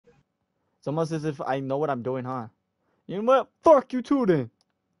It's almost as if I know what I'm doing, huh? You know what? Fuck you too, then.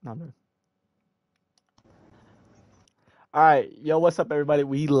 No, no. All right, yo, what's up, everybody?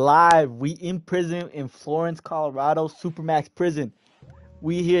 We live. We in prison in Florence, Colorado, Supermax prison.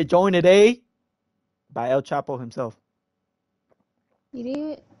 We here joined today by El Chapo himself. You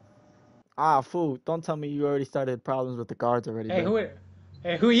did? Ah, fool! Don't tell me you already started problems with the guards already, Hey, bro.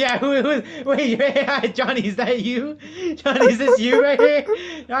 Hey, who? Yeah, who? Wait, Johnny, is that you? Johnny, is this you right here?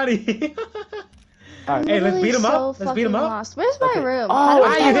 Johnny. All right. I'm Hey, let's literally beat him so up. Let's beat him fucking up. lost. Where's my Okay. room? How do Oh, I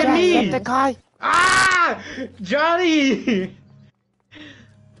is Ah, get you that hit downstairs? me! Jacksepticeye? Ah, Johnny.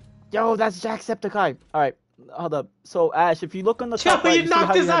 Yo, that's Jacksepticeye. All right, hold up. So Ash, if you look on the top Joe, right, you you see how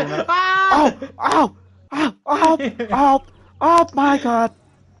knocked you his have eye. your map. Ah! Oh, oh, oh, oh, oh, oh my God!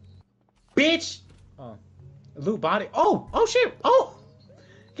 Bitch. Oh, loot body. Oh shit. Oh,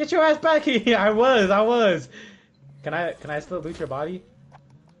 get your ass back here. I was. Can I still loot your body?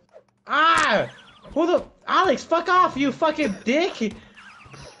 Ah! Who the? Alex, fuck off, you fucking dick!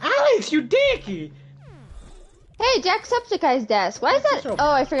 Alex, you dick! Hey, Jacksepticeye's desk. Why is that?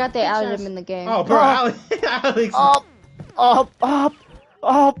 Oh, I forgot they added him in the game. Oh, bro, Oh, Alex. oh, oh, oh,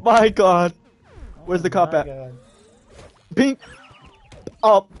 oh my God! Where's Oh the cop my at? god. Pink.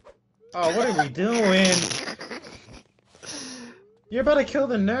 Oh. Oh, what are we doing? You're about to kill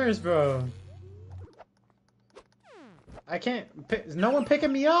the nurse, bro. I can't. No one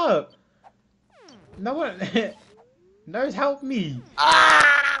picking me up. No one. Nurse, help me.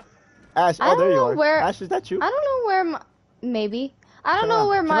 Ah! Ash, I oh, there don't you know are. where. Ash, is that you? I don't know where my. Maybe. I don't Turn know around.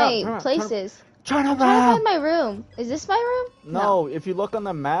 where Turn around. my Turn around. place is. Turn I'm trying to around. find my room. Is this my room? No, if you look on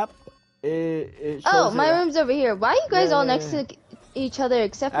the map, it shows Oh, my it. room's over here. Why are you guys Yeah, all yeah, next yeah. to each other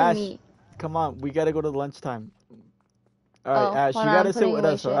except for Ash, me? come on, we gotta go to lunchtime. All right, Oh, Ash, hold you on, gotta I'm sit putting with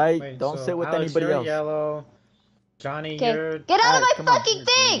away us, all shit. right? Wait, Don't so sit with Alex, anybody you're else. yellow. Johnny, Okay, you're. get out of Alright, my come on. fucking You're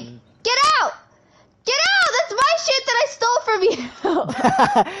thing! green. Get out! Get out! That's my shit that I stole from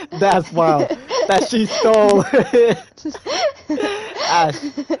you. That's wild. That she stole. Ash,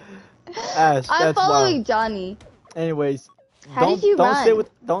 Ash, I'm that's following wild. Johnny. Anyways, How did you run?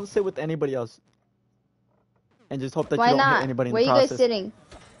 don't sit with anybody else, and just hope that you Why don't hit not? anybody in Where the are you guys process. sitting?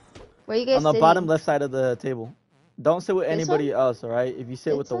 Where are you guys On the sitting? bottom left side of the table. Don't sit with This one? anybody else, all right? If you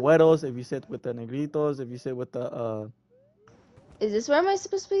sit with This the one? güeros, if you sit with the negritos, if you sit with the Is this where am I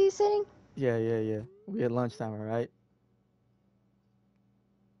supposed to be sitting? yeah. We at lunchtime, all right?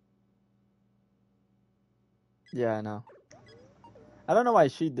 Yeah, I know. I don't know why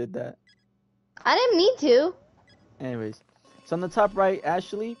she did that. I didn't mean to. Anyways, so on the top right,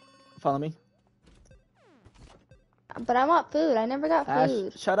 Ashley, follow me. But I want food. I never got Ash,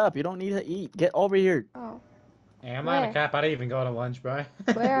 food. shut up. You don't need to eat. Get over here. Oh. Hey, I'm not a Where? cap. I didn't even go to lunch, bro.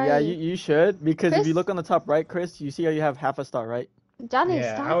 Where are Yeah, you? you should, because if Chris? you look on the top right, Chris, you see how you have half a star, right? Johnny,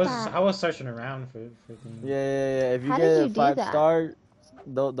 Yeah, stop I that. was searching around for things. Yeah. If you How get did you a do 5-star,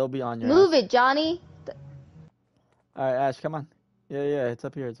 they'll be on your Move ass. it, Johnny. All right, Ash, come on. Yeah, it's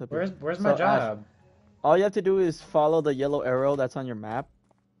up here. It's up here. Where's So, my Ash, job? all you have to do is follow the yellow arrow that's on your map.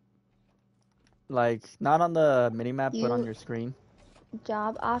 Like, not on the mini map, but on You your screen.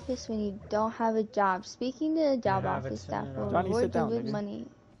 job office when you don't have a job. Speaking to the job have a office staff tenant will on- Johnny, reward sit you down, with nigga. money.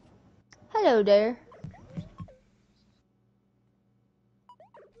 Hello there.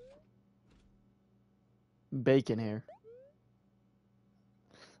 Bacon here.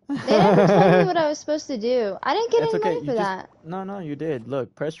 They never told me what I was supposed to do. I didn't get It's any okay. money for that. No, you did.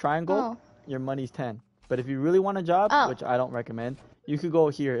 Look, press triangle. Oh. Your money's 10. But if you really want a job, Oh. which I don't recommend, you could go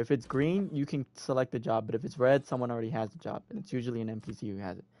here. If it's green, you can select the job. But if it's red, someone already has the job. And it's usually an NPC who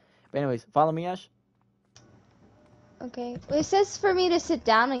has it. But anyways, follow me, Ash. Okay. Well, it says for me to sit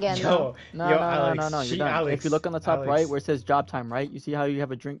down again, though. No, Alex, you're done. If you look on the top right where it says job time, right? You see how you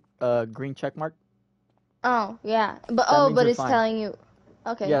have a green check mark? Oh, yeah. But That means but you're it's fine. telling you.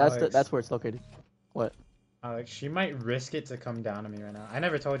 Okay. Yeah, Alex. that's where it's located. What? Alex, she might risk it to come down to me right now. I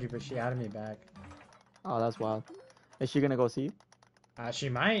never told you, but she added me back. Oh, that's wild. Is she gonna go see you? She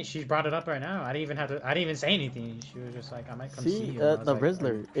might. She brought it up right now. I didn't even say anything. She was just like, I might come see you. And I was The like,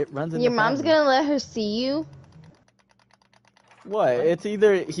 Rizzler. It runs in Your the mom's family. gonna let her see you? What? It's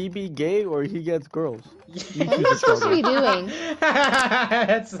either he be gay or he gets girls. You What am choose I the supposed to be struggle. doing?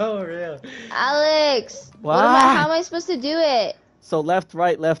 That's so real. Alex! What? How am I supposed to do it? So left,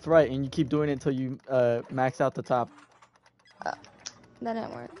 right, and you keep doing it until you max out the top. That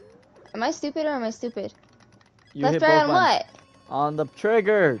didn't work. Am I stupid or am I stupid? You Left, hit right, both on buttons. what? On the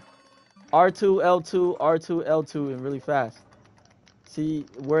trigger. R2, L2, R2, L2, and really fast. See,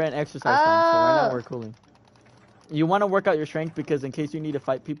 we're in exercise time, so right now Oh. we're cooling. You want to work out your strength because in case you need to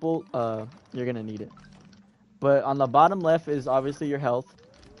fight people, you're gonna need it. But on the bottom left is obviously your health,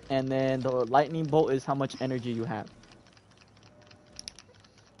 and then the lightning bolt is how much energy you have.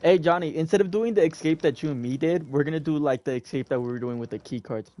 Hey Johnny, instead of doing the escape that you and me did, we're gonna do like the escape that we were doing with the key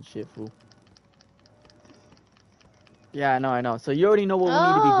cards and shit, fool. Yeah, I know. So you already know what we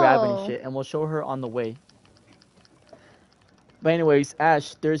need to be grabbing and Oh. shit, and we'll show her on the way. But anyways,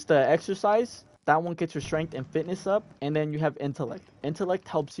 Ash, there's the exercise. That one gets your strength and fitness up, and then you have intellect. Intellect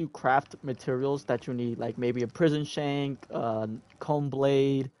helps you craft materials that you need, like maybe a prison shank, comb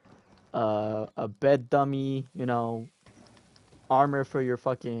blade, a bed dummy, you know, armor for your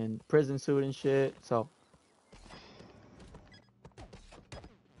fucking prison suit and shit. So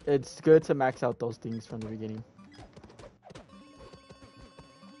it's good to max out those things from the beginning.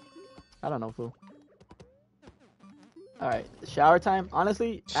 I don't know, fool. Alright, shower time.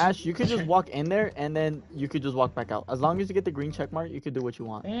 Honestly, Ash, you could just walk in there and then you could just walk back out. As long as you get the green check mark, you could do what you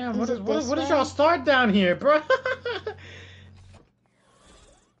want. Damn, Is it this what is way? y'all start down here, bro?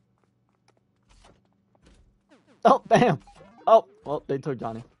 Oh, damn. Oh, well, they took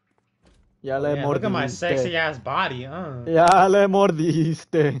Johnny. Ya le Yeah, look at my mordiste. sexy ass body, Ya le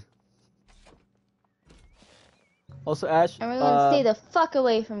mordiste. Also, Ash, Everyone stay the fuck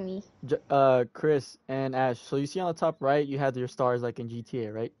away from me. Chris and Ash. So you see on the top right, you have your stars like in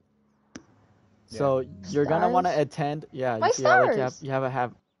GTA, right? So you're gonna want to Stars? attend. Yeah, Why you see how like stars? you have a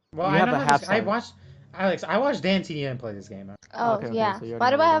half. Well, You I have know a how half this. star. I watched Alex. I watched Dan TDM play this game. Oh, Okay, yeah. so you Why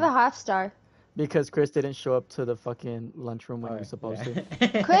already do I know have then. a half star? Because Chris didn't show up to the fucking lunchroom when he Oh, was supposed yeah.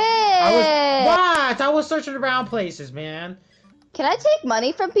 to. Quit! I was searching around places, man. Can I take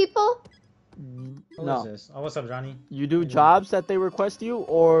money from people? Who is No, this? Oh, what's up, Johnny? you do How you doing? jobs that they request you,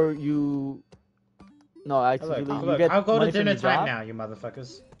 or you. No, Oh, actually, you look, get I'll go to money from dinner your time job. now, you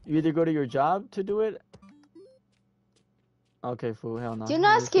motherfuckers. You either go to your job to do it. Okay, fool, hell no. Do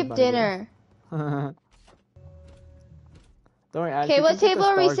not You're skip about to get it. dinner. Don't worry, Ash. Okay, you what can get the table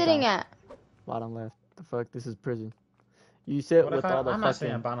are we stars sitting back. at? Bottom left. The fuck? This is prison. You sit What with if all the I'm not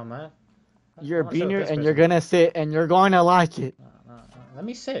sitting fucking. at bottom left. You're a I wanna sit with beaner this and you're person. gonna sit and you're going to like it. Let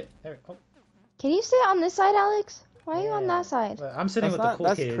me sit. There. Oh, Can you sit on this side, Alex? Why are you on yeah. that side? Look, I'm sitting That's with the not. cool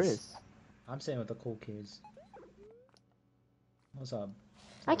That's kids. Chris. I'm sitting with the cool kids. What's up?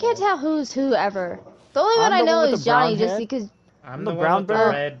 I can't tell who's who ever. The only one I'm I the know one with is the brown Johnny, just head. because. I'm the the brown one with the bear,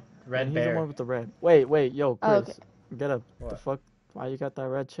 red and he's the bear. one with the red. Wait, yo, Oh, Chris, okay. get up. The What? fuck? Why you got that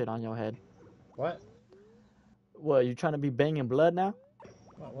red shit on your head? What? What? You trying to be banging blood now?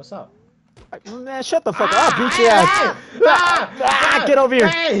 What's up? Man, shut the fuck up! I'll beat your ass! Get over here!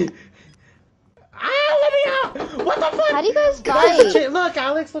 Hey! Let me out! What the fuck? How do you guys Guys, fight? look,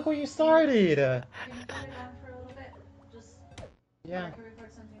 Alex, look where you started. Can you put it on for a little bit? Just Yeah. I can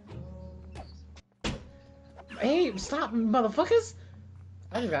record something. Hey, stop, motherfuckers!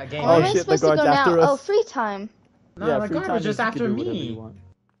 I just got game. Where Oh, am I shit, the supposed to go guard's now? after Oh, us. free time. No, Yeah, the free guard time was just is you after can do whatever you me. want.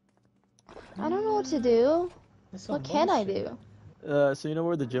 I don't know what to do. That's some What can I bullshit. do? So you know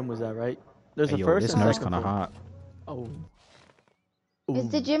where the gym was at, right? There's Hey, a yo, first this and nurse second kind of floor. hot. Oh. Is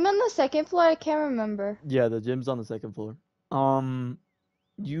the Ooh. gym on the second floor? I can't remember. Yeah, the gym's on the second floor.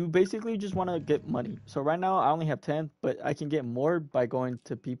 You basically just want to get money. So right now I only have 10, but I can get more by going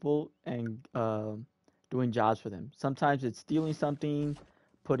to people and doing jobs for them. Sometimes it's stealing something,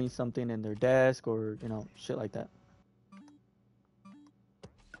 putting something in their desk, or you know, shit like that.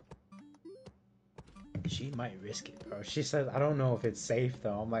 She might risk it, bro. She says, I don't know if it's safe,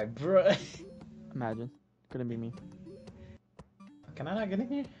 though. I'm like, bro. Imagine. Couldn't be me. Can I not get in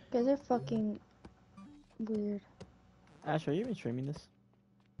here? You guys are fucking weird. Ash, are you even streaming this?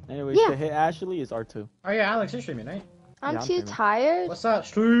 Anyways, Yeah. to hit Ashley is R2. Oh, yeah, Alex, you're streaming, right? I'm I'm too streaming. tired. What's up,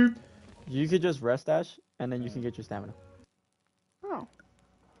 stream? You could just rest Ash, and then you can get your stamina. Oh.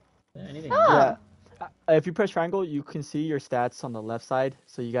 Yeah, anything. Oh. Yeah. If you press triangle, you can see your stats on the left side.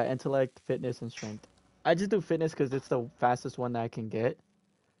 So you got intellect, fitness, and strength. I just do fitness because it's the fastest one that I can get.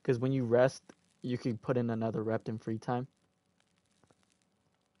 Because when you rest, you can put in another rep in free time.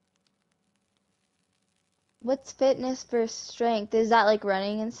 What's fitness versus strength? Is that like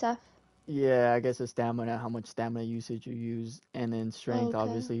running and stuff? Yeah, I guess it's stamina, how much stamina usage you use. And then strength, Okay.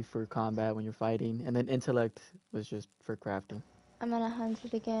 obviously, for combat when you're fighting. And then intellect was just for crafting. I'm at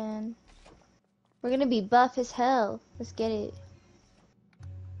 100 again. We're gonna be buff as hell. Let's get it.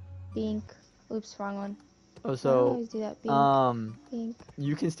 Bink. Oops, wrong one. Oh, I so, always do that. Bink. Bink.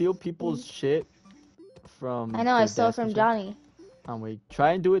 you can steal people's shit from I know. I their stole desk and from shit. Johnny. Wait,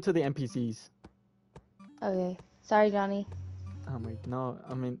 try and do it to the NPCs. Okay. Sorry, Johnny. Wait, no,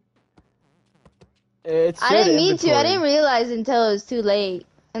 I mean, it's I shared didn't mean to. I inventory. didn't realize until it was too late.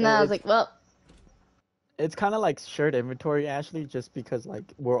 And then Yeah, I was like, well. It's kind of like shared inventory, Ashley, just because like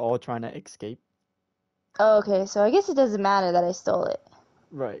we're all trying to escape. Oh, okay. So I guess it doesn't matter that I stole it.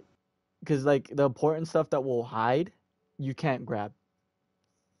 Right. Because like the important stuff that will hide, you can't grab.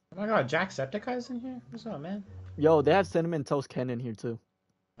 Oh my god, Jacksepticeye's in here? What's up, man? Yo, they have Cinnamon Toast Ken in here too.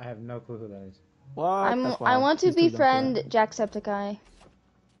 I have no clue who that is. What? That's I wild. want to He's too young for befriend that. Jacksepticeye.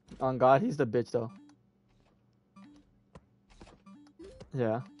 On God, he's the bitch though.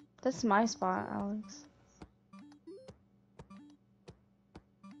 Yeah. That's my spot, Alex.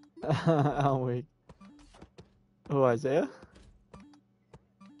 I'm weak. Who, Isaiah?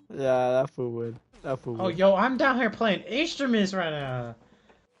 Yeah, that fool would. That fool Oh, would. yo, I'm down here playing instruments right now.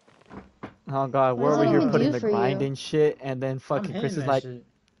 Oh God, What we're does over it here even putting do the for you? grinding shit, and then I'm fucking Chris hitting is that like,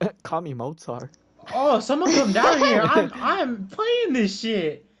 shit. call me Mozart. Oh, someone come down here. I'm playing this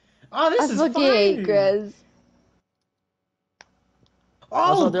shit. Oh, I this is fucking hate fire. Chris.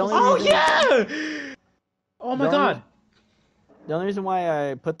 Also, the only reason, Yeah! Oh my the only, god. the only reason why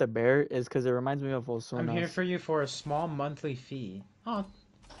I put the bear is because it reminds me of I'm here Osuna's. for you for a small monthly fee. Oh.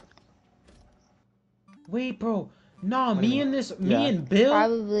 Wait, bro. No, What do you me mean? and this, Yeah. me and Bill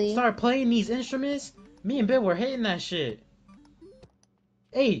Probably. start playing these instruments. Me and Bill were hitting that shit.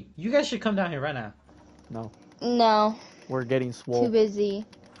 Hey, you guys should come down here right now. No, No, we're getting too swole. busy.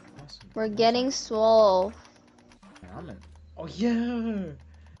 Awesome. We're getting swole. I'm in. Oh yeah.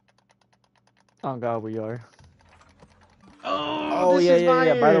 Oh God, we are. Oh, this Yeah, is yeah,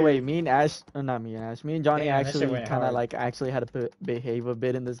 yeah. By the fire. way, me and Ash, not me and Ash, me and Johnny Damn, that shit actually went kind of hard. like actually had to behave a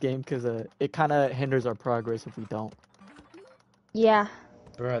bit in this game because it kind of hinders our progress if we don't. Yeah.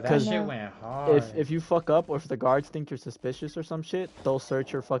 Bro, that 'Cause shit No. went hard. If you fuck up or if the guards think you're suspicious or some shit, they'll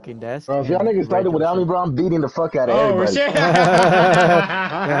search your fucking desk Bro, if y'all and niggas raid started your without me, shit. bro, I'm beating the fuck out of Oh everybody. shit!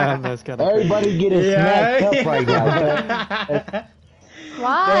 Damn, that's kind of crazy. Everybody getting smacked up right now, okay?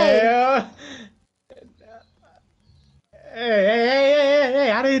 Why? Damn.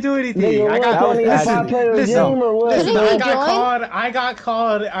 Hey, I didn't do anything. Nigga, I what, got, That was Tony, a actually- 5-player listen, game or what, listen, Couldn't I you bro? got join? called, alright, I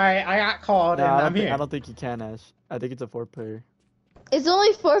got called, No, and I I'm here. don't think you can, Ash. I think it's a 4-player. It's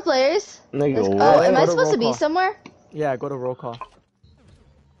only 4 players. Nigga, Oh, what? am I Go to supposed roll to be call. somewhere? Yeah, go to roll call.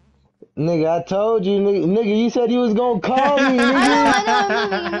 Nigga, I told you, nigga, you said you was gonna call me, I nigga.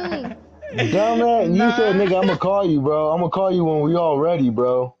 know, I'm moving. Dumbass, you said, Nah. nigga, I'm gonna call you, bro. I'm gonna call you when we all ready,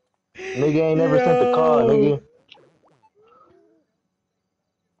 bro. Nigga ain't never sent the call, Yo. nigga.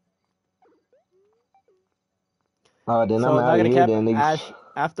 Then I'm So out not of gonna here cap, then, nigga. Ash.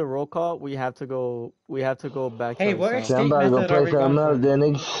 After roll call, we have to go. We have to go back to Hey, our what cell. See, I'm escape about to go method are play we going something else for? then,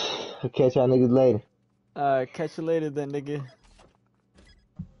 nigga. I'll catch y'all niggas later. Catch you later then, nigga.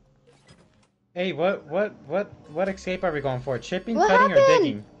 Hey, what escape are we going for? Chipping, What cutting, or happened?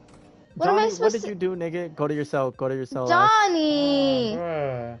 digging? What am I Johnny, what supposed did to- you do, nigga? Go to your cell. Go to your cell, Ash. Johnny!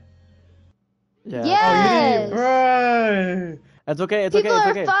 Bruh. Yeah. Yes! Oh, you didn't, bruh. It's okay. It's People okay. It's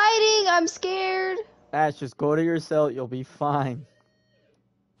are okay. fighting! I'm scared! Ash, just go to your cell. You'll be fine.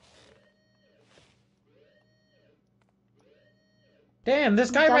 Damn, this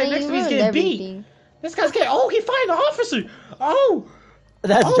guy Johnny, right next you to me is ruined getting beat. everything. This guy's getting. Oh, he fighting the officer. Oh,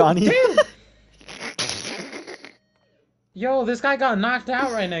 That's oh, Johnny. Damn. Yo, this guy got knocked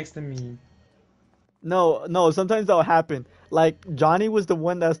out right next to me. No. Sometimes that'll happen. Like Johnny was the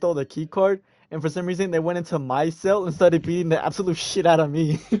one that stole the key card, and for some reason they went into my cell and started beating the absolute shit out of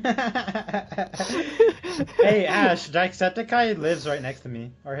me. Hey, Ash, Jacksepticeye lives right next to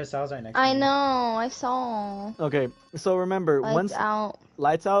me, or his cell's right next to me. I know, I saw. Okay, so remember, Lights once out.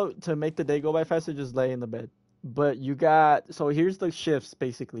 lights out, to make the day go by faster, just lay in the bed. But you got, so here's the shifts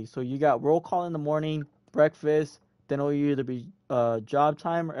basically. So you got roll call in the morning, breakfast, then it'll either be job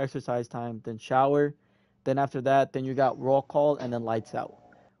time or exercise time, then shower, then after that, then you got roll call and then lights out.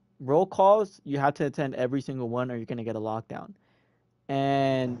 Roll calls, you have to attend every single one or you're gonna get a lockdown.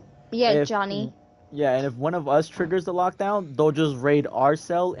 And Yeah, if Johnny. yeah, and if one of us triggers the lockdown, they'll just raid our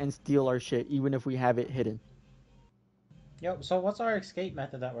cell and steal our shit, even if we have it hidden. Yo, so what's our escape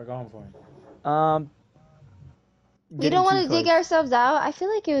method that we're going for? We Getting don't want key to dig cards. ourselves out. I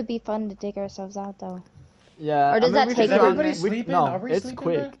feel like it would be fun to dig ourselves out, though. Yeah. Or does that we take could- longer? Everybody We- sleeping? No, Are we it's sleeping,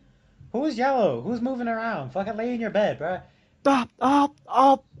 quick. bro? Who's yellow? Who's moving around? Fucking lay in your bed, bro.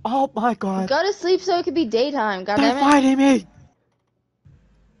 Oh my god. Go to sleep so it could be daytime. God They're damn it. fighting me!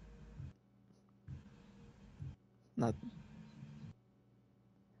 Nothing.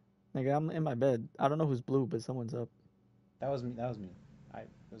 Nigga, I'm in my bed. I don't know who's blue, but someone's up. That was me. I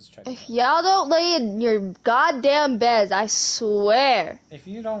was checking. If y'all don't lay in your goddamn beds, I swear. If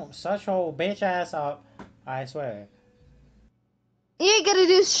you don't such your bitch ass up, I swear. You ain't gonna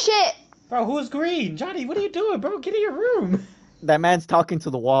do shit. Bro, who's green? Johnny, what are you doing, bro? Get in your room. That man's talking to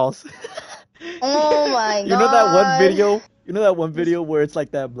the walls. Oh my god. You know that one video You know that one video where it's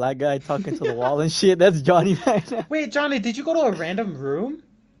like that black guy talking to the wall and shit? That's Johnny right now. Wait, Johnny, did you go to a random room?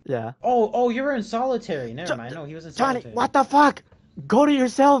 Yeah. Oh, you were in solitary. Never mind. No, he was in Johnny, solitary. what the fuck? Go to your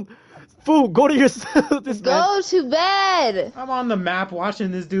cell. Fool, go to your cell. This man. Go to bed. I'm on the map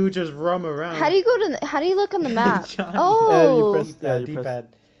watching this dude just roam around. How do you go to? How do you look on the map? Johnny. Oh, D-pad.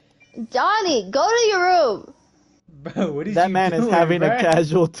 Johnny, go to your room. Bro, what is That you man doing, is having bro? a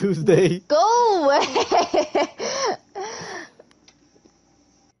casual Tuesday. Go away.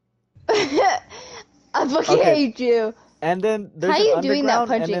 I fucking Okay. hate you. And then there's How an you doing that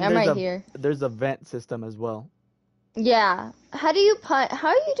underground, and punching? then I'm there's right a, here. There's a vent system as well. Yeah. How do you punch? How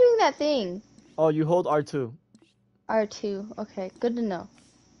are you doing that thing? Oh, you hold R2. R2. Okay, good to know.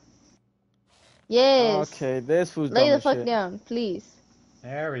 Yes. Okay, this fool's Lay dumb the as fuck shit. down, please.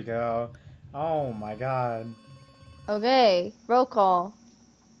 There we go. Oh my god. Okay. Roll call.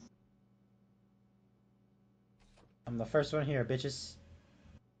 I'm the first one here, bitches.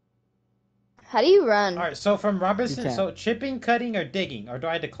 How do you run? Alright, so from You Robinson, can't. so chipping, cutting, or digging? Or do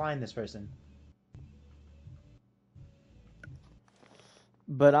I decline this person?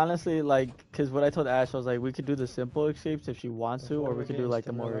 But honestly, like, cause what I told Ash, I was like, we could do the simple escapes if she wants to, or we could do like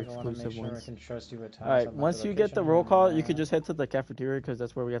the more exclusive ones. All right, once you get the roll call, you could just head to the cafeteria, cause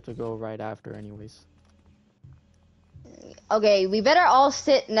that's where we have to go right after, anyways. Okay, we better all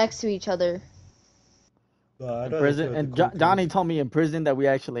sit next to each other. In prison, and Johnny told me in prison that we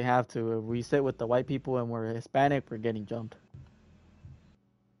actually have to. If we sit with the white people and we're Hispanic, we're getting jumped.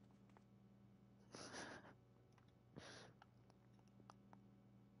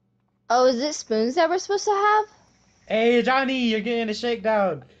 Oh, is it spoons that we're supposed to have? Hey, Johnny, you're getting a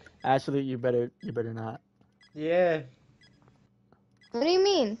shakedown. Ashley, you better not. Yeah. What do you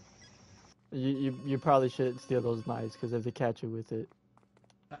mean? You probably shouldn't steal those knives, cause if they catch you with it.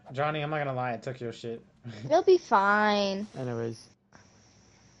 Johnny, I'm not gonna lie, I took your shit. You'll be fine. Anyways,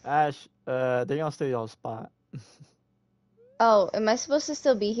 Ash, they're gonna steal your spot. Oh, am I supposed to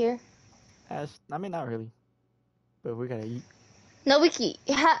still be here? Ash, I mean not really, but we gotta eat. No, Wiki.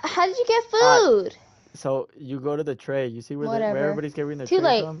 How did you get Alright. food? So you go to the tray. You see where Whatever. where everybody's getting their Too tray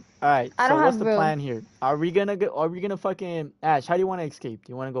late. from. All right. I So don't what's have the room. plan here? Are we gonna fucking Ash? How do you want to escape?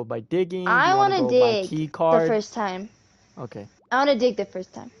 Do you want to go by digging? Do I you want to go by dig key the card? first time. Okay. I want to dig the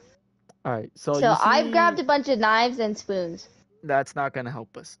first time. All right. So So you see, I've grabbed a bunch of knives and spoons. that's not gonna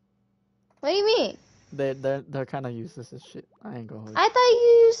help us. What do you mean? They're kind of useless as shit. I ain't gonna hold you. I thought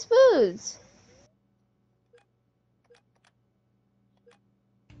you used spoons.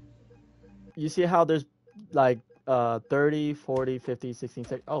 You see how there's like 30, 40, 50, 16,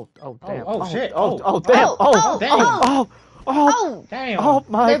 17. Oh damn. oh, shit. Oh Oh, damn. oh, Oh damn. oh Oh, Damn. oh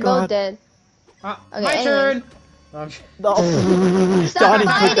my they're god. both dead. Okay, Okay, my anyways. turn. No, I'm No. Stop Johnny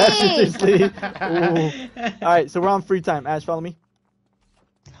took that fighting! seriously. Ooh. All right, so we're on free time. Ash, follow me.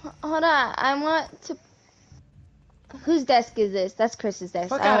 Hold on, I want to. Whose desk is this? That's Chris's desk.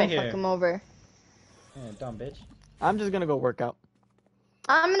 Fuck I outta won't here. fuck him over. Yeah, dumb bitch. I'm just gonna go work out.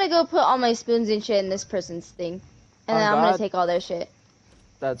 I'm gonna go put all my spoons and shit in this person's thing, and then On I'm gonna God? take all their shit.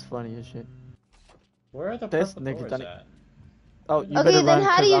 That's funny as shit. Where are the This purple nigga doors Johnny- at? Oh, you Okay, better then run.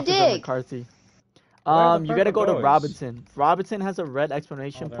 how do 'Cause you Officer dig? McCarthy. Where are the You gotta go purple to doors? Robinson. Robinson has a red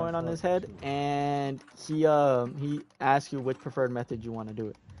exclamation Oh, they're point on on his floor head, two. and he asks you which preferred method you want to do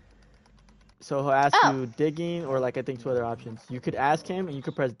it. So he'll ask Oh. you digging or like I think two other options. You could ask him and you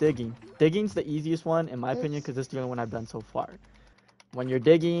could press digging. Digging's the easiest one in my opinion because it's the only one I've done so far. When you're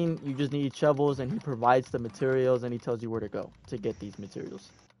digging, you just need shovels and he provides the materials and he tells you where to go to get these materials.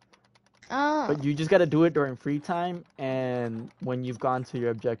 Oh. But you just gotta do it during free time and when you've gone to your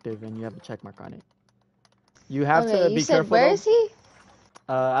objective and you have a check mark on it. You have Okay, to you be said careful. where though. is he?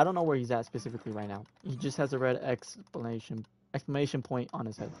 I don't know where he's at specifically right now. He just has a red exclamation point on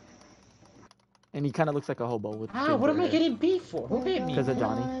his head. And he kind of looks like a hobo with Ah, what ginger am I hair. getting beat for? Who hit me? Because of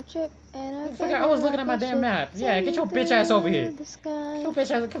Johnny. I was looking at my damn map. Yeah, get your bitch ass over here. Get your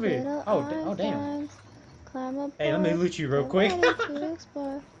bitch ass, come here. Oh damn. Hey, let me loot you real quick.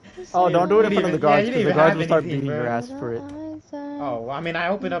 Oh, don't do it in You front of the didn't even- guards you because didn't the even guards have will start anything, beating your bro. ass for it. Oh, well, I mean, I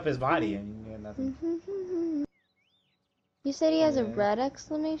opened up his body and you got nothing. You said he has a Yeah. red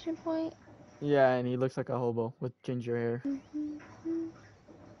exclamation point? Yeah, and he looks like a hobo with ginger hair.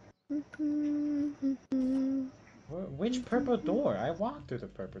 Which purple door? I walked through the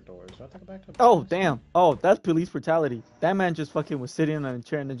purple doors. Do I have to go back to the Oh, purple damn. Oh, that's police brutality. That man just fucking was sitting on a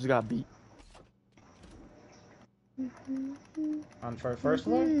chair and then just got beat. On first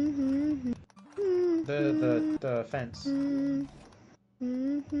floor? The fence.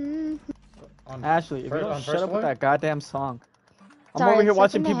 On Ashley, if you on don't first shut up floor? with that goddamn song. I'm Sorry, over here it's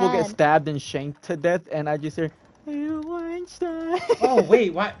watching up in the people get head. stabbed and shanked to death and I just hear, "You want Oh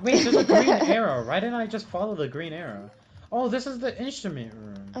wait, why? Wait, there's a green arrow. Why didn't I just follow the green arrow? Oh, this is the instrument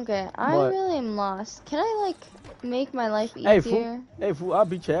room. Okay, I What? really am lost. Can I like make my life Hey, fool. easier? Hey, fool, I'll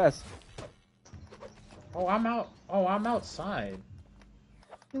beat your ass. Oh, I'm out. Oh, I'm outside.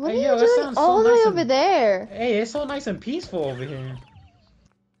 What Hey, are yo, you it doing sounds so all the way nice over and- there? Hey, it's so nice and peaceful over here.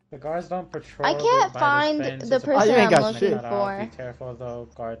 The guards don't patrol. I can't by find this fence. the It's a person you ain't I'm got looking shit. for. Be careful though.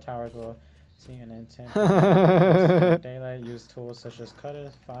 Guard towers will see an intent. In daylight, use tools such as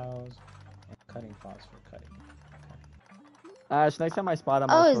cutters, files, and cutting files for cutting. Ash, next time I spot him,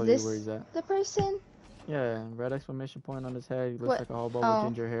 Oh, I'll is show you this where he's at. the person? Yeah, red exclamation point on his head. He looks What? like a hobo Oh. with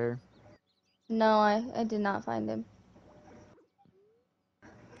ginger hair. No, I did not find him.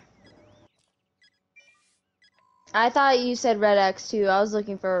 I thought you said red X too. I was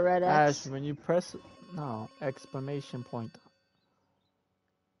looking for a red Ash, X. when you press... No, exclamation point.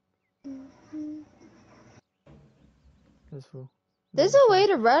 This fool. There's a way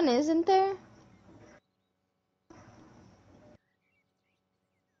to run, isn't there?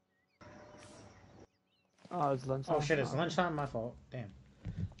 Oh, it's lunchtime. Oh shit! It's lunchtime. My fault. Damn.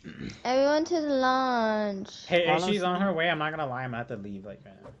 Everyone to the lunch. Hey, if she's Honestly- on her way, I'm not gonna lie. I'm gonna have to leave like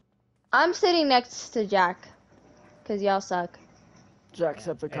right now. I'm sitting next to Jack. Cause y'all suck.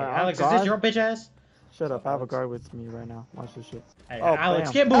 Jacksepticeye. Hey, Oh, Alex, is God. this your bitch ass? Shut up, I have a Alex? guard with me right now. Watch this shit. Hey, Oh, Alex,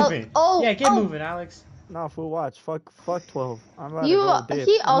 bam. get moving. Yeah, get Oh. moving, Alex. No, fool, watch. Fuck 12. I'm about You. to go dip.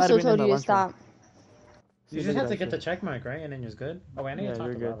 He I'm not also even in told the you to lunchroom. stop. See, You look just at have to that get the shit. check mark, right? And then you're good. Oh, wait, I need Yeah, to talk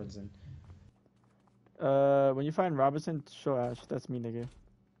you're to good. Robinson. When you find Robinson, show Ash. That's me, nigga.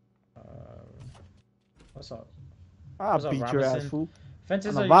 What's up? I'll What's up, beat your ass, Robinson? fool.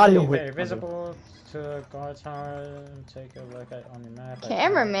 Fences On are the body usually whip. very visible to guard tower. Take a look at on your map.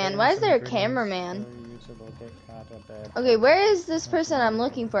 Cameraman? Why is there a cameraman? Okay, where is this person I'm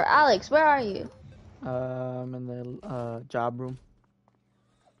looking for? Alex, where are you? In the job room.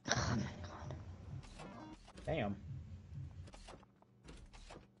 Damn.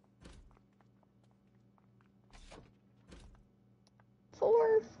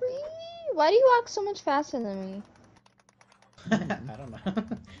 For free? Why do you walk so much faster than me? I don't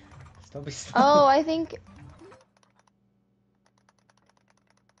know. Still be slow. Oh, I think.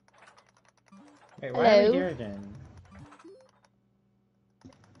 Wait, why are Hello? we here again?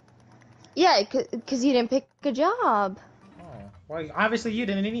 Yeah, cause you didn't pick a job. Oh, well, obviously you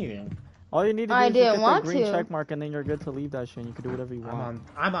didn't either. All you need to do I is just didn't get the want green to. check mark, and then you're good to leave that shit. And you can do whatever you want.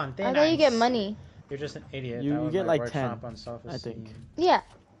 I'm on thin I thought you get ice. money. You're just an idiot. You That was get my like workshop 10, on self-esteem. think. Yeah,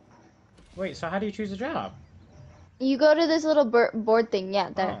 Wait, so how do you choose a job? you go to this little board thing. Yeah,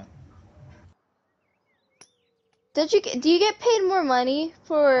 there. Oh. Do you get paid more money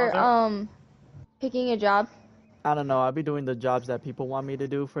for Oh, there- picking a job? I don't know. I'll be doing the jobs that people want me to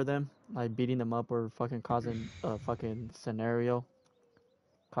do for them, like beating them up or fucking causing a fucking scenario,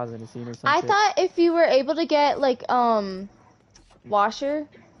 causing a scene or something. I thought if you were able to get like washer,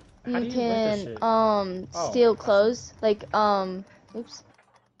 How do you you rent this can shit? steal I see. clothes. Like oops.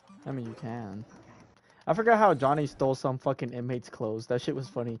 I mean, you can. I forgot how Johnny stole some fucking inmate's clothes. That shit was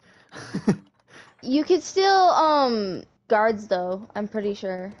funny. You could steal guards though. I'm pretty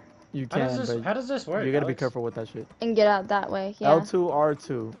sure, You How can, does this? but How does this work? you gotta be Alex? careful with that shit. and get out that way. Yeah. L2,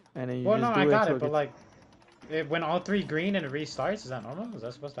 R2, and then you Well, just no, do I got until it, but gets- like, when all three green and it restarts, is that normal? Is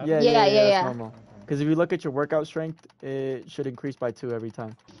that supposed to happen? Yeah, Yeah, yeah, that's yeah. normal. Because if you look at your workout strength, it should increase by 2 every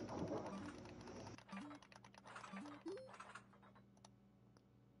time.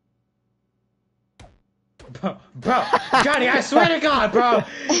 Bro, Johnny, I swear to God, bro,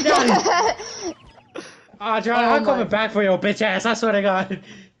 Johnny. Johnny, I'm my- coming back for your bitch ass. I swear to God.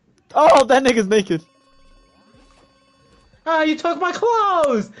 Oh, that nigga's naked. You took my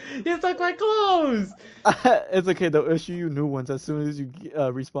clothes. You took my clothes. It's okay, they'll issue you new ones as soon as you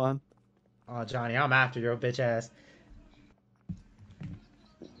respawn. Oh, Johnny, I'm after your bitch ass.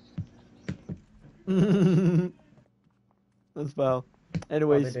 That's foul. Oh,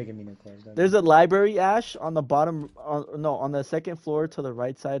 Anyways, they did give me new clothes. Then. there's a library, Ash, on the bottom, on the second floor to the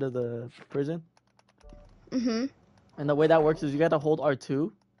right side of the prison. Mhm. And the way that works is you gotta hold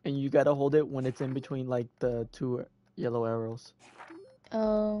R2, and you gotta hold it when it's in between, like, the 2 yellow arrows.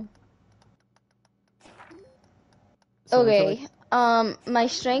 Oh. So until, Okay. My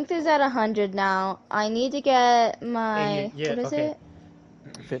strength is at 100 now. I need to get my Hey, yeah, what is okay. it?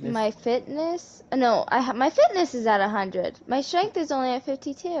 fitness. My fitness? No, my fitness is at 100. My strength is only at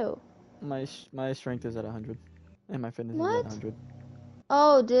 52. My strength is at 100, and my fitness is What? at 100.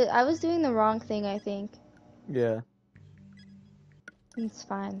 Oh, I was doing the wrong thing, I think. Yeah. It's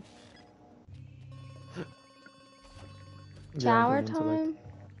fine. Yeah, I'm Shower doing intellect. time?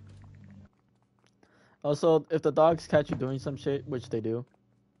 Also, if the dogs catch you doing some shit, which they do,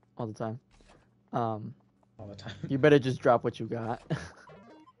 all the time, All the time. you better just drop what you got.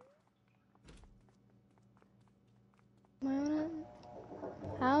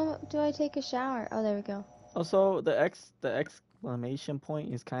 How do I take a shower? Oh, there we go. Also, the exclamation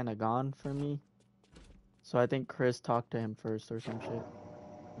point is kind of gone for me. So I think Chris talked to him first or some shit.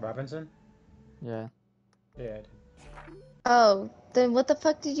 Robinson? Yeah. Yeah, I did. Oh, then what the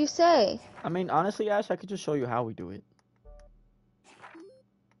fuck did you say? I mean, honestly, Ash, I could just show you how we do it.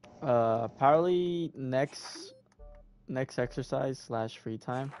 Probably next exercise / free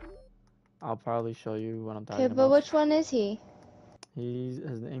time, I'll probably show you what I'm talking Okay, about. but which one is he?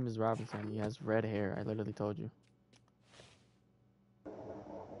 His name is Robinson. He has red hair. I literally told you.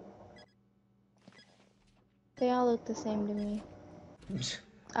 They all look the same to me.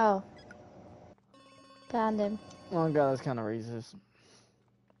 Oh. Found him. Oh god, that's kind of racist.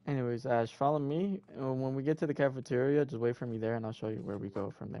 Anyways, Ash, follow me. When we get to the cafeteria, just wait for me there, and I'll show you where we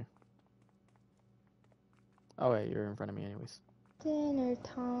go from there. Oh wait, you're in front of me, anyways. Dinner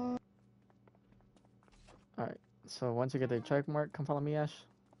time. All right. So once you get the check mark, come follow me, Ash.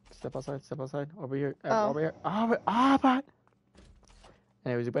 Step outside. Over here. Oh. Over here. But.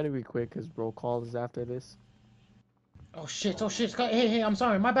 Anyways, you better be quick, because roll call is after this. Oh shit. Hey, I'm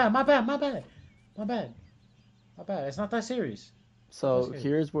sorry. My bad. It's not that serious. So Okay.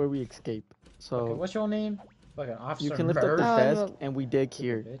 here's where we escape. So Okay, what's your name? Fucking officer. you can lift up this Murph. desk, and we dig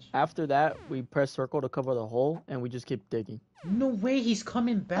here. bitch. After that, we press circle to cover the hole, and we just keep digging. No way, he's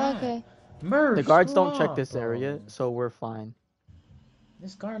coming back. Okay. Murph. The guards don't stop, check this bro. area, so we're fine.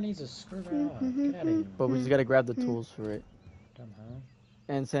 This guard needs a screwdriver. Get out of here. But we just gotta grab the tools for it. Somehow.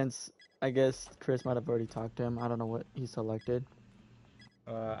 And since I guess Chris might have already talked to him, I don't know what he selected.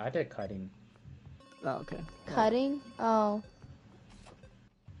 I did cutting. Oh, okay. Cutting? Oh.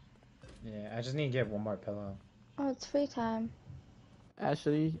 Yeah, I just need to get one more pillow. Oh, it's free time.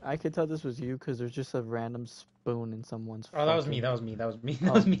 Actually, I could tell this was you because there's just a random spoon in someone's. Oh, that was me. That was me. That was me.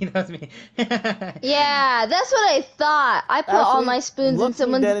 Yeah, that's what I thought. I put all Actually, my spoons look in me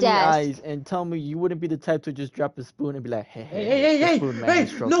someone's dead in the desk. eyes and tell me you wouldn't be the type to just drop a spoon and be like, hey, Hey, spoon man,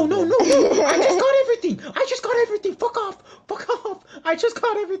 stroke no, again." I just got everything. Fuck off. I just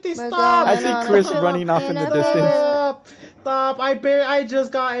got everything. We're Stop. I going see on a Chris trip running off in the a distance. Stop. I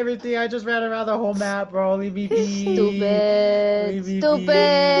just got everything. I just ran around the whole map, bro. Leave me be. Leave me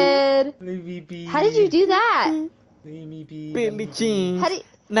Stupid. Leave me be. How did you do that? Leave me be. Billy Jeans. How do you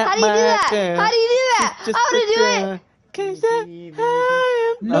Not do that? my girl. How do you do that? Just How to a do it? girl. 'Cause I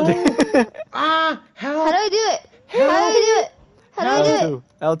am. No. Okay. Help. How do I do it? How do I do it? How do I do it?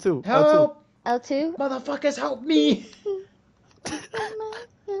 L2. Help. L2? Motherfuckers, help me.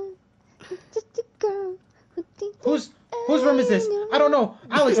 Just a girl who thinks Whose room is this? I don't know.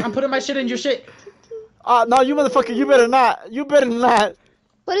 Alex, I'm putting my shit in your shit. No, you motherfucker, you better not. You better not.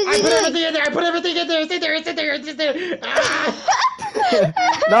 What is I he put doing? everything in there. I put everything in there. It's in there.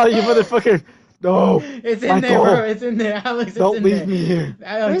 Ah! No, you motherfucker. No. It's in Michael. there, bro. It's in there, Alex. It's Don't in leave there. me here.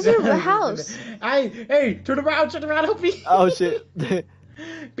 Alex, Where's your Alex, it's in house? there. Hey, turn around, help me. Oh shit.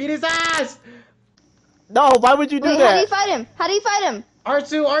 Beat his ass. No, why would you do Wait, that? how do you fight him? How do you fight him?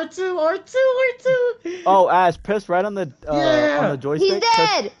 R2. Oh, Ash, press right on the Yeah. on the joystick. He's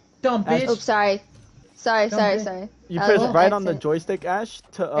dead! Dumb Ash- bitch. Oops, sorry. Sorry. You That press was an right on the accident. joystick, Ash,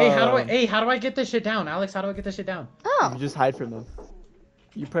 to How do I get this shit down? Alex, how do I get this shit down? Oh. you just hide from them.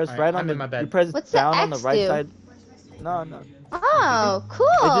 You press Alright, right on I'm the in my bed. you press What's the down on the X right do? side. No. Oh,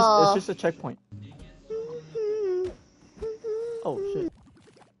 cool. It's just a checkpoint. Oh shit.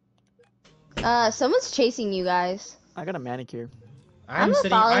 Someone's chasing you guys. I got a manicure. I'm gonna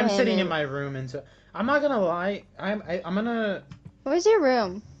follow I'm him sitting in and- my room and so I'm not gonna lie. I'm gonna Where's your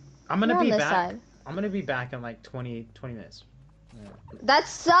room? I'm You're gonna on be this back. side. I'm gonna be back in like 20 minutes. That's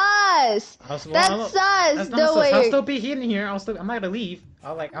sus. That's sus. That's not No sus. way. I'll still be in here. I'm not gonna leave.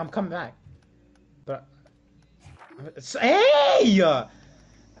 I'm coming back. But hey,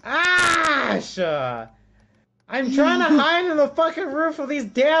 Ash, I'm trying to hide in the fucking roof of these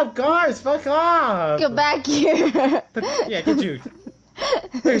damn guards. Fuck off. Get back here. Yeah, get you.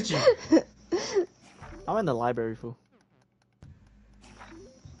 Where's you? I'm in the library, fool.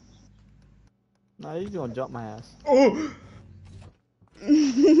 Nah, you gonna jump my ass. Oh.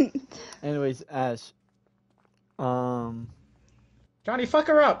 Anyways, Ash. Johnny, fuck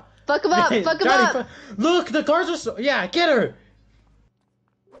her up. Fuck him up. Fuck him up. Look, the guards are so. Yeah, get her.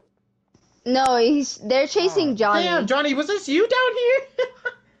 No, they're chasing Johnny. Damn, Johnny, was this you down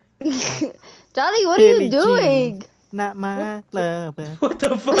here? Johnny, what are Billie you doing? Not my lover. What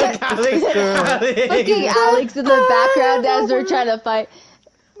the fuck, Alex? Alex. Fucking Alex in the background as we're trying to fight.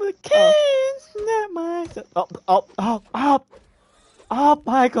 Mackenzie. Not myself. Oh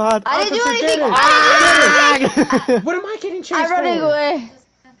my God. I didn't do Officer, get anything. it. I didn't do anything. What am I getting chased I'm running for? away.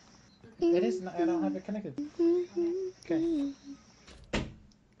 It is not, I don't have it connected. Okay.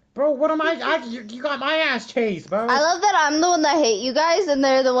 Bro, what am you got my ass chased, bro. I love that I'm the one that hate you guys, and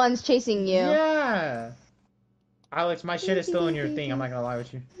they're the ones chasing you. Yeah. Alex, my shit is still in your thing. I'm not gonna lie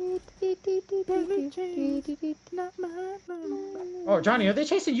with you. Oh, Johnny, are they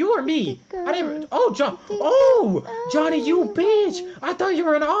chasing you or me? I didn't. Oh, John. Oh, Johnny, you bitch. I thought you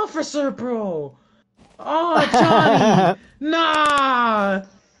were an officer, bro. Oh, Johnny. Nah.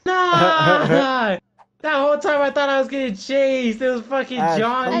 Nah. That whole time I thought I was getting chased. It was fucking Ash,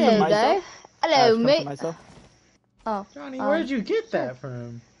 Johnny. come to Hello myself. there. Hello, Ash, come to mate. myself. Oh. Johnny, where'd you get sure. that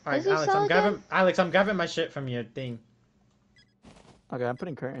from? All What's right, your cell again? Alex, I'm grabbing my shit from your thing. Okay, I'm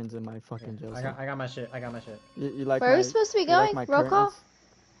putting curtains in my fucking jail cell. I got my shit. I got my shit. You like Where are my, we supposed to be you like going? my Roll call?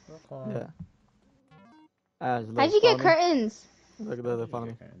 curtains? Yeah. Ash, look, How'd you follow get me. curtains? Look at the follow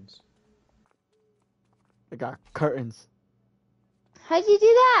me. I got curtains. How'd you do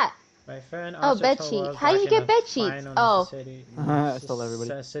that? My friend Oh, also bed told sheet. us How do you lacking get a bed sheets? final Oh. I stole everybody.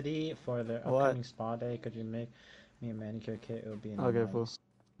 necessity for the What? upcoming spa day. Could you make me a manicure kit? It would be Okay, nice. fool.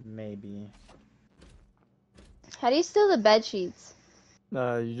 Maybe. How do you steal the bed sheets?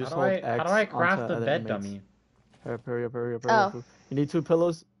 You just hold X How do I craft onto the other bed inmates. dummy? Hurry up, Oh. fool. You need 2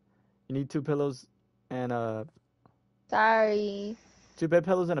 pillows. You need 2 pillows and 'Sorry. 2 bed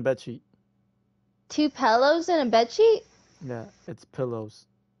pillows and a bed sheet. 2 pillows and a bed sheet? Yeah, it's pillows.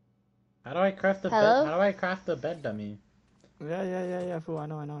 How do I craft the Hello? bed? How do I craft the bed dummy? Yeah, fool. I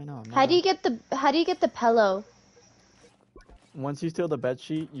know. How do you get the pillow? Once you steal the bed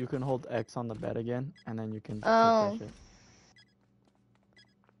sheet, you can hold X on the bed again, and then you can take Oh. that shit.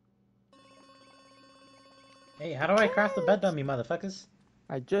 Hey, how do I craft the bed dummy, motherfuckers?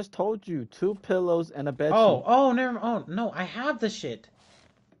 I just told you 2 pillows and a bed sheet. Oh, never. Oh, no, I have the shit.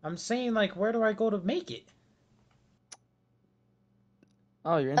 I'm saying, like, where do I go to make it?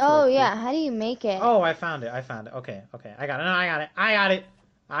 Oh, you're into Oh, like, yeah. How do you make it? Oh, I found it. Okay. I got it. No, I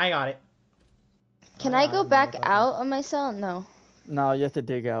got it. Can I go back out of my cell? No. No, you have to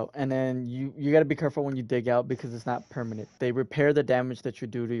dig out, and then you gotta be careful when you dig out because it's not permanent. They repair the damage that you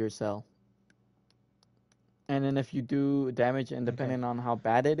do to your cell, and then if you do damage, and depending on how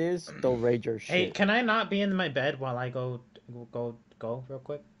bad it is, they'll raid your shit. Hey, can I not be in my bed while I go real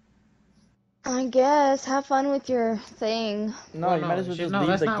quick? I guess. Have fun with your thing. No, Well, you might as well just leave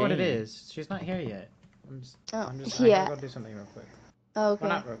that's the not game. what it is. She's not here yet. I yeah. gotta go do something real quick. Okay. Well,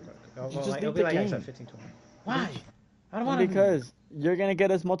 not real quick. Just It'll leave be the like I game. said, 15, 20. Why? I don't want to. Because you're gonna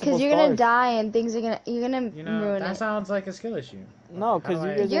get us multiple Because you're stars. gonna die and you're gonna You know, ruin that it. sounds like a skill issue. No, Okay, because how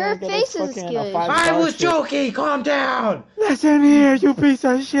you do guys Your are gonna get face us is fucking a a skill. 5-star I was shit. joking. Calm down. Listen here, you piece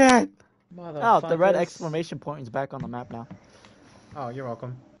of shit. Oh, the red Motherfuckers. exclamation point is back on the map now. Oh, you're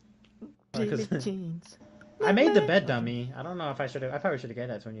welcome. Billie Jeans. I made the bed dummy. I don't know if I should have. I probably should have gave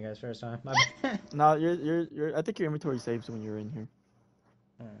that to you guys first time. My bad. No, you're. I think your inventory saves when you're in here.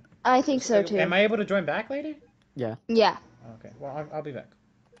 I think so too. Am I able to join back later? Yeah. Yeah. Okay. Well, I'll be back.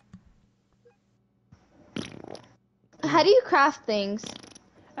 How do you craft things?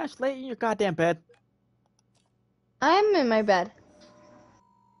 Ash, lay in your goddamn bed. I'm in my bed.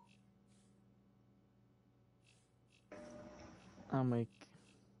 I'm like.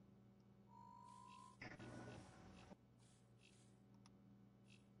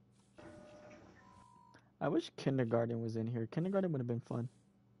 I wish kindergarten was in here. Kindergarten would have been fun.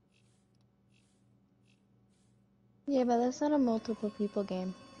 Yeah, but that's not a multiple people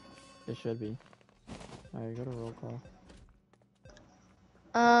game. It should be. Alright, go to roll call.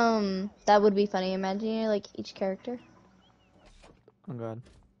 That would be funny. Imagine you're like each character. Oh god.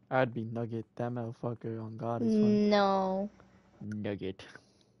 I'd be Nugget. That motherfucker on God is fun. No. Nugget.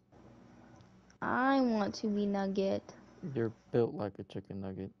 I want to be Nugget. You're built like a chicken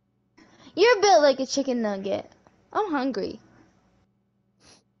nugget. You're built like a chicken nugget. I'm hungry.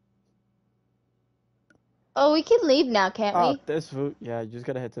 Oh, we can leave now, can't Oh, we? this food. Yeah, you just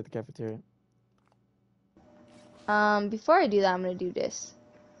gotta head to the cafeteria. Before I do that, I'm gonna do this.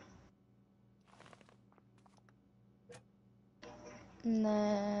 And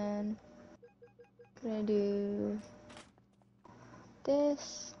then I'm gonna do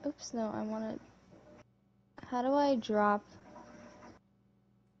this. Oops, no, I wanna. How do I drop?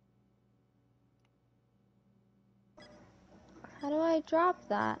 How do I drop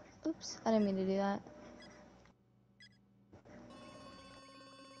that? Oops, I didn't mean to do that.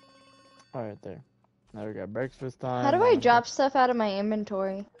 Alright, there. Now we got breakfast time. How do I drop stuff out of my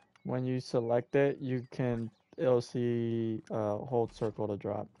inventory? When you select it, it'll see hold circle to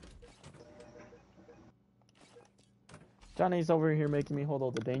drop. Johnny's over here making me hold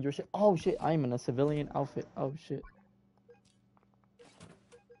all the dangerous shit. Oh shit, I'm in a civilian outfit. Oh shit.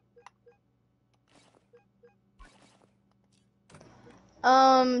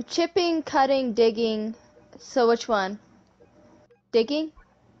 Chipping, cutting, digging. So which one? Digging?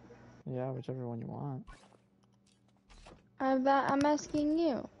 Yeah, whichever one you want. I'm asking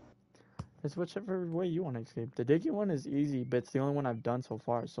you. It's whichever way you want to escape. The digging one is easy, but it's the only one I've done so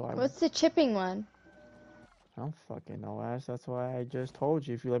far, so What's the chipping one? I don't fucking know, Ash. That's why I just told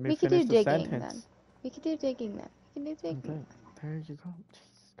you. If you let me We could finish do the digging then. sentence. We could do digging then. We can do digging. Okay, there you go.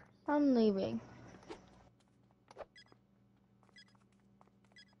 Jesus Christ. I'm leaving.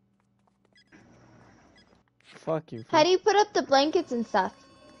 Fuck you. How do you put up the blankets and stuff?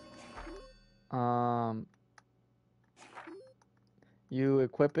 You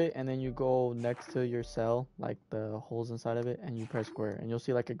equip it and then you go next to your cell, like the holes inside of it, and you press square, and you'll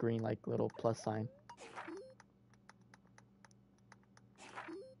see like a green like little plus sign.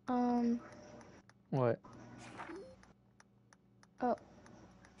 What? Oh.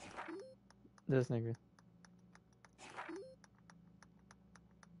 This nigga.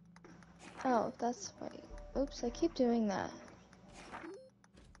 Oh, that's why. Oops, I keep doing that.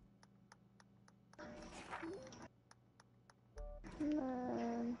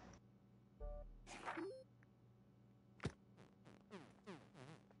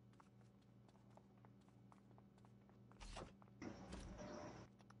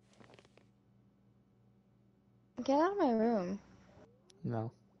 Get out of my room.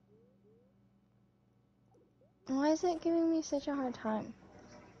 No. Why is it giving me such a hard time?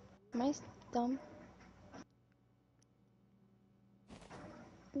 Am I dumb?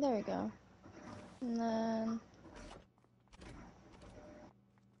 There we go. And then...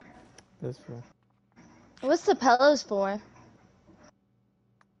 This for. What's the pillows for?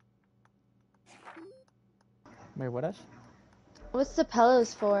 Wait, what else? What's the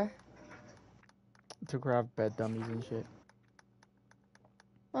pillows for? To craft bed dummies and shit.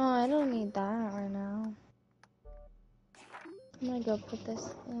 Oh, I don't need that right now. I'm gonna go put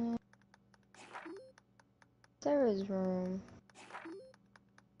this in Sarah's room.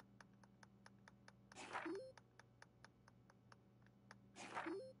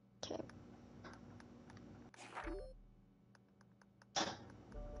 Okay.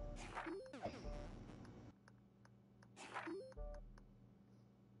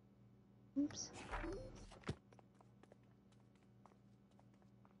 Oops.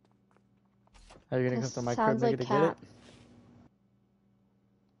 Are you gonna This come to my crib, sounds nigga, like to get it? Cap.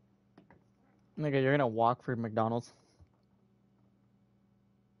 Nigga, you're gonna walk for McDonald's.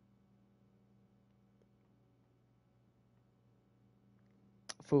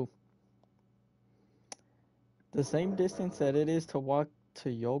 Foo. The same distance that it is to walk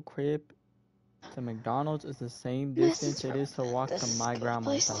to your crib to McDonald's is the same distance it is to walk to my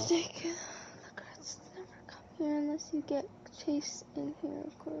grandma's house. The guards never come here unless you get chased in here,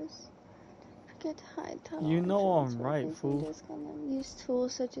 of course. Forget to hide tunnel You know entrance I'm where right, his fool. leaders come in. Use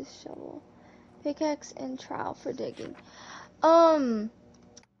tools such as shovel, pickaxe, and trowel for digging.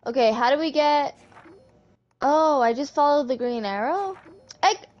 Okay, how do we get... Oh, I just followed the green arrow?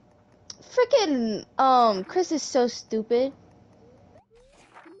 Freaking, Chris is so stupid.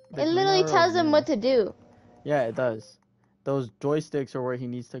 The It green literally arrow tells is him me. what to do. Yeah, it does. Those joysticks are where he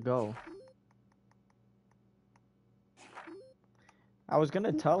needs to go. I was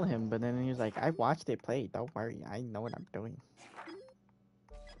gonna tell him, but then he was like, I watched it play. Don't worry, I know what I'm doing.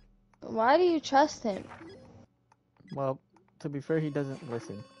 Why do you trust him? Well, to be fair, he doesn't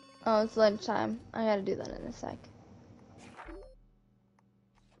listen. Oh, it's lunchtime. I gotta do that in a sec.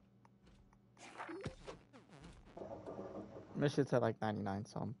 This shit's at like 99,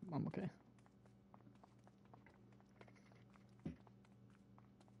 so I'm okay.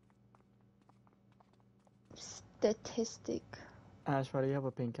 Statistic. Ash, why do you have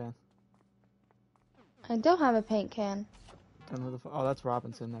a pink can? I don't have a paint can. Then who the oh, that's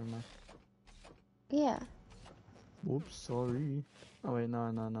Robinson. Never mind. Yeah. Whoops, sorry. Oh wait, no.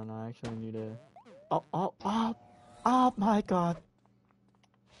 I actually need a. Oh my God.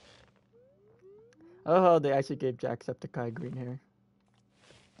 Oh, they actually gave Jacksepticeye green hair.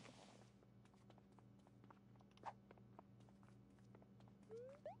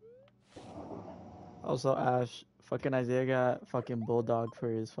 Also, Ash, fucking Isaiah got fucking bulldog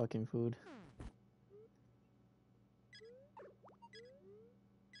for his fucking food.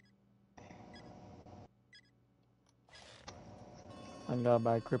 I got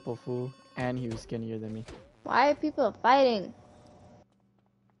by cripple fool, and he was skinnier than me. Why are people fighting?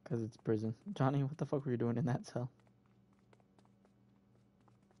 Cause it's prison. Johnny, what the fuck were you doing in that cell?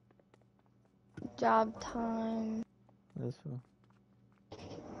 Job time. This fool.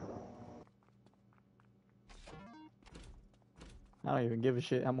 I don't even give a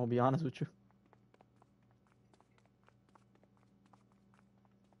shit. I'm gonna be honest with you.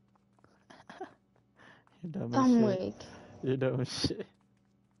 You're dumb as I'm shit. weak. You're dumb as shit.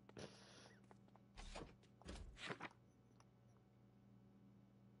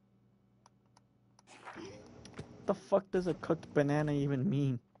 What the fuck does a cooked banana even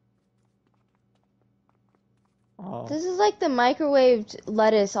mean? Oh. This is like the microwaved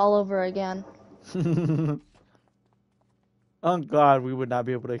lettuce all over again. Oh God, we would not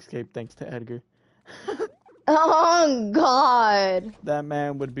be able to escape thanks to Edgar. Oh God. That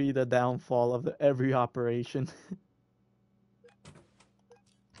man would be the downfall of every operation.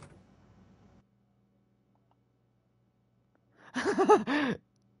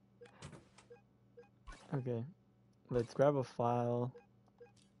 Okay, let's grab a file.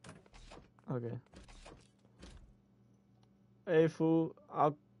 Okay. Hey fool,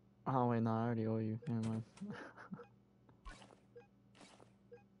 I'll. Oh wait, no, I already owe you. Never mind.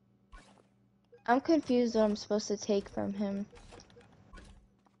 I'm confused what I'm supposed to take from him.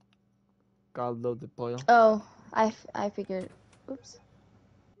 Gotta load the boil. Oh, I figured. Oops.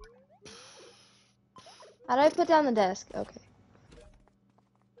 How do I put down the desk? Okay.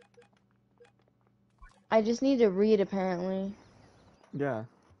 I just need to read apparently. Yeah.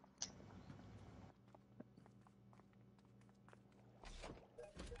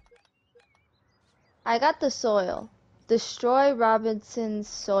 I got the soil. Destroy Robinson's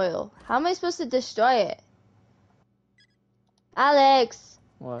soil. How am I supposed to destroy it? Alex,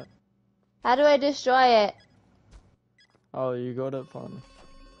 What? how do I destroy it? Oh, you go to phone.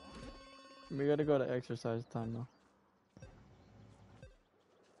 We gotta go to exercise time though.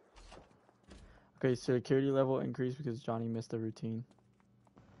 Okay, security level increased because Johnny missed the routine.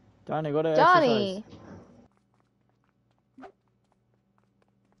 Johnny, go to Johnny. exercise.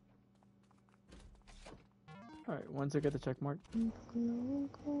 Alright, once I get the check mark.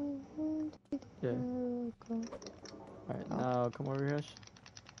 Yeah. Alright, now come over here.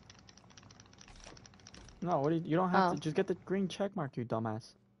 No, what do you don't have to just get the green check mark, you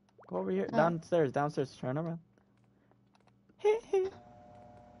dumbass. Go over here. Downstairs, turn around.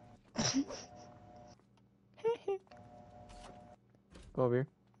 Go over here.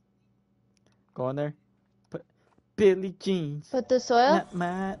 Go in there. Put Billy Jeans. Put the soil? Not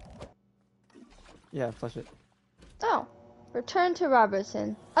mad. Yeah, flush it. Oh. Return to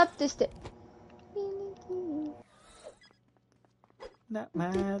Robertson. Up the stairs. Not my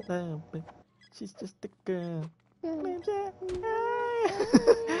love, but she's just a girl.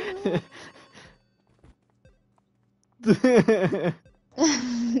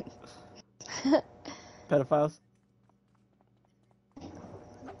 Pedophiles?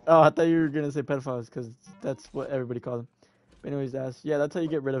 Oh, I thought you were gonna say pedophiles because that's what everybody calls them. But anyways, yeah, that's how you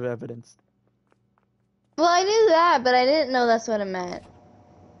get rid of evidence. Well, I knew that, but I didn't know that's what it meant.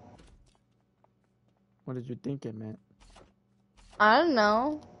 What did you think it meant? I don't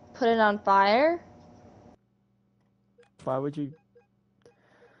know. Put it on fire? Why would you?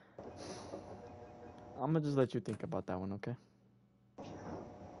 I'm gonna just let you think about that one, okay?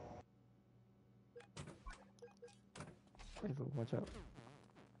 Hey, watch out.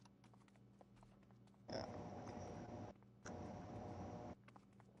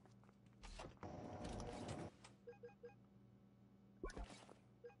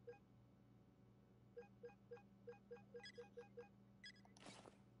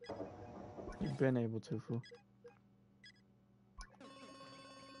 You've been able to, fool.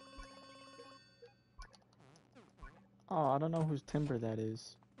 Oh, I don't know whose timber that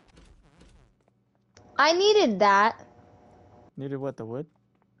is. I needed that. Needed what, the wood?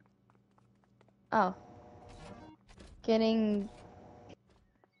 Oh. Getting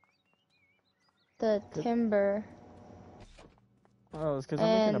the timber. Oh, it's because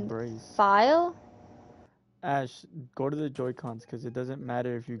I'm making a brace. File? Ash, go to the Joy-Cons because it doesn't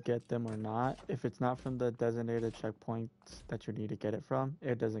matter if you get them or not. If it's not from the designated checkpoints that you need to get it from,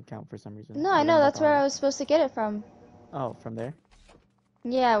 it doesn't count for some reason. No, I know. That's where I was supposed to get it from. Oh, from there?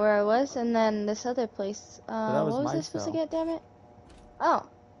 Yeah, where I was, and then this other place. that was what was my I supposed to cell. get, damn it? Oh,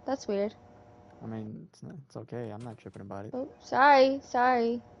 that's weird. I mean, it's okay. I'm not tripping about it. Oh, sorry.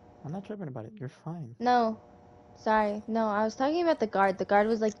 I'm not tripping about it. You're fine. No. Sorry. No, I was talking about the guard. The guard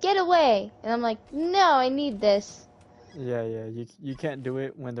was like, get away! And I'm like, no, I need this. Yeah, you can't do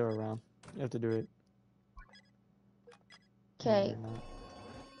it when they're around. You have to do it. Okay.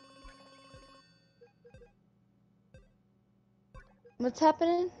 What's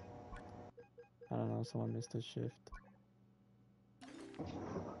happening? I don't know, someone missed a shift.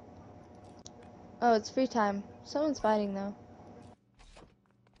 Oh, it's free time. Someone's fighting though.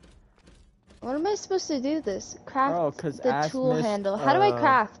 What am I supposed to do this? Craft Oh, cause the Ash tool missed. handle. How do I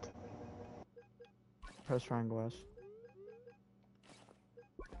craft? Press triangle, Ash.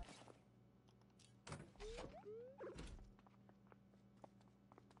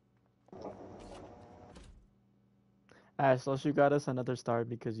 Ash, plus you got us another star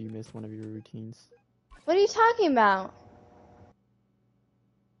because you missed one of your routines. What are you talking about?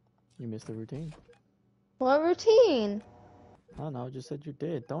 You missed a routine. What routine? I don't know, just said you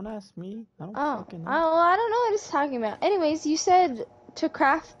did. Don't ask me. I don't Oh, fucking know. I don't know what it's talking about. Anyways, you said to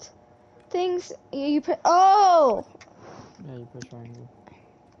craft things. You put. Oh. Yeah, you press triangle.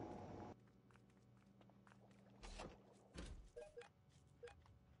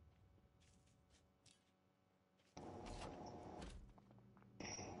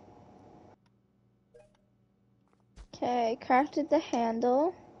 Okay, crafted the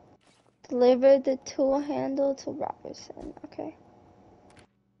handle. Delivered the tool handle to Robertson. Okay.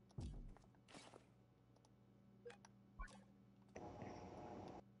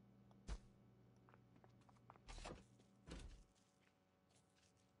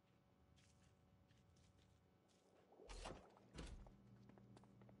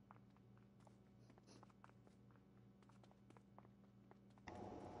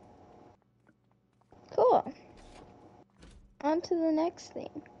 Cool. On to the next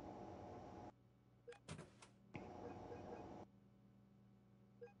thing.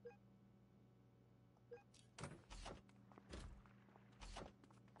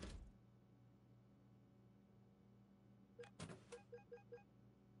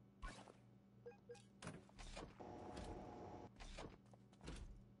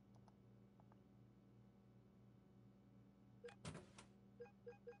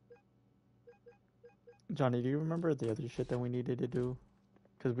 Johnny, do you remember the other shit that we needed to do?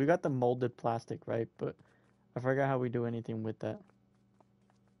 Because we got the molded plastic, right? But I forgot how we do anything with that.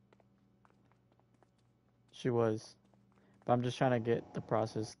 She was. But I'm just trying to get the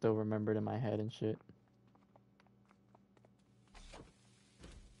process still remembered in my head and shit.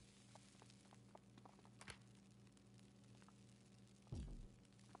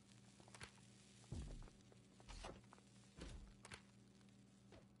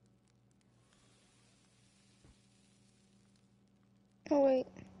 Oh wait.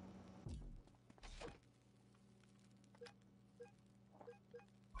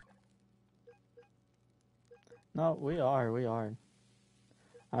 No, we are.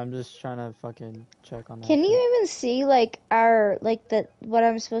 I'm just trying to fucking check on that Can shit. you even see like our what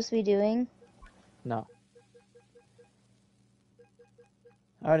I'm supposed to be doing? No.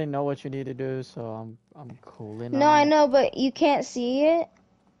 I already know what you need to do, so I'm cooling No, on I it. know, but you can't see it.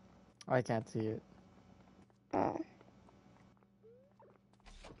 I can't see it. Oh.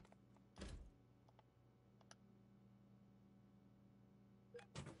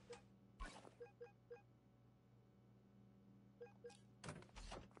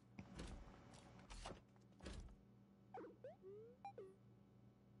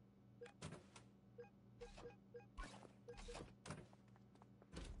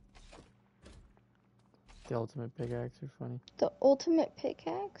 The ultimate pickaxe are funny. The ultimate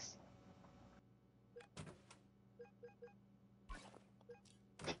pickaxe?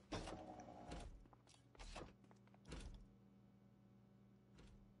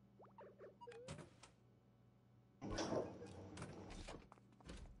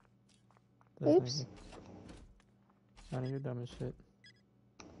 That's Oops. Nike. Johnny, you're dumb as shit.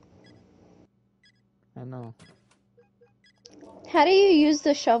 I know. How do you use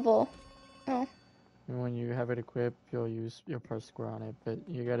the shovel? Oh. And when you have it equipped, you'll press square on it, but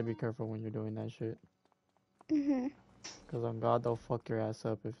you gotta be careful when you're doing that shit. Mhm. Cause on God, they'll fuck your ass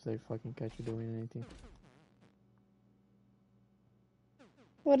up if they fucking catch you doing anything.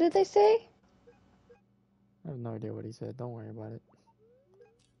 What did they say? I have no idea what he said. Don't worry about it.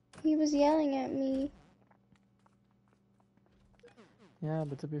 He was yelling at me. Yeah,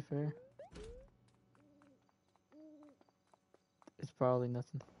 but to be fair, it's probably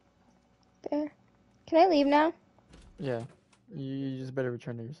nothing. There. Can I leave now? Yeah, you just better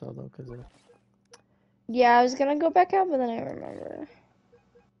return to yourself though, cause Yeah, I was gonna go back out, but then I remember.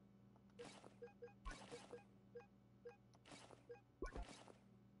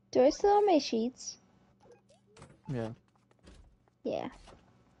 Do I still have my sheets? yeah. Yeah.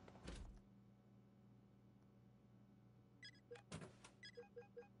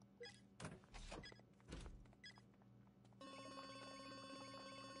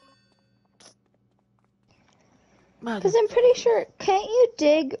 Because I'm pretty sure, can't you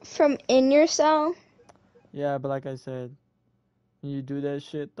dig from in your cell? Yeah, but like I said, when you do that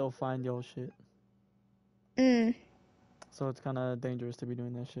shit, they'll find your shit. Mm. So it's kind of dangerous to be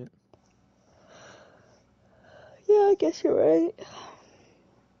doing that shit. Yeah, I guess you're right.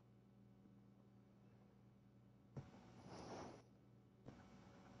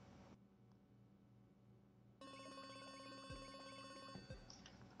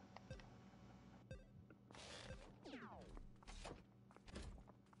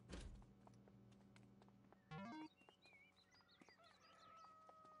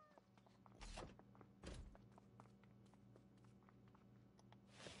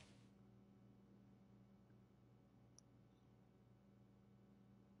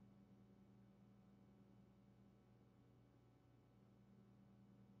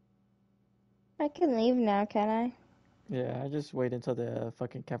 I can leave now, can I? Yeah, I just wait until the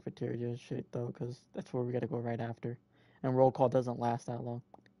fucking cafeteria shit though, because that's where we gotta go right after. And roll call doesn't last that long.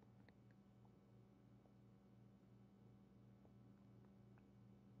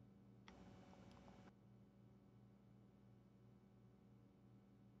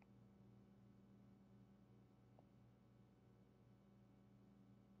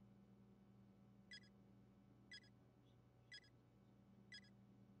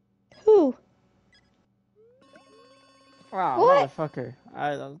 Who? Wow, What? motherfucker.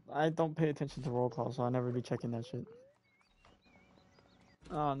 I don't pay attention to roll call, so I never be checking that shit.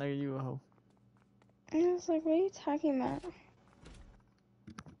 Oh, there you go. I was like, what are you talking about?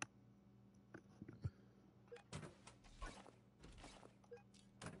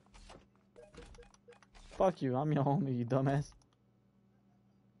 Fuck you, I'm your homie, you dumbass.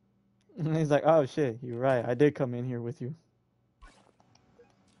 And he's like, oh shit, you're right. I did come in here with you.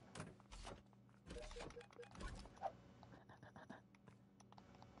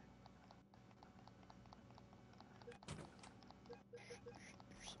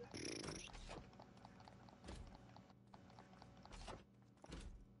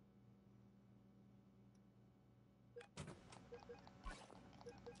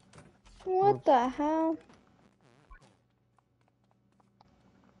 What Oops. the hell?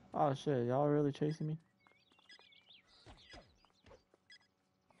 Oh shit, y'all really chasing me?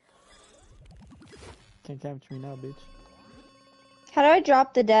 Can't capture me now, bitch. How do I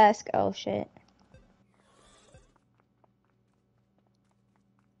drop the desk? Oh shit.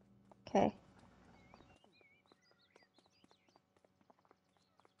 Okay.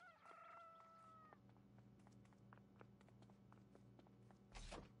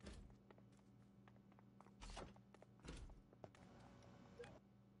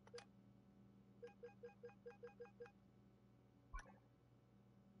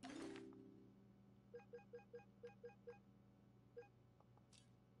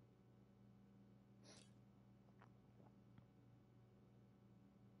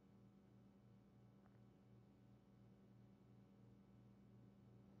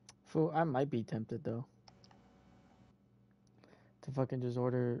 Fool, I might be tempted though. To fucking just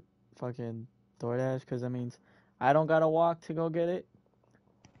order fucking DoorDash, because that means I don't gotta walk to go get it.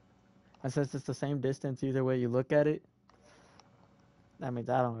 And since it's the same distance either way you look at it, that means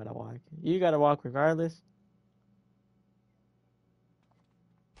I don't gotta walk. You gotta walk regardless.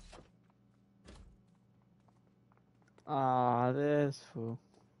 Ah, this fool.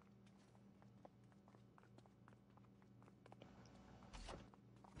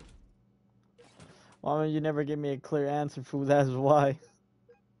 Why would you never give me a clear answer, fool? That's why.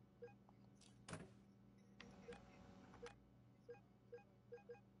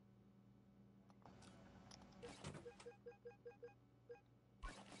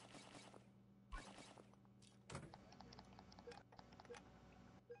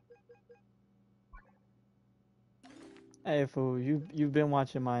 Hey, fool, you've been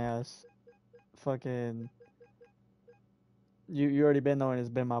watching my ass. Fucking, you already been knowing it's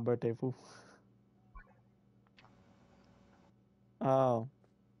been my birthday, fool. Oh,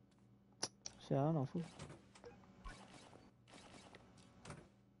 shit, I don't know, fool.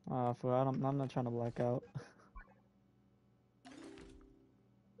 Fool, I'm not trying to black out.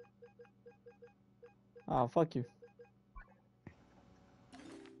 Oh, fuck you.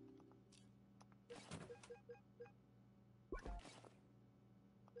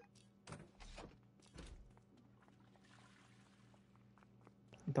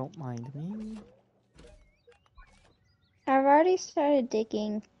 Don't mind me. I've already started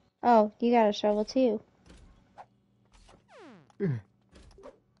digging. Oh, you got a shovel too. Don't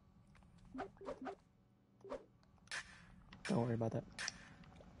worry about that.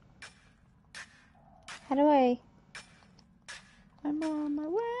 How do I? I'm on my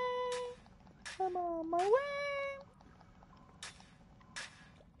way. I'm on my way.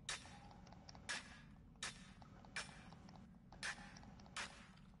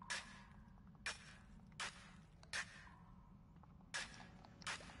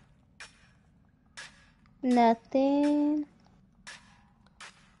 Nothing.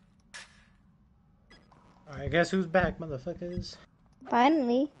 Alright, guess who's back, motherfuckers?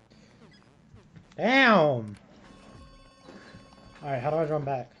 Finally. Damn! Alright, how do I run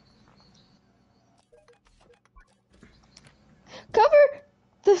back? Cover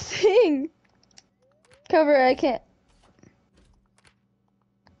the thing. Cover, I can't.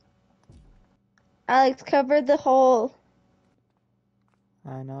 Alex, cover the hole.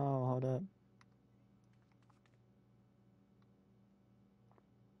 I know. Hold up.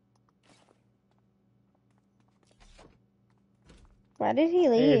 Why did he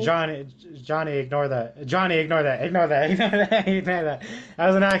Hey, leave? Johnny, ignore that. Johnny, ignore that. Ignore that. Ignore that. Ignore that. That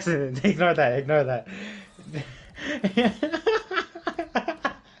was an accident. Ignore that. Ignore that.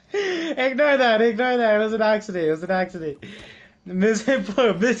 Ignore that. Ignore that. It was an accident. It was an accident.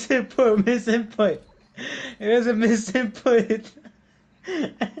 Misinput. Misinput. Misinput. It was a misinput.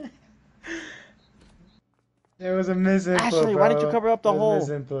 It was a misinput, Ashley, bro. why didn't you cover up the It hole? was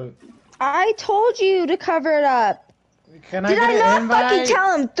misinput. I told you to cover it up. Can I Did get I an not invite? fucking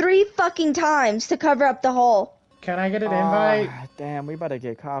tell him 3 fucking times to cover up the hole? Can I get an invite? Damn, we better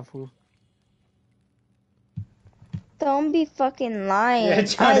get caught, fool. Don't be fucking lying. Yeah,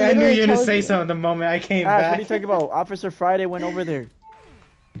 Johnny, I knew literally you were gonna told say you. something the moment I came Ash, what back. are you talking about? Officer Friday went over there.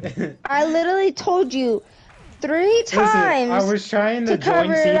 I literally told you 3 times. Listen, I was trying to join,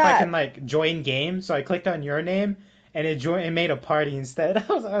 cover see it if I up. can like join game, so I clicked on your name, and it made a party instead.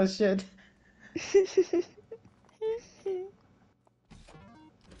 I was like, oh shit.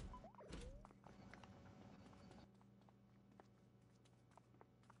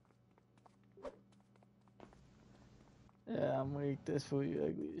 Yeah, I'm weak. This fool, you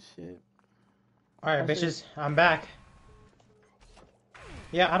ugly as shit. Alright, That's bitches, I'm back.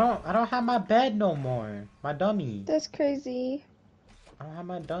 Yeah, I don't have my bed no more. My dummy. That's crazy. I don't have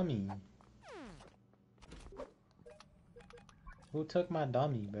my dummy. Who took my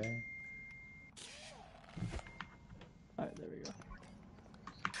dummy, bro? Alright, there we go.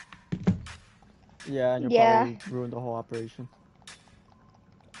 Yeah, and you'll Yeah. probably ruin the whole operation.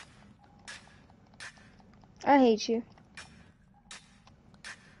 I hate you.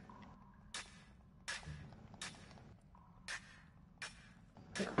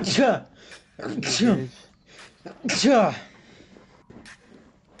 Cha! Cha! Bitch. Cha!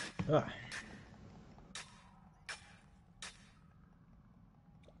 Ugh.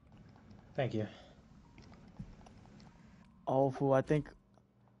 Thank you. Oh, fool, I think.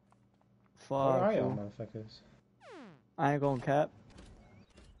 What Fuck, are y'all fool. motherfuckers? I ain't gonna cap.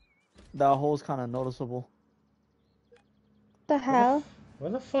 That hole's kind of noticeable. The hell?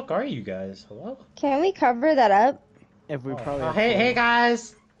 Where the fuck are you guys? Hello? Can we cover that up? If we Oh, probably. oh, have hey, trouble. hey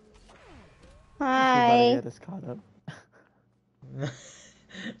guys! We Hi. better get us caught up.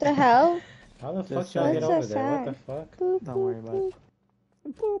 The hell? How the fuck Just y'all get saying. over there? What the fuck? Boop, Don't worry boop, about it.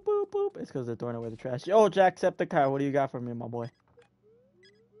 boop. Boop, boop, boop. It's because they're throwing away the trash. Yo, Jacksepticeye, what do you got for me, my boy?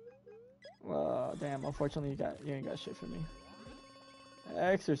 Damn, unfortunately, you ain't got shit for me.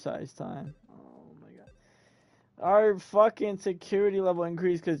 Exercise time. Oh my god. Our fucking security level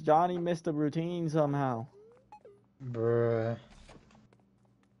increased because Johnny missed the routine somehow. Bruh.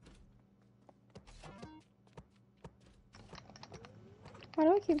 Why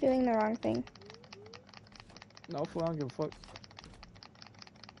do I keep doing the wrong thing? No, fool, I don't give a fuck.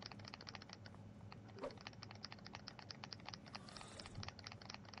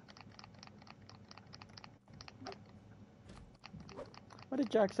 Why did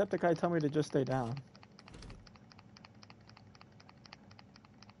Jacksepticeye tell me to just stay down?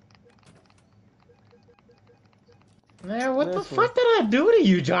 Man, what the This fuck did I do to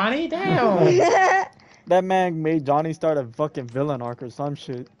you, Johnny? Damn! That man made Johnny start a fucking villain arc or some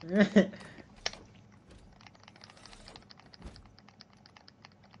shit.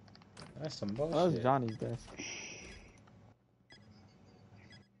 That's some That was bullshit. Johnny's desk.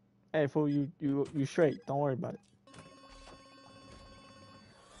 Hey, fool, you straight. Don't worry about it.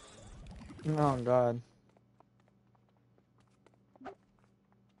 Oh, God.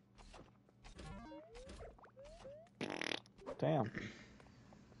 Damn.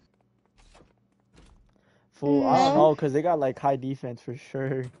 Fool, I don't No. know, because they got, like, high defense for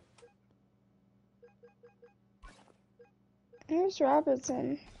sure. Where's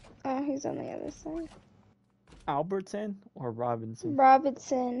Robertson? Oh, he's on the other side. Albertson or Robinson?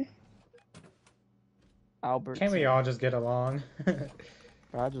 Robertson. Albertson. Can't we all just get along?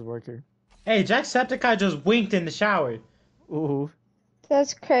 I just work here. Hey, Jacksepticeye just winked in the shower. Ooh.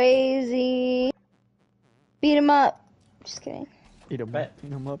 That's crazy. Beat him up. Just kidding. Eat him Bet. up,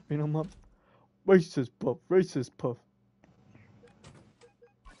 beat him up, beat him up. Racist puff, racist puff.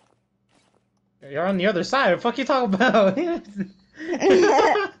 You're on the other side. What the fuck you talking about?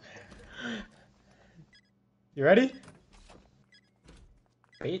 You ready?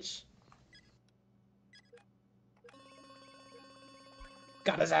 Bitch.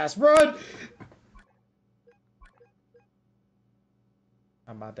 Got his ass. Run!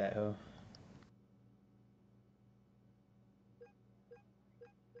 How about that, hoe?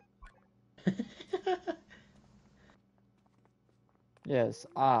 Yes.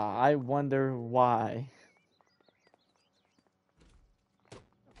 I wonder why.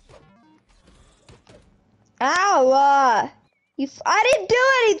 Ow! I didn't do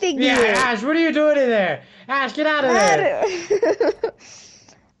anything to Yeah, you. Ash, what are you doing in there? Ash, get out of there!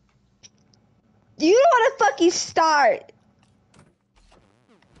 You don't want to fucking start.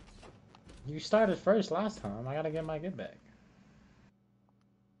 You started first last time. I gotta get my get back.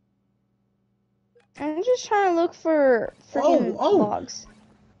 I'm just trying to look for freaking Oh! logs.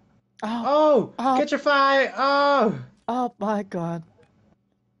 Oh! Oh. Get your fly! Oh! Oh my god.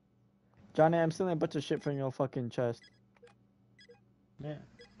 Johnny, I'm stealing a bunch of shit from your fucking chest. Yeah.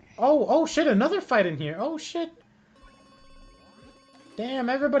 Oh shit, another fight in here. Oh shit. Damn,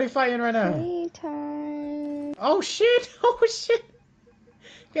 everybody fighting right now. Playtime. Oh shit! Oh shit!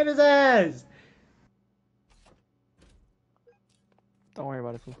 Get his ass! Don't worry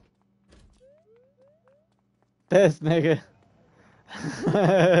about it, fool. This nigga.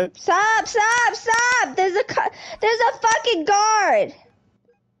 Stop! There's a fucking guard.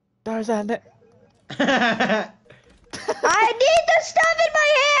 There's a ne- I need the stuff in my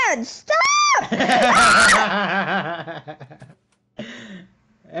hands. Stop!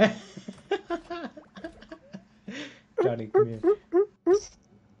 Johnny, come here.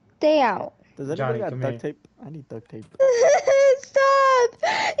 Stay out. Does anybody Johnny, got come duct here. tape? I need duct tape. Stop!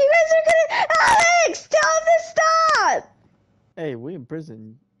 You guys are gonna. Alex, tell him to stop. Hey, we in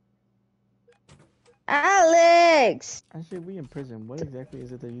prison. Alex. Actually, we in prison. What exactly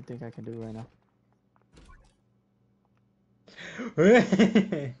is it that you think I can do right now?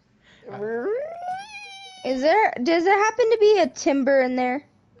 Does there happen to be a timber in there?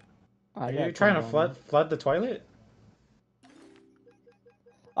 Are you trying to flood the toilet?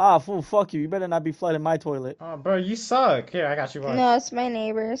 Ah, fool, fuck you. You better not be flooding my toilet. Oh, bro, you suck. Here, I got you one. No, it's my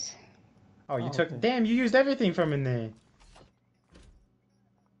neighbor's. Oh, you Oh, took. okay. Damn, you used everything from in there.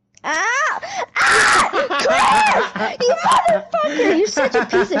 Ah! Chris! You motherfucker! You're such a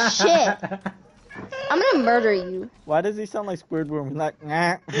piece of shit. I'm gonna murder you. Why does he sound like Squidward? We're like,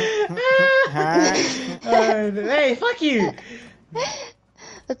 Hey, fuck you!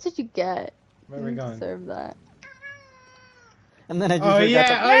 That's what you get. Where are we You going? deserve that. and then I just Oh heard yeah,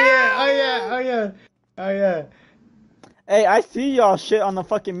 that. oh yeah, oh yeah, oh yeah, oh yeah. Hey, I see y'all shit on the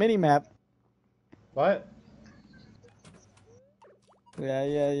fucking mini map. What?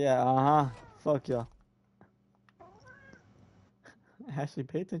 Yeah. Uh-huh. Fuck y'all. Ashley,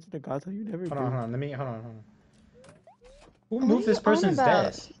 pay attention to Gato. You never do. Hold on. Let me. Hold on. Who What moved are this you on person's about?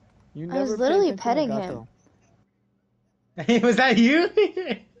 desk? You I never was pay literally attention to petting Gato. him. Was that you?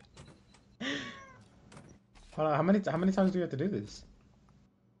 Hold on. How many times do we have to do this?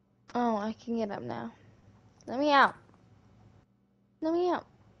 Oh, I can get up now. Let me out. Let me out.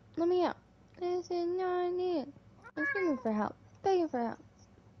 Let me out. This is not it. I'm begging for help. Begging for help.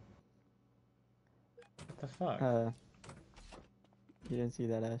 What the fuck? You didn't see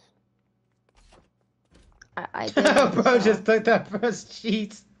that, Ash. I did. Bro just took that first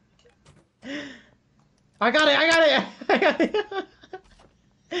sheet. I got it.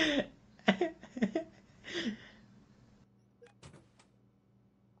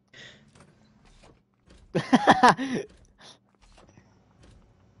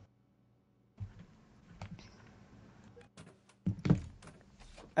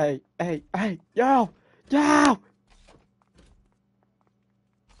 Hey, yo! Why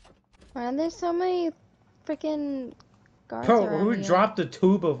are there so many freaking guards Bro, around who here? dropped a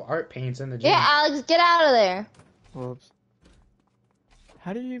tube of art paints in the gym? Yeah, Alex, get out of there. Whoops.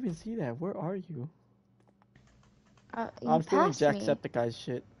 How did you even see that? Where are you? You I'm stealing passed me. Jacksepticeye's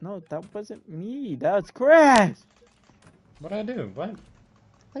shit. No, that wasn't me. That's Chris! What'd I do? What?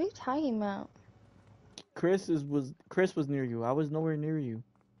 What are you talking about? Chris was near you. I was nowhere near you.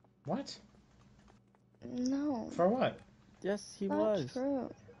 What? No. For what? Yes, he Not was. true.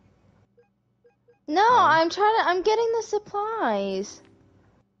 No, I'm getting the supplies.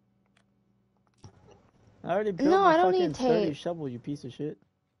 I already built No, my I don't fucking need sturdy tape. shovel, you piece of shit.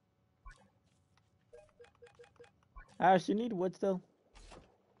 Ash, you need wood still?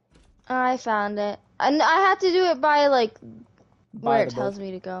 I found it. And I have to do it by, like, By where the it book. tells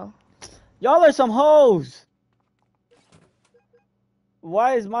me to go. Y'all are some hoes. Y'all are some hoes!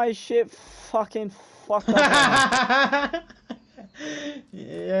 Why is my shit fucking fucked up right now?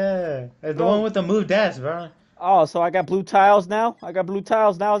 Yeah. It's the Bro. one with the move desk, bro. Oh, so I got blue tiles now? I got blue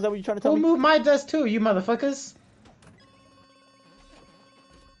tiles now? Is that what you're trying to tell Who me? moved my desk too, you motherfuckers?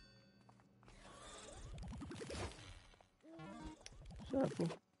 Shut up, fool.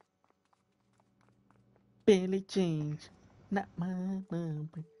 Billie Jean's not my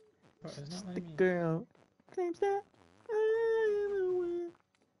number. Bro, it's not Just letting the me. girl claims that I am the one.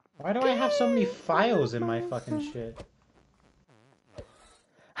 Why do I have so many files in my fucking shit?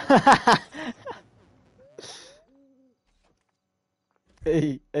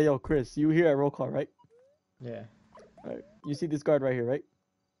 Hey, yo, Chris, you here at roll call, right? Yeah. Alright. You see this guard right here, right?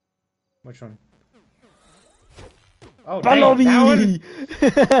 Which one? Oh, Follow damn, that one?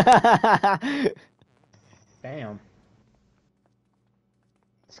 me! Damn.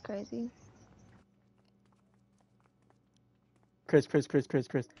 It's crazy. Chris.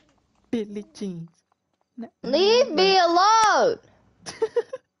 Billie Jean's. Leave me alone!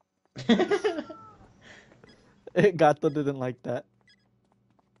 Gato didn't like that.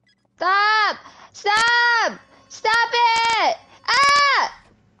 Stop! Stop! Stop it! Ah!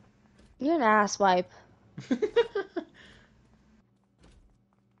 You're an asswipe.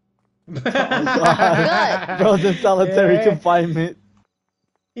 Oh, God. Bro's in solitary Yeah. confinement.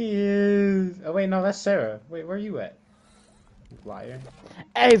 He is. Oh wait, no, that's Sarah. Wait, where are you at? You liar.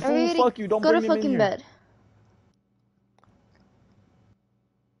 Hey, fool, Everybody fuck you. Don't go to bring him in fucking here. bed.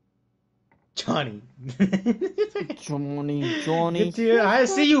 Johnny. Johnny. Get to I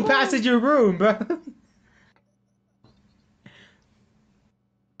see you passing your room, bro.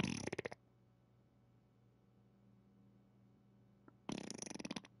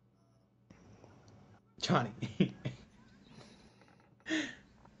 Johnny.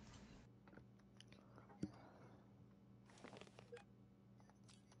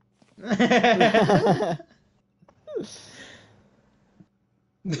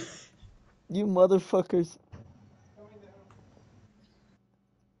 You motherfuckers.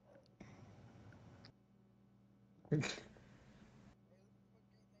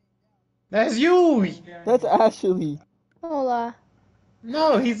 That's you. That's Ashley. Hola.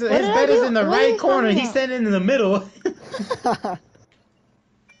 No, his What did I bed is do? in the What are right you corner. talking He's about? standing in the middle.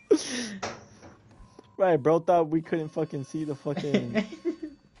 Right, bro thought we couldn't fucking see the fucking...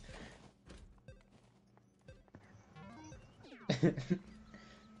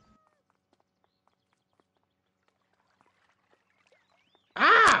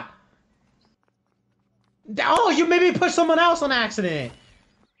 Ah! Oh, you made me push someone else on accident.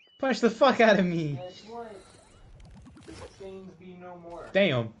 Punch the fuck out of me.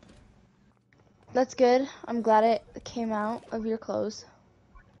 Damn. That's good. I'm glad it came out of your clothes.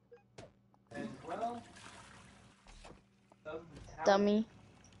 Dummy.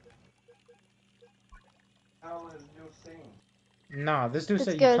 Nah, this dude It's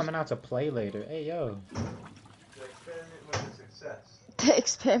said good. you're coming out to play later. Hey, yo. The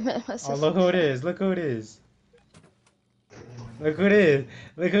experiment was Oh, a look who it is. Look who it is. Look who it is.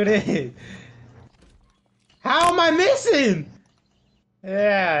 Look who it is. How am I missing?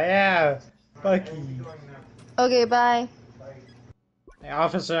 Yeah. Fuck you. Okay, bye. Hey,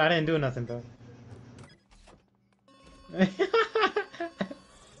 officer, I didn't do nothing, bro.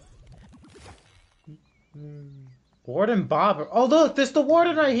 Warden Bobber. Oh, look, there's the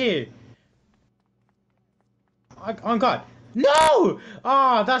warden right here. Oh, God. No!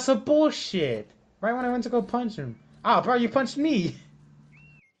 Ah, that's a bullshit. Right when I went to go punch him. Ah, bro, you punched me.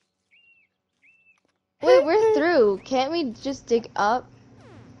 Wait, we're through. Can't we just dig up?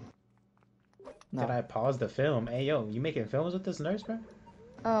 No. Did I pause the film? Hey, yo, you making films with this nurse, bro?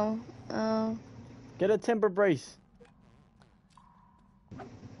 Oh. Get a timber brace.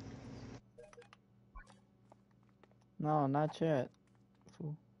 No, not yet.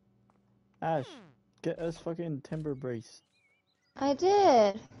 Fool. Ash, get us fucking timber brace. I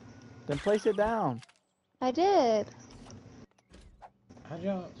did. Then place it down. I did. How'd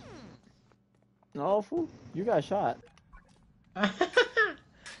y'all... No, fool. You got shot. I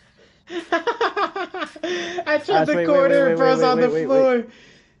tried Ash, the wait, corner and bros on the wait. floor.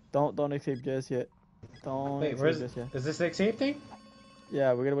 Don't escape just yet. Don't Wait, escape where's... just yet. Is this the escape thing?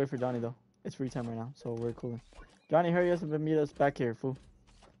 Yeah, we're gonna wait for Johnny though. It's free time right now, so we're cooling. Johnny, hurry us and meet us back here, fool.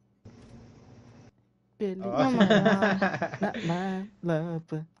 Billy, Oh. not my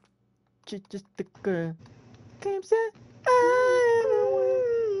lover. She's just a girl. Claims that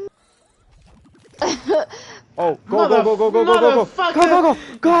I Oh, go. Motherfucker.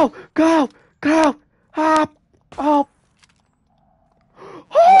 Go. Hop.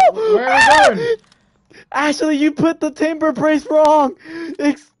 Where are we going? Ashley, you put the timber brace wrong.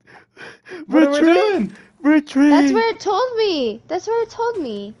 What are we Retreat. doing? Retreat. That's where it told me. That's where it told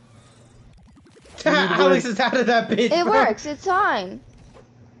me. We need Alex wood. is out of that bitch, It bro. works. It's fine.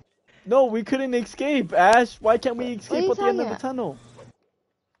 No, we couldn't escape, Ash. Why can't we What are escape you at the end talking of the about? tunnel?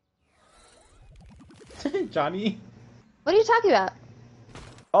 Johnny. What are you talking about?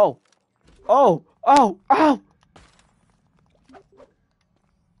 Oh. Oh. Oh. Oh.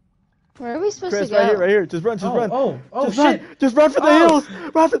 Where are we supposed Chris, to right here, go? right here. Just run, just run. Oh, Just shit. run. Just run for the Oh. hills.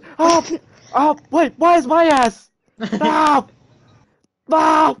 Run for... Oh. Oh. Wait, why is my ass? No.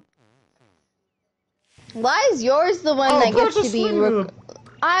 No. Why is yours the one Oh, that bro, gets to just be? leave.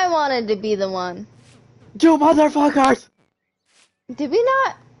 I wanted to be the one. You motherfuckers. Did we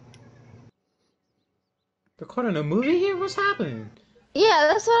not? Recording a movie here? What's happening? Yeah,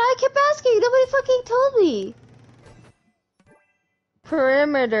 that's what I kept asking. Nobody fucking told me.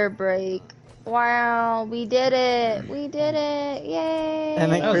 Perimeter break. Wow, we did it. We did it. Yay.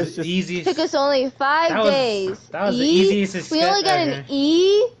 And then That Chris was just... the easiest. Took us only 5 days. That was the E? easiest escape We only got ever. an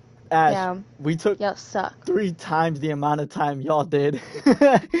E? Ash, Yeah. we took Y'all suck. 3 times the amount of time y'all did.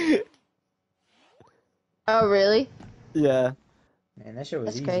 Oh, really? Yeah. Man, that shit was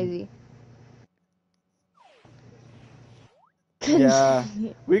That's easy. crazy. Yeah.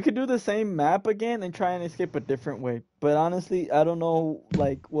 We could do the same map again and try and escape a different way. But honestly, I don't know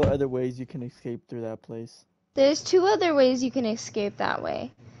like what other ways you can escape through that place. There's 2 other ways you can escape that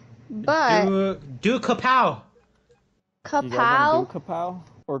way. But Do kapow. You guys want to do Kapow? Kapow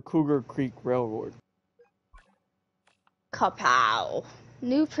or Cougar Creek Railroad? Kapow.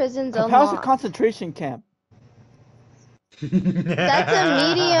 New prisons Kapow's a unlocked. concentration camp. That's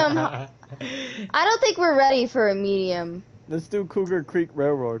a medium. I don't think we're ready for a medium. Let's do Cougar Creek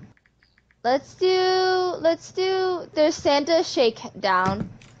Railroad. Let's do, there's Santa Shakedown.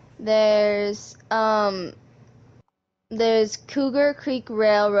 There's Cougar Creek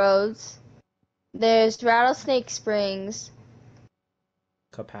Railroads. There's Rattlesnake Springs.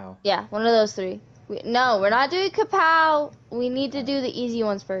 Kapow. Yeah, one of those 3. No, we're not doing Kapow. We need to do the easy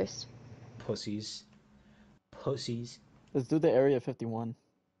ones first. Pussies. Pussies. Let's do the Area 51.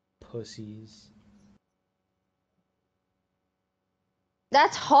 Pussies.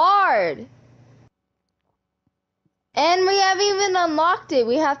 That's hard. And we haven't even unlocked it.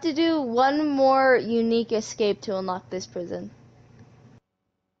 We have to do one more unique escape to unlock this prison.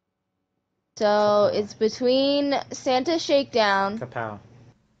 So it's between Santa Shakedown. Kapow.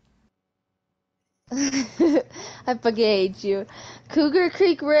 I fucking hate you. Cougar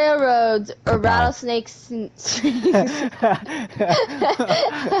Creek Railroads or Rattlesnake Springs.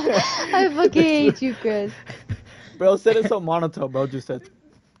 I fucking hate you, Chris. Bro, said it so monotone, bro. Just said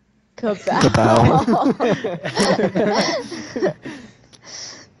Kapow.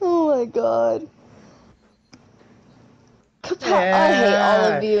 Oh my god. Kapow. I hate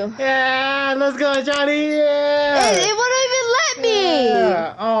all of you. Yeah, let's go, Johnny. Yeah. It wouldn't even let me.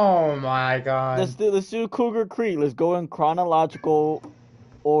 Yeah. Oh my god. let's do Cougar Creek. Let's go in chronological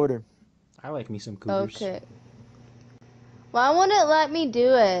order. I like me some cougars. Okay. Why won't it let me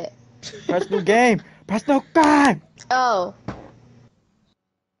do it? Press new game. Press new game. Oh.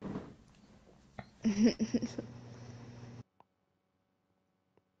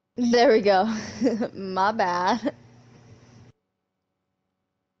 There we go. My bad.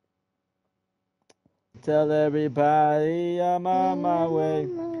 Tell everybody I'm on my way.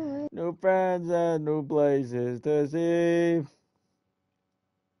 New friends and new places to see.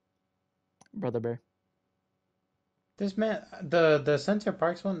 Brother Bear. This man, the Center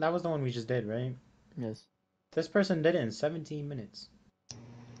Parks one, that was the one we just did, right? Yes. This person did it in 17 minutes.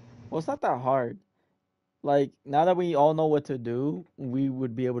 Well, it's not that hard. Like, now that we all know what to do, we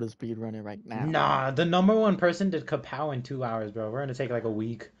would be able to speed run it right now. Nah, the number 1 person did Kapow in 2 hours, bro. We're gonna take like a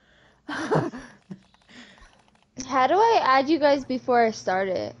week. How do I add you guys before I start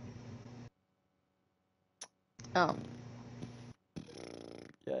it? Oh.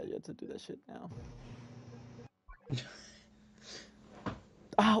 Yeah, you have to do that shit now.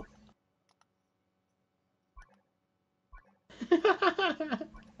 Ow!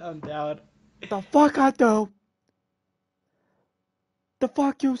 I'm down. The fuck I do? The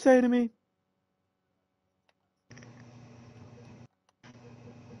fuck you say to me?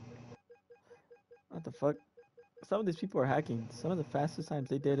 What the fuck? Some of these people are hacking. Some of the fastest times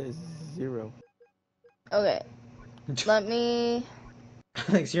they did it is 0. Okay. Let me.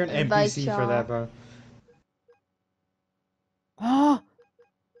 Alex, you're an Invite NPC y'all. for that, bro. Ah!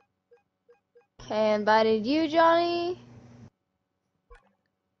 Okay, I invited you, Johnny.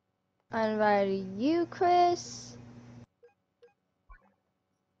 I invited you, Chris.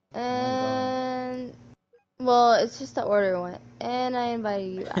 Oh my God. And Well, it's just the order went, and I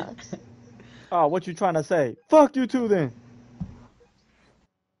invited you, Alex. Oh, what you trying to say? Fuck you two then.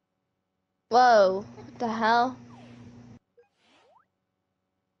 Whoa, what the hell?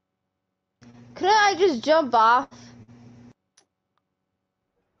 Couldn't I just jump off?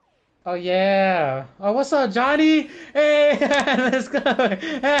 Oh yeah. Oh, what's up, Johnny? Hey, let's go.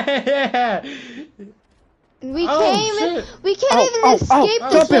 Hey, yeah. We Oh can't even, shit. we can't Ow, even ow, ow, escape Oh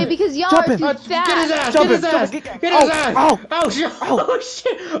this jump way him, shit. because y'all jump are him, too Get his fast. ass! jump Get him, his jump ass! him, Get his ow, ass! ow, Oh shit! ow. Oh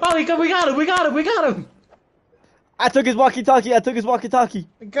shit! Oh, we got him! We got him! We got him! I took his walkie-talkie, I took his walkie-talkie.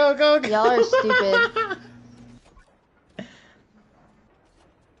 Go go go! Y'all are stupid.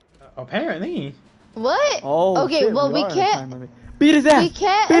 Apparently. What? Oh Okay, shit, well we we are in a can't, time limit. Beat his ass! we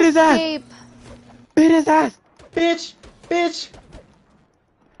can't Beat his ass! escape. Beat his ass! Bitch! Bitch!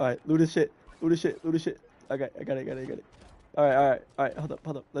 Alright, loot his shit. Loot his shit, loot his shit. Okay, I got it, got it, got it. Alright, hold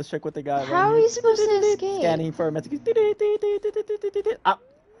up. Let's check what they got How are right we here. supposed to escape? Scanning for messages. Ah,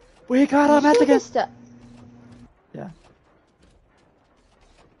 we got a You took message. a step. Yeah.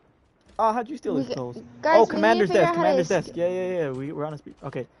 Oh, how'd you steal We, his clothes? guys, Oh, we need to commander's figure desk, out how to commander's desk. escape. Yeah. We're on a speed.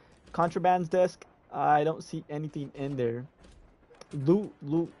 Okay. Contraband's desk. I don't see anything in there. Loot.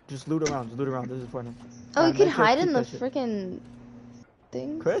 Just loot around. This is for him. Oh, we Make can sure to hide keep in the that shit. freaking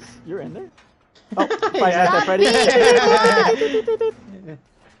things. Chris, you're in there? Oh, Yeah. Stop beating people up!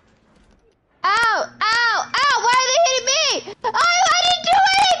 Ow! Why are they hitting me? I didn't do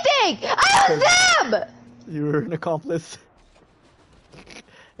anything! I was them! You were an accomplice.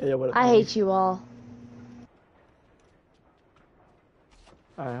 Yeah, what up, I homie? hate you all.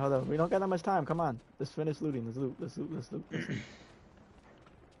 Alright, hold on. We don't got that much time. Come on. Let's finish looting. Let's loot.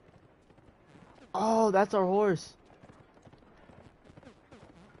 Oh, that's our horse.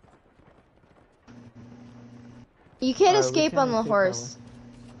 You can't Alright, we escape can't on the escape that horse.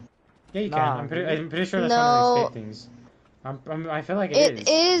 Yeah, you can. Nah, I'm pretty sure that's one of No. the escape things. I feel like it It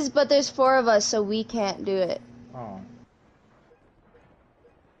is, but there's 4 of us, so we can't do it. Oh.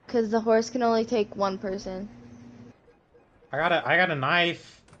 Because the horse can only take 1 person. I got a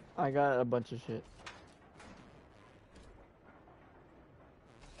knife. I got a bunch of shit.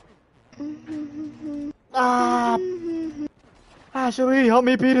 Ah! Ashley, help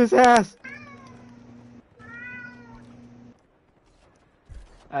me beat his ass!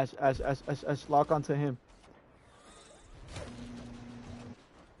 Ash, lock onto him.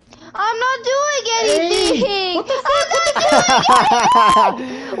 I'm not doing anything! Hey, what the I'm not doing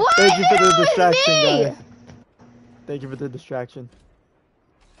anything! Why Thank you for the are you distraction, always me? guys. Thank you for the distraction.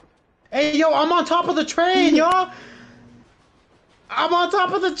 Hey, yo, I'm on top of the train, y'all. I'm on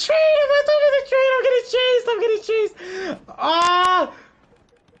top of the train. I'm getting chased. Ah!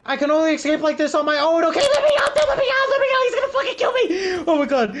 I can only escape like this on my own. Okay, let me out. He's gonna fucking kill me. Oh my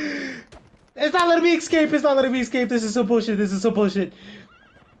god. It's not letting me escape. This is so bullshit.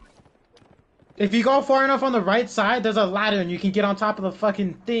 If you go far enough on the right side, there's a ladder and you can get on top of the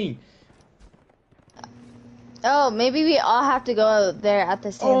fucking thing. Oh, maybe we all have to go there at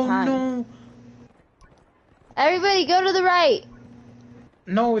the same time. No. Everybody go to the right.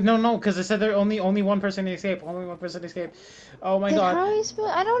 No, because it said there only one person to escape. Only one person to escape. Oh my Then god. how are you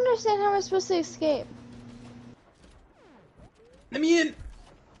supposed? I don't understand how we're supposed to escape. Let me in.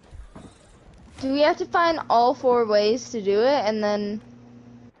 Do we have to find all 4 ways to do it, and then?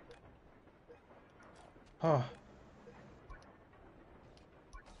 Oh.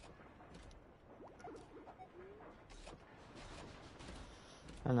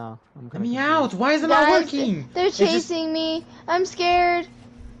 I know. I'm Let kinda me confused. out. Why is it not Guys, working? they're It's just- chasing me. I'm scared.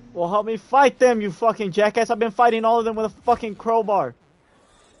 Well, help me fight them, you fucking jackass. I've been fighting all of them with a fucking crowbar.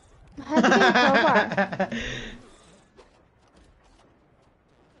 How'd you get a crowbar?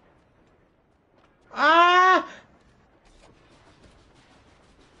 Ah!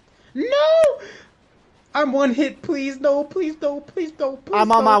 No! I'm one hit. Please no.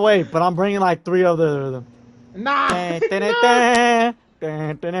 I'm on my way, but I'm bringing like 3 other them. Nah.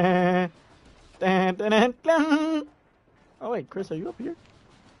 No. Oh wait, Chris, are you up here?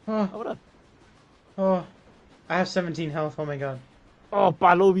 Oh, Oh, what up? oh, I have 17 health. Oh my god. Oh,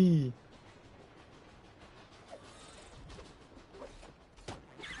 Palobi.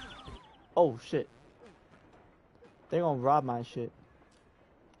 Oh shit. They gonna rob my shit.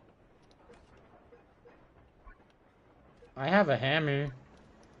 I have a hammer.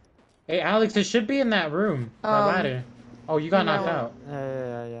 Hey, Alex, it should be in that room. That ladder. Oh, you got knocked no. out.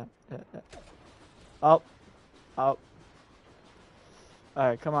 Yeah. Up.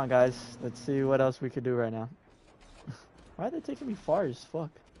 Alright, come on, guys. Let's see what else we could do right now. Why are they taking me far as fuck?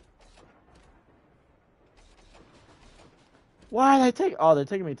 Why did I take? Oh, they're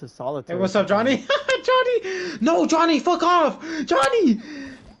taking me to Hey, solitary. what's up, Johnny? Johnny! No, Johnny, fuck off! Johnny!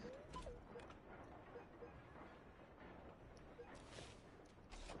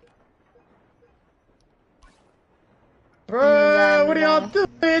 Bro, what are y'all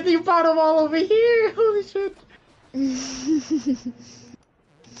doing? You brought them all over here. Holy shit.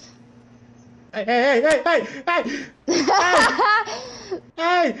 Hey, hey, hey, hey, hey, hey,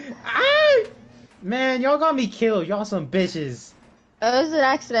 hey, hey! Man, y'all got me killed. Y'all some bitches. It was an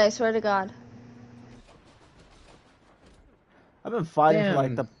accident, I swear to God. I've been fighting for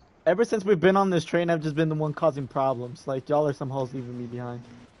Damn. like ever since we've been on this train. I've just been the one causing problems. Like y'all are some hoes leaving me behind.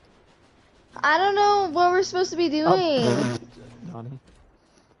 I don't know what we're supposed to be doing. Oh, Johnny.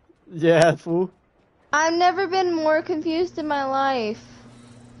 Yeah, fool. I've never been more confused in my life.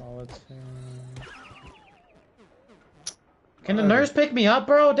 Can the nurse pick me up,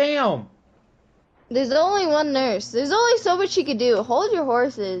 bro? Damn. There's only one nurse. There's only so much she could do. Hold your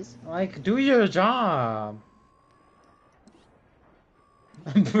horses. Like, do your job.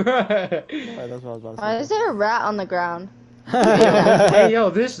 Bruh. Alright, that's what I was about to Why say. is there a rat on the ground? Hey, yo,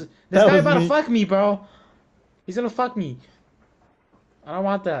 this That guy was about to me. fuck me, bro. He's gonna fuck me. I don't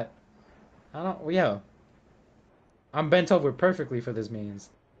want that. I don't. Yeah. I'm bent over perfectly for this man's.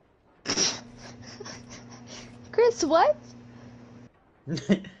 Chris, what?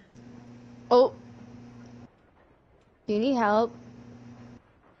 Oh. Do you need help?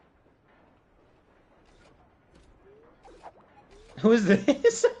 Who is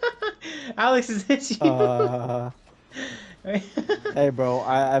this? Alex, is this you? Hey, bro.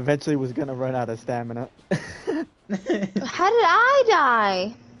 I eventually was gonna run out of stamina. How did I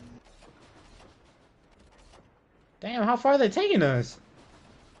die? Damn, how far are they taking us?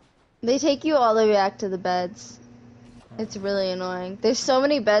 They take you all the way back to the beds. It's really annoying. There's so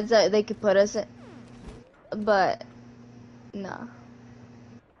many beds that they could put us in. But, no.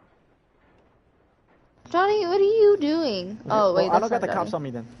 Johnny, what are you doing? Oh, wait, I that's don't got not the cops Johnny. on me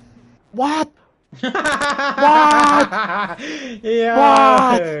then. What? What? Yo.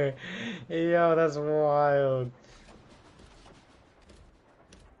 What? Yo, that's wild.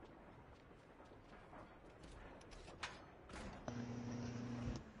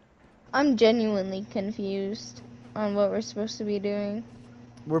 I'm genuinely confused on what we're supposed to be doing.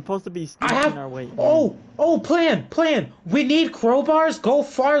 We're supposed to be I sneaking have. our way in. Oh, plan. We need crowbars. Go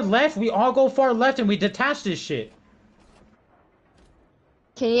far left. We all go far left, and we detach this shit.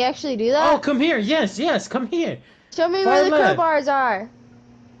 Can you actually do Oh, that? come here. Yes, come here. Show me far where the left. crowbars are.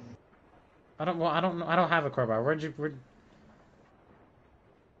 I don't know. I don't have a crowbar. Where'd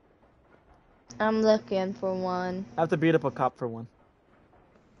I'm looking for one. I have to beat up a cop for one.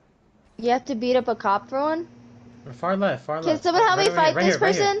 You have to beat up a cop for one? Far left. Can someone help me over fight here, this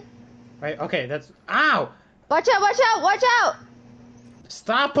right here. person? Right. Okay. That's. Ow! Watch out, watch out, watch out!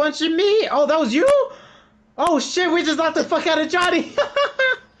 Stop punching me! Oh, that was you? Oh shit! We just knocked the fuck out of Johnny.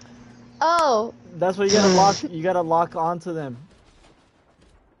 Oh, That's what you gotta lock. You gotta lock onto them.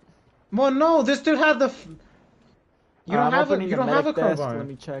 Well, no, this dude had the. You don't I'm have a. opening You the don't have a medic desk. crowbar. Let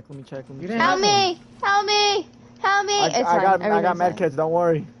me check. You check. didn't help have me! Help me! Help me! It's I fine. got Everything's med fine. kits. Don't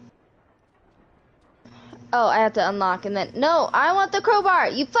worry. Oh, I have to unlock and then. No, I want the crowbar!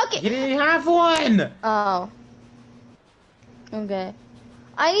 You fucking. You didn't have one. Oh. Okay.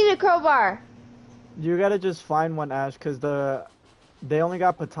 I need a crowbar! You gotta just find one, Ash, cause they only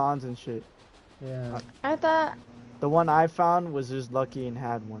got batons and shit. Yeah. I thought. The one I found was just lucky and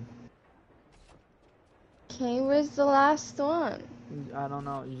had one. Okay, where's the last one? I don't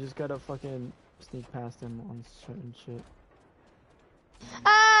know. You just gotta fucking sneak past him on certain shit.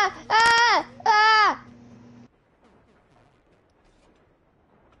 Ah! Ah! Ah!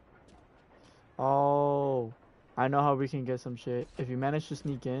 Oh, I know how we can get some shit. If you manage to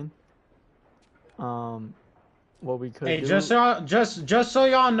sneak in, what we could Hey, do. just so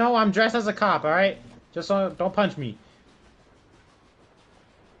y'all know, I'm dressed as a cop. All right. Just so don't punch me.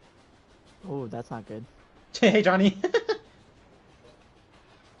 Oh, that's not good. Hey, Johnny.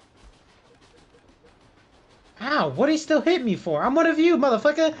 Ow! What did he still hit me for? I'm one of you,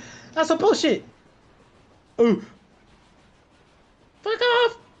 motherfucker. That's some bullshit. Ooh. Fuck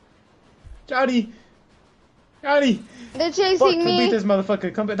off, Johnny. Johnny. They're Fuck, chasing come beat me! this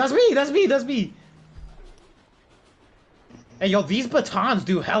motherfucker. Come. That's me. Hey, yo, these batons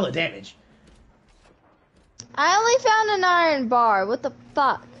do hella damage. I only found an iron bar. What the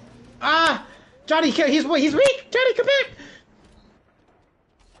fuck? Ah, Johnny, he's weak. Johnny, come back.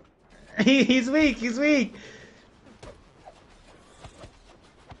 He's weak.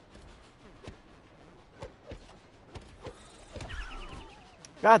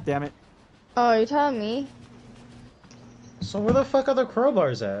 God damn it. Oh, you're telling me? So where the fuck are the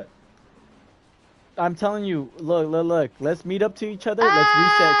crowbars at? I'm telling you, look. Let's meet up to each other. Let's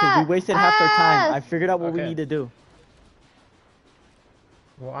reset because we wasted half our time. I figured out what we Okay. need to do.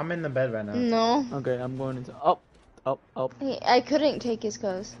 Well, I'm in the bed right now. No. Okay, I'm going into up. I couldn't take his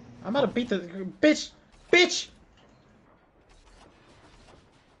clothes. I'm about to beat the bitch.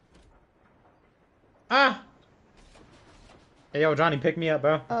 Ah. Hey, yo, Johnny, pick me up,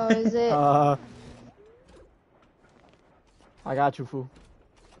 bro. Oh, is it? I got you, fool.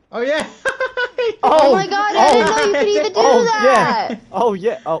 Oh yeah. Oh my god, I didn't know you could even do that! Yeah. Oh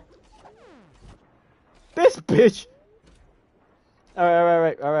yeah. Oh. This bitch. All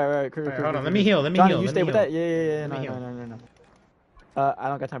right. Hold on, let me heal. Johnny, heal. you let stay me with heal. that. Yeah. Let me heal. No. I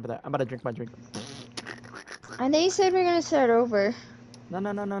don't got time for that. I'm about to drink my drink. I know you said we are gonna start over.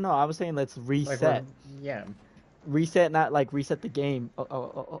 No. I was saying let's Like, reset. yeah. Reset, not like reset the game.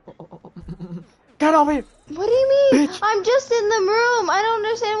 Oh. Get over here. What do you mean? Bitch. I'm just in the room. I don't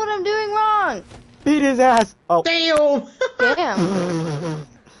understand what I'm doing wrong. Beat his ass. Oh. Damn. Damn.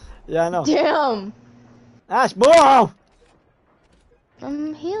 Yeah, I know. Damn. Ash, move!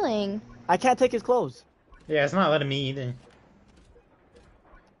 I'm healing. I can't take his clothes. Yeah, it's not letting me either.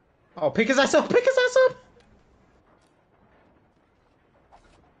 Oh, pick his ass up! Pick his ass up!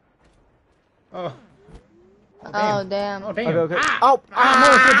 Oh. Oh, damn. Oh, damn. Okay. Ah! Oh,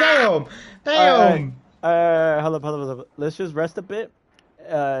 Damn! Hold up. Let's just rest a bit.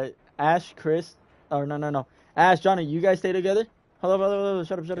 Ash, Chris. Oh, no. Ash, Johnny, you guys stay together. Hold up.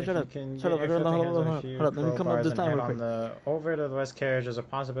 Shut up. Hold up. Let me come up this time real quick. Over to the west carriage, there's a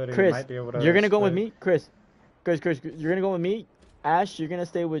possibility Chris, we might be able to. you're gonna go with me. Chris, you're gonna go with me. Ash, you're gonna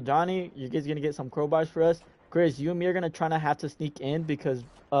stay with Johnny. You guys gonna get some crowbars for us. Chris, you and me are gonna try to have to sneak in because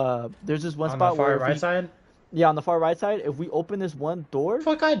there's this one on spot the far where right side? Yeah, on the far right side. If we open this one door,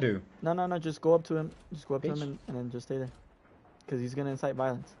 Fuck I do. no, just go up to him. Just go up to Bitch. him and then just stay there, because he's gonna incite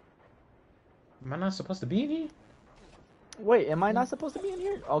violence. Am I not supposed to be in here? Wait, am I not supposed to be in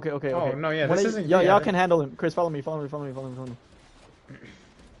here? Okay. Oh, no, yeah, What this are- isn't- Y'all yeah, can handle him. Chris, follow me. Bye,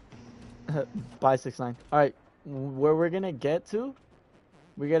 6ix9ine. All right, where we're gonna get to?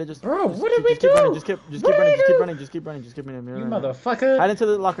 We gotta just. Bro, just what did we keep running, do? Just keep What running. did Just we keep do? running. Just keep running. You motherfucker. Hide into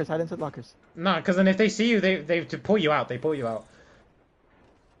the lockers. Nah, because then if they see you, they to pull you out. They pull you out.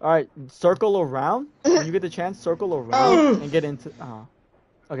 All right, circle around. When you get the chance, circle around and get into.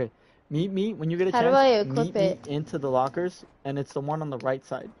 Okay. Meet me when you get a How chance. do I equip meet me it? into the lockers, and it's the one on the right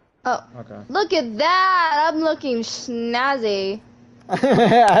side. Oh, Okay. look at that! I'm looking snazzy.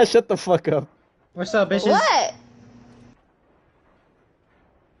 Shut the fuck up. What's up, bitches? What?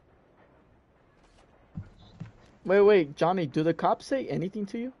 Wait, Johnny. Do the cops say anything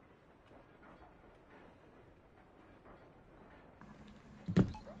to you?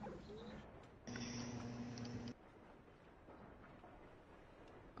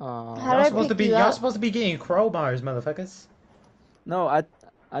 How do Y'all I supposed to pick be you y'all up? supposed to be getting crowbars, motherfuckers. No,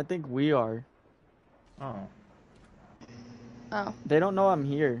 I think we are. Oh. Oh. They don't know I'm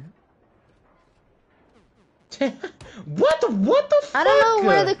here. What the fuck? I don't know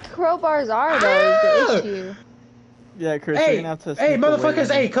where the crowbars are, though, is the issue. Yeah, Chris, you're Hey, gonna have to. hey, sneak away motherfuckers!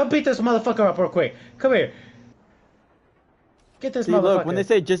 right Hey, now. come beat this motherfucker up real quick. Come here. Get this See, motherfucker. look, when they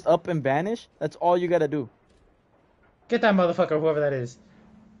say just up and vanish, that's all you gotta do. Get that motherfucker, whoever that is.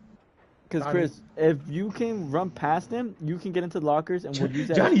 Because Johnny. Chris, if you can run past him, you can get into the lockers and we'll use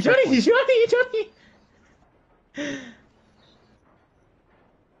that. Johnny, as a checkpoint.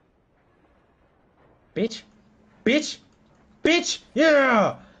 Bitch,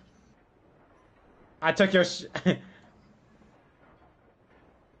 yeah! I took your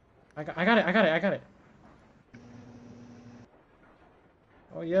I got it.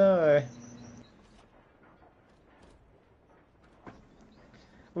 Oh, yeah.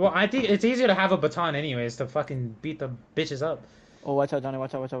 Well, I think it's easier to have a baton anyways to fucking beat the bitches up. Oh, watch out, Johnny!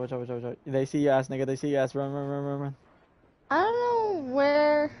 Watch out! They see your ass, nigga. They see your ass. Run! I don't know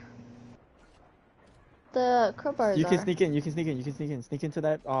where the crowbars You can are. sneak in. Sneak into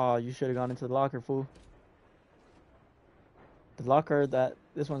that. Oh, you should have gone into the locker, fool. The locker that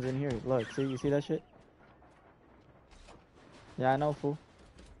this one's in here. Look, see, you see that shit? Yeah, I know, fool.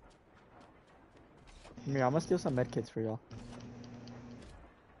 Here, I'm gonna steal some med kits for y'all.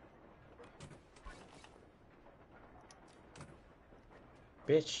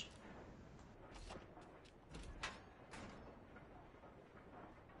 Bitch.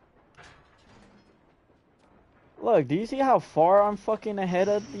 Look, do you see how far I'm fucking ahead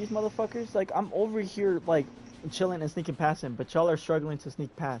of these motherfuckers? Like, I'm over here, like, chilling and sneaking past him, but y'all are struggling to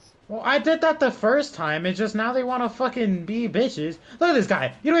sneak past. Well, I did that the first time. It's just now they want to fucking be bitches. Look at this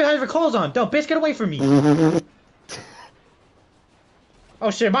guy. You don't even have your clothes on. Don't, bitch, get away from me. Oh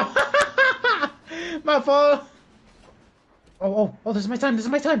shit, my my fault. Oh, this is my time. This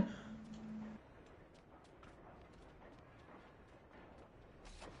is my time.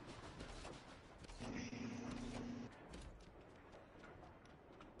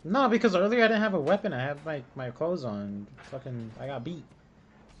 No, because earlier I didn't have a weapon. I had my clothes on. Fucking, I got beat.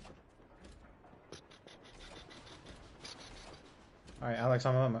 All right, Alex,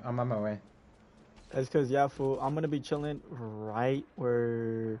 I'm on my way. That's because, yeah, fool, I'm gonna be chilling right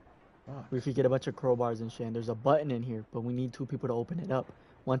where Fuck. we could get a bunch of crowbars and shit. And there's a button in here, but we need 2 people to open it up.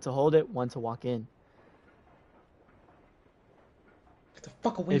 One to hold it, one to walk in. Get the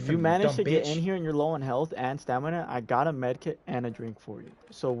fuck away If from you me, manage dumb to get bitch. in here and you're low on health and stamina, I got a med kit and a drink for you.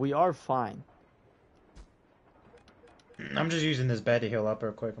 So we are fine. I'm just using this bed to heal up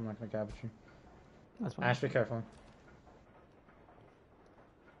real quick. I'm not gonna capture you. That's fine. Ash, be careful.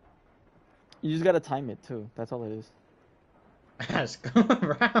 You just gotta time it too. That's all it is. Ash, go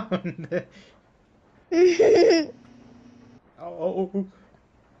around. Oh.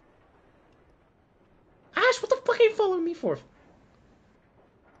 Ash, what the fuck are you following me for?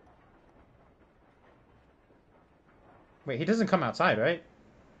 Wait, he doesn't come outside, right?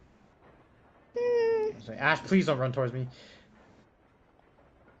 Say, Ash, please don't run towards me.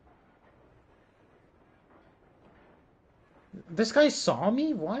 This guy saw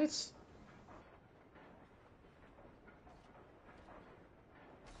me? What?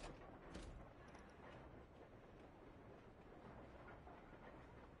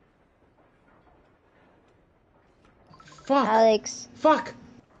 Fuck! Alex. Fuck!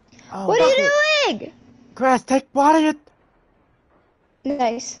 Oh, What are fuck it. you doing? Grass, take water.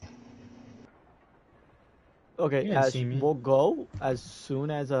 Nice. Okay, You didn't Ash, see me. we'll go as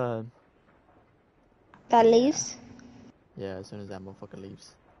soon as That Yeah. leaves. yeah, as soon as that motherfucker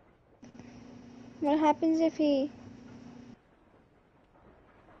leaves. What happens if he...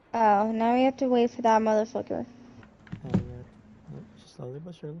 Oh, now we have to wait for that motherfucker. Hell yeah. Just slowly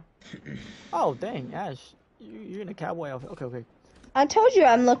but surely. Oh dang, Ash, you're in a cowboy outfit. Okay. I told you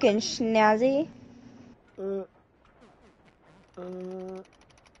I'm looking snazzy. Uh,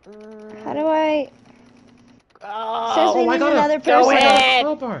 How do I... Oh, Says we I need got another a person.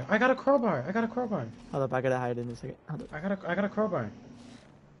 crowbar. I got a crowbar. hold up, I gotta hide in a second. Hold up. I got a crowbar.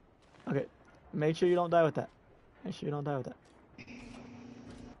 Okay, make sure you don't die with that. Make sure you don't die with that.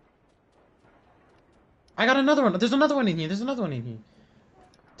 I got another one. There's another one in here.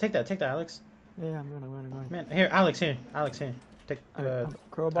 Take that, Alex. Yeah, I'm going. Man, here, Alex, here. Take Okay,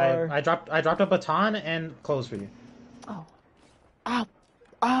 crowbar. I dropped a baton and clothes for you. Oh.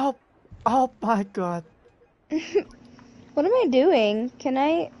 Oh my god. What am I doing? Can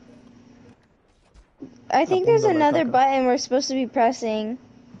I... I think Apunta there's la another caca. button we're supposed to be pressing.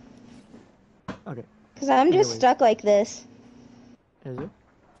 Okay, Because I'm just Anyways. stuck like this. is it?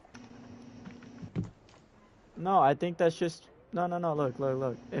 No, I think that's just... No,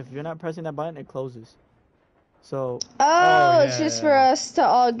 look. If you're not pressing that button, it closes. So, Oh, Oh, it's yeah, just yeah. for us to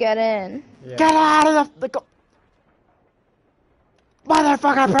all get in. Yeah. get out of the go.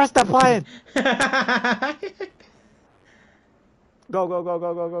 Motherfucker, press the button! Go.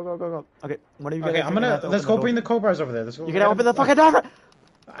 Okay, what are you guys Okay, I'm gonna gonna have to let's open go the bring the door? crowbars over there. Let's go. You gotta open the fucking door!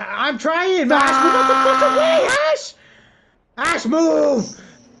 I'm trying. Ash, move the fuck away, Ash! Ash, move!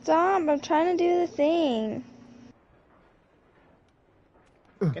 Stop, I'm trying to do the thing.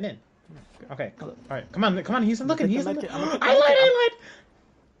 Get in. Okay. All right. Come on. He's looking. take He's the looking. medkit. I'm gonna take the I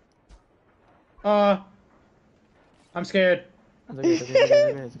lied. I'm scared.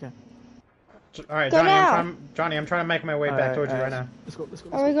 It's okay. All right, Go Johnny. now. I'm trying to make my way back towards you right now. Let's go.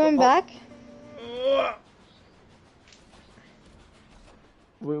 Are we going back?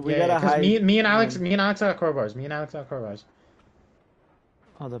 We Yeah, gotta 'cause hide. me and Alex got crowbars.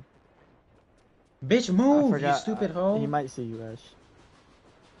 Hold up. Bitch, I move, you forgot. stupid hoe. He might see you, Ash.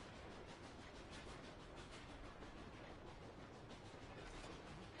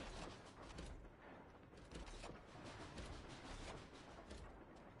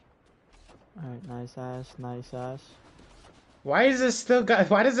 Alright, nice Ash. Why does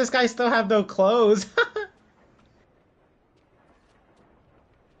this guy still have no clothes?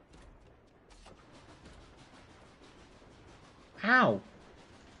 Ow.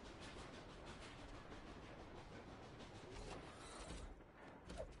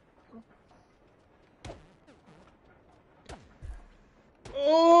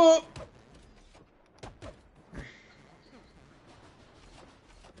 Oh.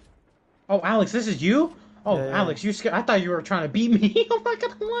 Oh, Alex, this is you? Oh, Yeah. Alex, you scared? I thought you were trying to beat me. Oh my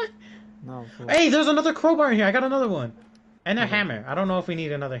god, what? No, fool. Hey, there's another crowbar in here. I got another one. And a Okay. hammer. I don't know if we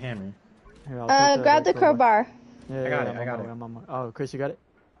need another hammer. Here, I'll take Grab the crowbar. Yeah, I got yeah, it. I got it. I'm on my way. Oh, Chris, you got it?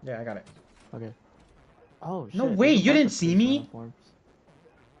 Yeah, I got it. Okay. Oh No shit. way, There's a you bunch didn't of see police me? uniforms.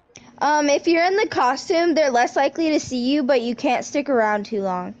 If you're in the costume, they're less likely to see you, but you can't stick around too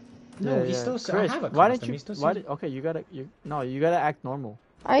long. No, Yeah, he yeah. still. I Chris, have a why didn't costume. you? He still Why sees. did? Okay, you gotta. No, you gotta act normal.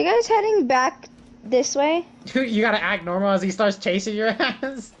 Are you guys heading back this way? Dude, you gotta act normal as he starts chasing your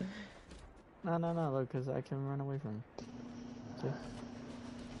ass. No, no, no. Look, cause I can run away from you. See?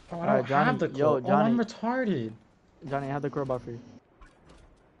 Oh, I All don't right, Johnny. have the Yo, code. Oh, I'm Johnny. retarded. Johnny, I have the crowbar for you.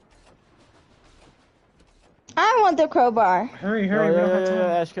 I want the crowbar. Hurry, Yo, hurry, yo, we don't yo, have yo, yo, time.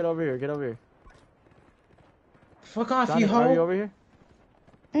 Ash, get over here. Get over here. Fuck off, Johnny, you are you hoe. over here?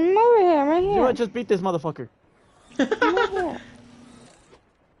 I'm over here. I'm right You know here. what? Just beat this motherfucker. I'm right here.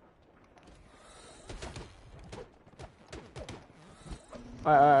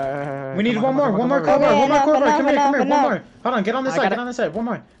 Alright, We need come one more, one more come crowbar, Okay, one more enough, crowbar. enough, Come here, enough, one enough. more. Hold on, get on this I side, got get it. on this side. One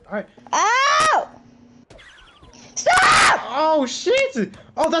more. Alright. Ow! Stop! Oh shit!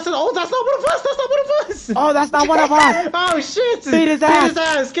 Oh, that's not one of us. That's not one of us. Oh, that's not one of us. Oh shit! Beat his ass. Get his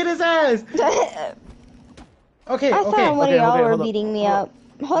ass! Get his ass! Okay, I thought okay. one Okay, of y'all okay, were hold up. beating me Hold up.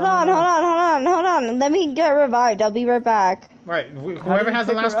 Hold No, no, on, no, hold no. on, hold on, hold on. Let me get revived. I'll be right back. Right, How whoever do you has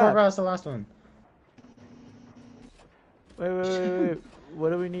the pick last her up? crowbar is the last one. Wait.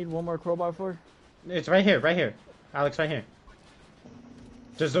 What do we need one more crowbar for? It's right here, Alex, right here.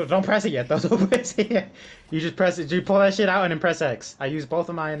 Just don't press it yet, though. Don't press it yet. You just press it. You pull that shit out and then press X. I used both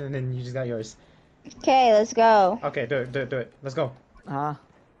of mine and then you just got yours. Okay, let's go. Okay, do it. Let's go. Huh?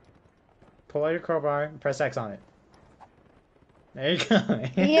 Pull out your crowbar and press X on it. There you go.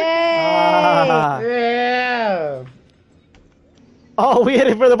 Yay! Ah. Yeah. Oh, we hit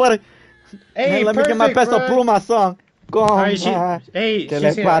it for the button. Hey, Man, let me get my perfect, Peso bro. Pluma song. Alright, Compa. hey, ¿Qué she's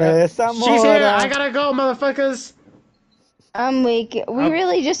le here. parece, She's here. I amora? gotta go, motherfuckers. I'm weak. We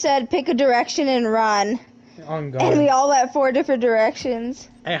really just said pick a direction and run. On And we God. all went 4 different directions.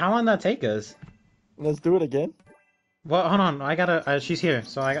 Hey, how long did that take us? Let's do it again. Well, hold on. I gotta. She's here,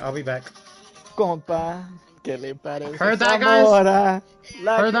 so I'll be back. Compa. ¿Qué le parece, Heard that, guys? amora?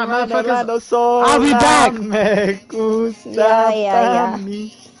 La Heard that, que va motherfuckers? nevando sola I'll be back. me gusta Yeah. pa'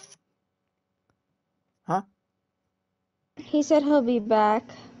 mí. Huh? He said he'll be back.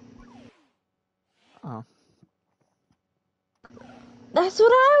 Oh. That's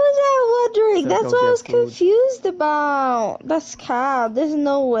what I was wondering. Said That's go what I get was food. confused about. That's cap. There's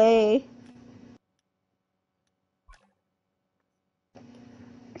no way.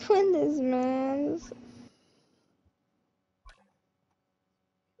 When this man's.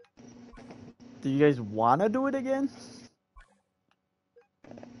 Do you guys want to do it again?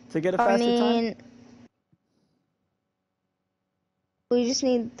 To get a I faster time? mean, we just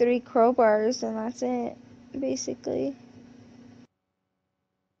need 3 crowbars and that's it, basically.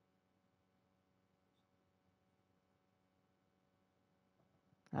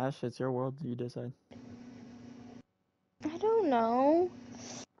 Ash, it's your world. You decide. I don't know.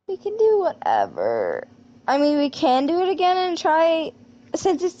 We can do whatever. I mean, we can do it again and try.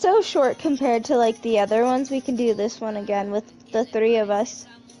 Since it's so short compared to like the other ones, we can do this one again with the 3 of us.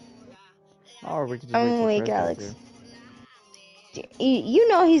 Or we could just I'm wait till awake, Chris gets Alex. here. You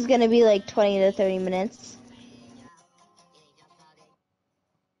know he's gonna be like 20 to 30 minutes.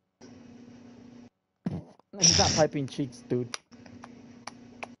 He's not piping cheeks, dude.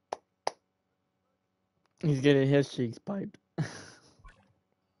 He's getting his cheeks piped.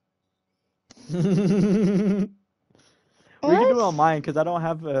 We can do it on mine because I don't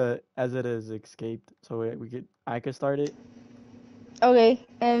have as it is escaped, so I could start it. Okay,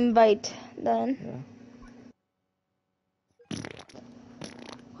 invite then. Yeah.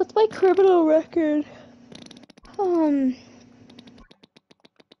 What's my criminal record?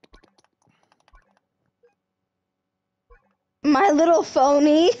 My Little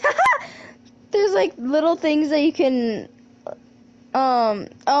Phony. There's like little things that you can.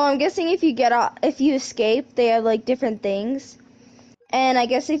 I'm guessing if you escape, they have like different things. And I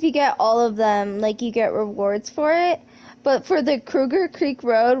guess if you get all of them, like you get rewards for it. But for the Kruger Creek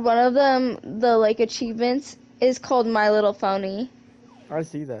Road, one of them, the like achievements is called My Little Phony. I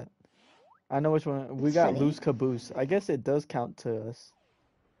see that. I know which one. We It's got funny. Loose Caboose. I guess it does count to us.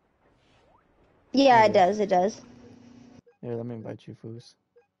 Yeah, Okay. it does. Here, let me invite you, Foos.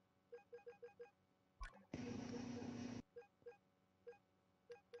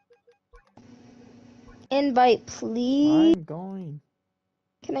 Invite, please. I'm going.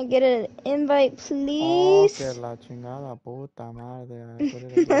 Can I get an invite, Oh, please? que la chingada puta madre. I put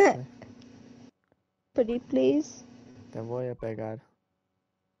it this way. Pretty please. Te voy a pegar.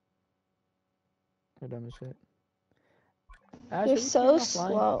 You're dumb as shit. Ash, You're have you so seen offline?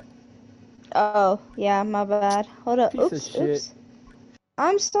 slow. Oh, yeah, my bad. Hold up. Piece of Oops, shit. oops.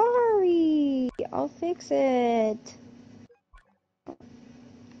 I'm sorry. I'll fix it.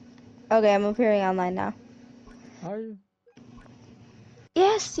 Okay, I'm appearing online now. Are you?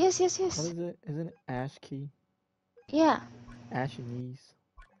 Yes, yes, yes, What yes. is it? Isn't it Ash Key? Yeah. Ashy knees.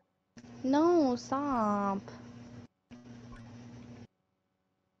 No, stop.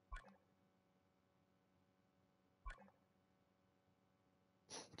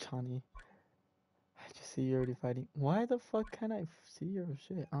 Johnny. I just see you already fighting. Why the fuck can't I see your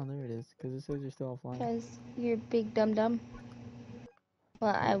shit? Oh, there it is. Because it says you're still offline. Because you're big dum dum.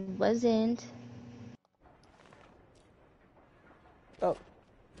 Well, I wasn't. Oh.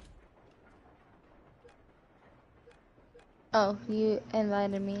 Oh, you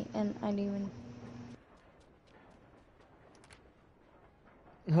invited me and I didn't even.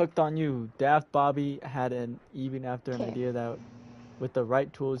 Hooked on you. Daft Bobby had even after an Okay. idea that with the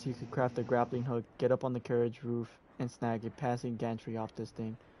right tools he could craft a grappling hook, get up on the carriage roof, and snag a passing gantry off this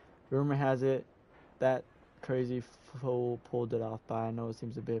thing. Rumor has it that crazy fool pulled it off, but I know it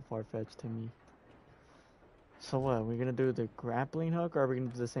seems a bit far-fetched to me. So what, are we gonna do the grappling hook, or are we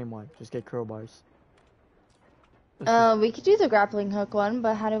gonna do the same one? Just get crowbars. We could do the grappling hook one,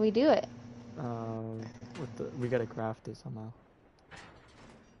 but how do we do it? We gotta craft it somehow.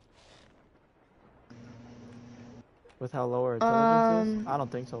 With how low our intelligence is? I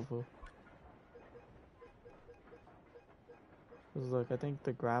don't think so, fool. 'Cause look, I think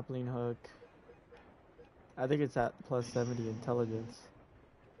the grappling hook, I think it's at plus 70 intelligence.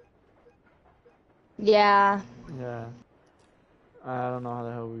 Yeah. Yeah. I don't know how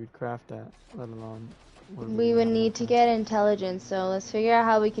the hell we would craft that, let alone We would need to get intelligence, so let's figure out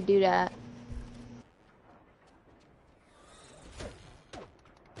how we could do that.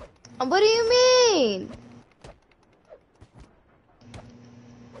 What do you mean?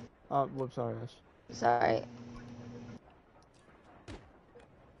 Oh, whoops, sorry, Ash. Sorry.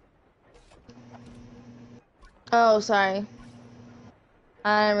 Oh, sorry.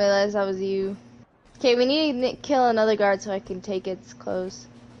 I didn't realize that was you. Okay, we need to kill another guard so I can take its clothes.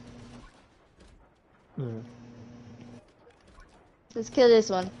 Yeah. Let's kill this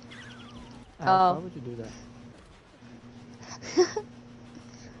one. Ash, why Oh. would you do that?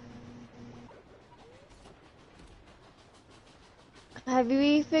 Have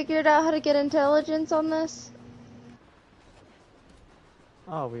we figured out how to get intelligence on this?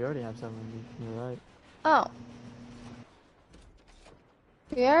 Oh, we already have 70. You're right. Oh.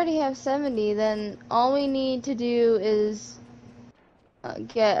 We already have 70, then all we need to do is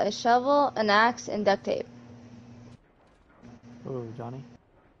get a shovel, an axe, and duct tape. Oh, Johnny.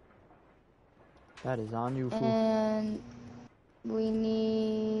 That is on you, fool. And we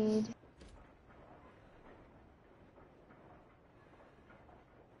need...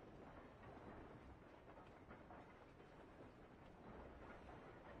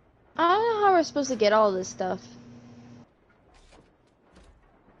 I don't know how we're supposed to get all this stuff.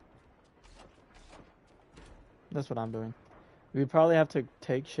 That's what I'm doing. We probably have to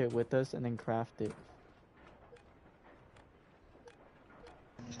take shit with us and then craft it.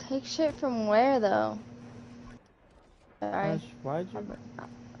 Take shit from where, though? Sorry. Ash, why'd you...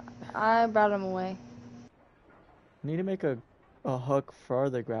 I brought him away. We need to make a hook for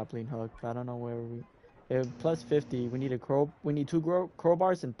the grappling hook, but I don't know where we... plus 50, we need we need two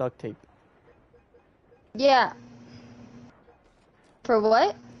crowbars and duct tape. Yeah. For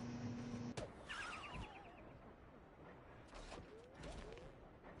what?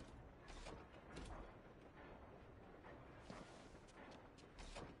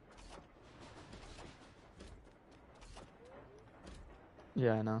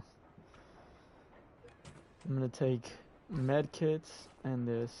 Yeah, I know. I'm gonna take med kits and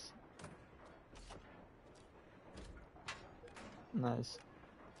this. Nice.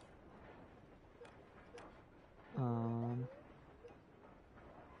 Um...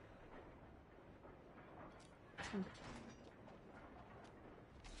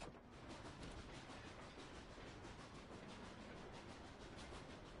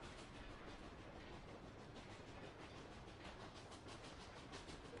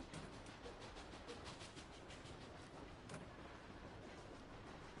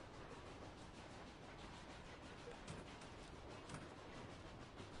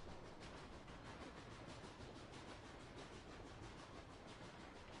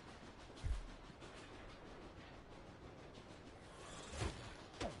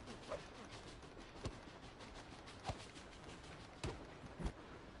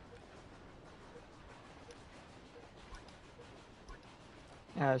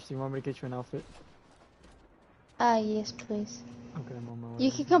 Ash, do you want me to get you an outfit? Yes, please. Okay, I'm on my way.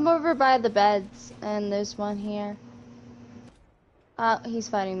 You can come over by the beds, and there's one here. He's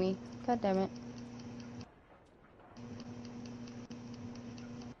fighting me. God damn it.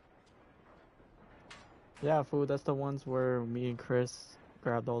 Yeah, fool, that's the ones where me and Chris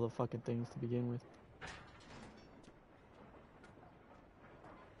grabbed all the fucking things to begin with.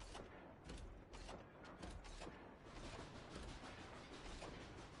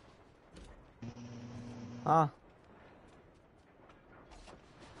 Ah,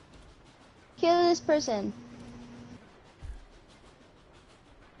 Kill this person.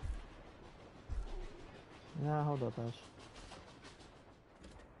 yeah, hold up, Ash.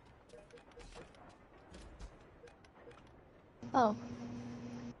 Oh.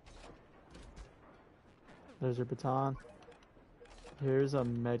 There's your baton. Here's a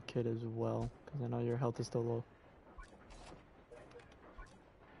med kit as well, because I know your health is still low.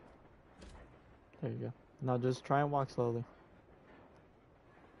 There you go. Now just try and walk slowly.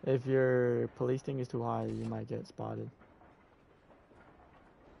 If your police thing is too high, you might get spotted.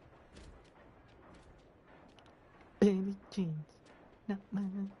 Baby jeans, not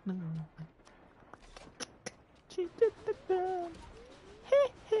mine, no. She did the girl.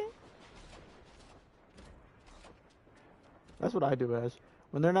 That's what I do, Ash.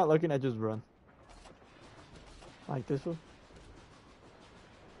 When they're not looking, I just run. Like this one.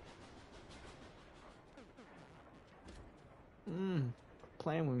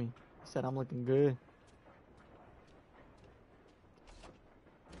 Playing with me. He said I'm looking good.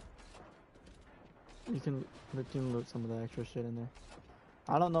 You can loot some of the extra shit in there.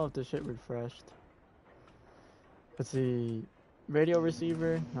 I don't know if the shit refreshed. Let's see. Radio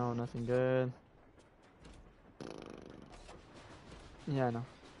receiver. No, nothing good. Yeah, I know.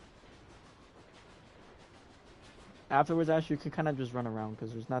 Afterwards, Ash, you can kind of just run around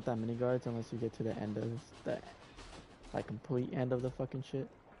because there's not that many guards unless you get to the end of the, like, complete end of the fucking shit.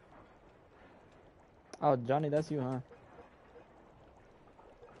 Oh, Johnny, that's you, huh?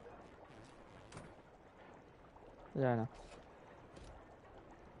 Yeah, I know.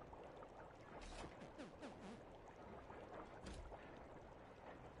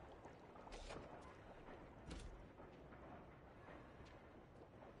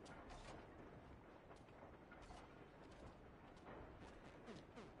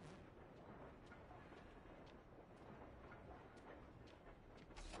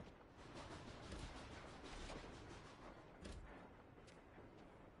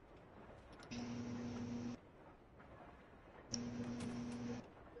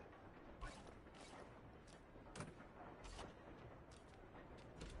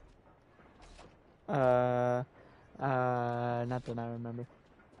 Not that I remember.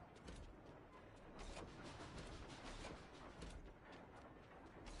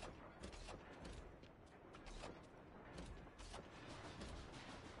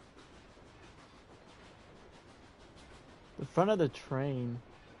 The front of the train,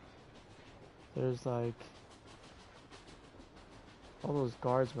 there's like all those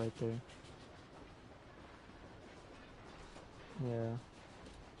guards right there. Yeah.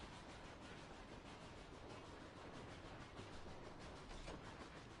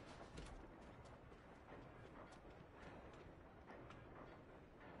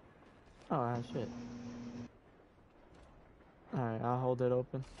 Oh, shit. Alright, I'll hold it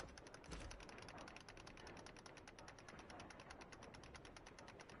open.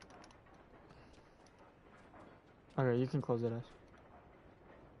 Okay, you can close it, Ash.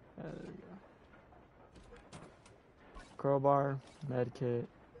 There we go. Crowbar, medkit,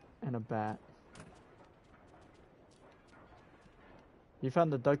 and a bat. You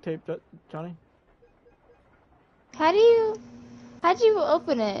found the duct tape, Johnny? How'd you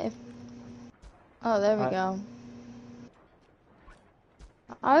open it? Oh, there we go.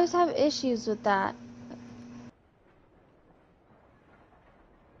 I always have issues with that.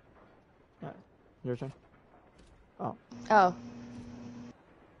 Alright, your turn. Oh. Oh.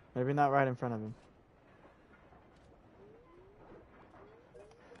 Maybe not right in front of him.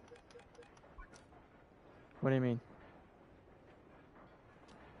 What do you mean?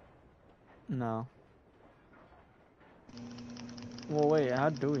 No. Well, wait, how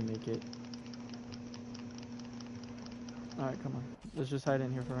do we make it? Alright, come on. Let's just hide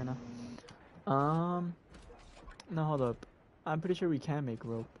in here for right now. No, hold up. I'm pretty sure we can make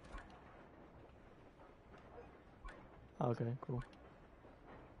rope. Okay, cool.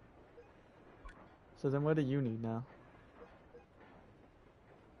 So then what do you need now?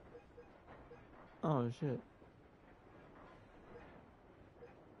 Oh, shit.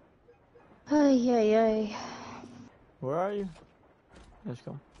 Ay, ay, ay. Where are you? Let's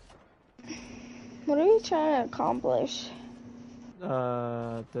go. What are you trying to accomplish?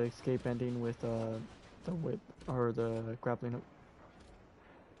 The escape ending with the whip or the grappling hook.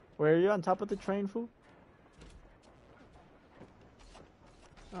 Where are you on top of the train, fool?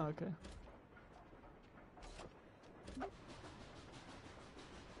 Oh, okay.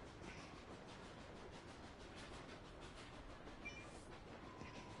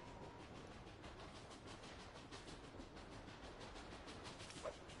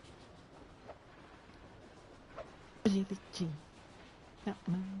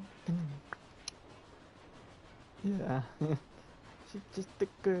 Yeah. She's just a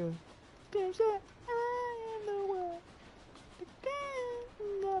girl. Damn shit. I am the one. The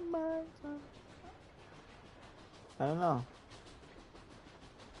girl got my son. I don't know.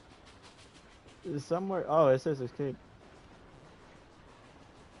 It's somewhere. Oh, it says escape.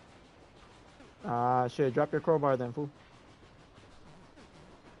 Ah, shit. Drop your crowbar then, fool.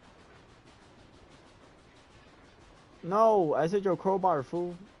 No, I said your crowbar,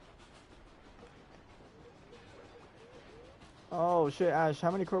 fool. Oh, shit, Ash. How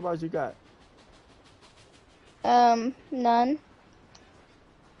many crowbars you got? None.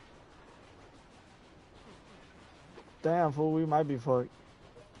 Damn, fool. We might be fucked.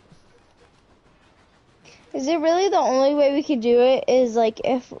 Is it really the only way we could do it is like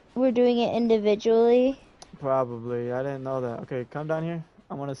if we're doing it individually? Probably. I didn't know that. Okay, come down here.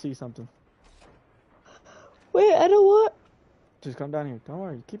 I want to see something. Wait, I don't want. Just come down here. Don't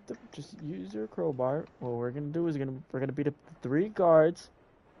worry. Just use your crowbar. What we're gonna do is we're gonna beat up the 3 guards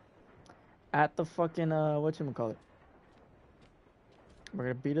at the fucking whatchamacallit. We're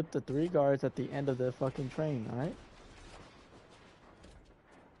gonna beat up the 3 guards at the end of the fucking train, alright?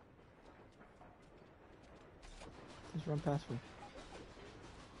 Just run past me.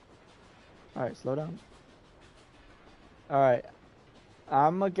 Alright, slow down. Alright.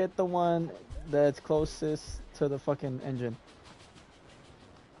 I'm gonna get the one that's closest to the fucking engine.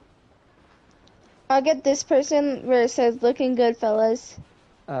 I'll get this person where it says looking good, fellas.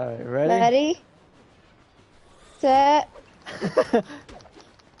 Alright, ready? Ready? Set.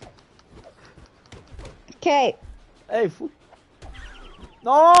 Okay. Hey, fool.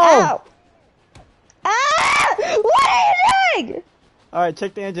 No! Ow! Ah! What are you doing? Alright,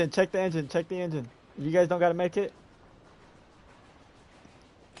 check the engine, check the engine, check the engine. You guys don't gotta make it?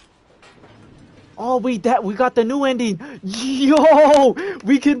 Oh, we got the new ending. Yo,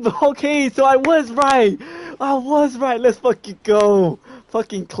 we can. Okay, so I was right. I was right. Let's fucking go.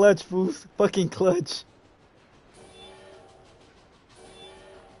 Fucking clutch, fools. Fucking clutch.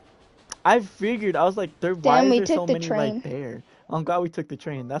 I figured. I was like, why Damn, is we there so took the many train. right there? I'm glad we took the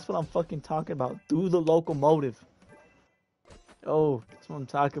train. That's what I'm fucking talking about. Through the locomotive. Oh, that's what I'm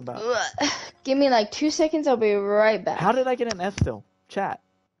talking about. Ugh. Give me like 2 seconds. I'll be right back. How did I get an F still? Chat.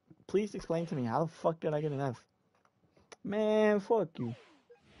 Please explain to me. How the fuck did I get an F? Man, fuck you.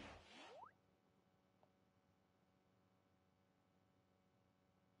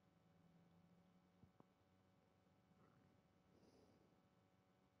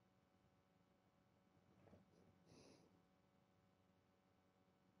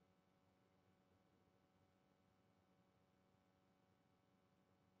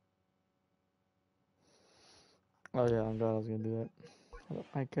 Oh yeah, I'm glad I was gonna do that. Hold up,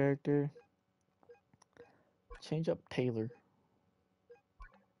 my character. Change up Taylor.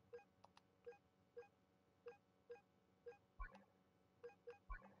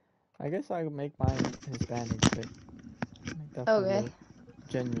 I guess I would make mine Hispanic, but make that fool Okay. look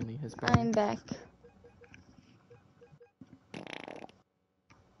genuinely Hispanic. I'm back.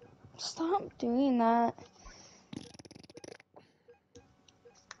 Stop doing that.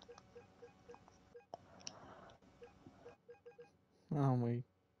 Oh wait.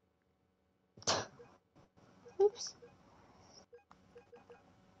 Oops.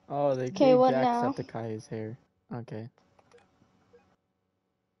 Oh, they Okay, gave what now? Jacksepticeye his hair. Okay.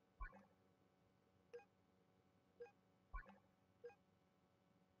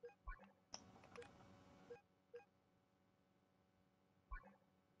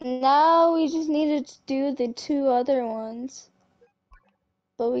 Now we just needed to do the 2 other ones.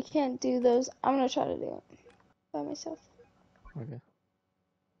 But we can't do those. I'm gonna try to do it by myself. Okay.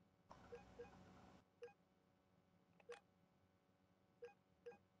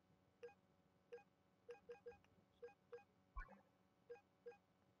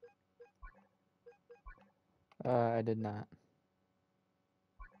 I did not.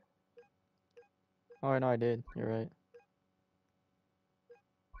 Oh, no, I did. You're right.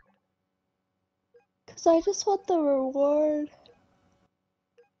 Cause I just want the reward.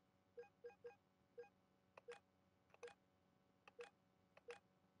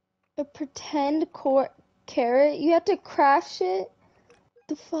 A pretend court carrot. You have to craft shit.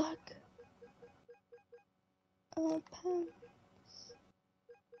 The fuck? Pen.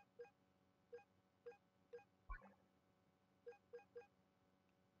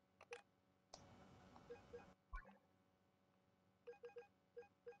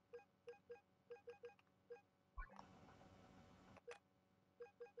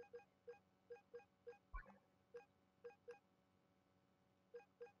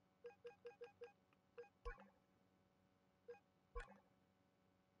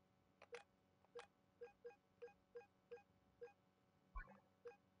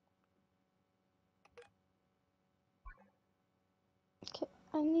 Okay,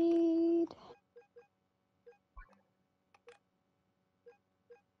 I need.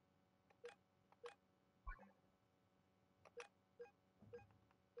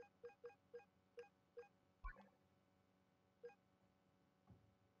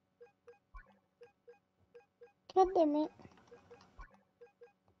 God damn it.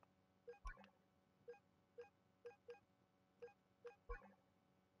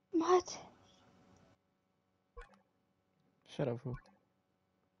 What? Shut up, fool.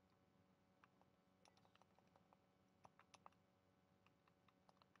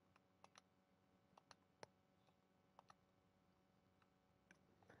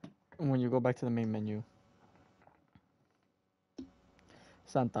 When you go back to the main menu.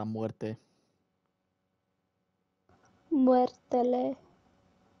 Santa Muerte. Muértele.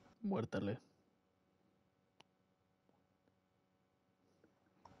 Muértale.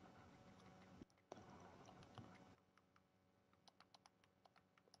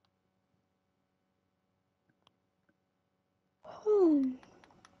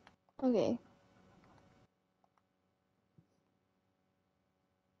 Okay.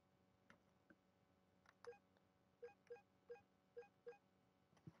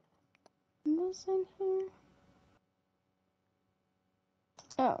 What's in here?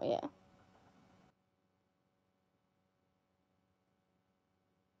 Oh, yeah.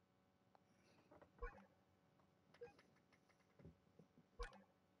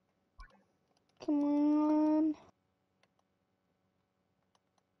 Come on.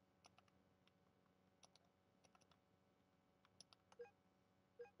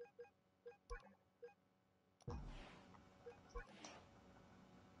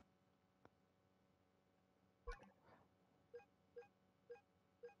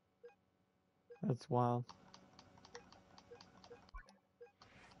 That's wild.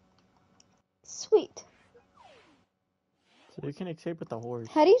 Sweet. So you can escape with the horse.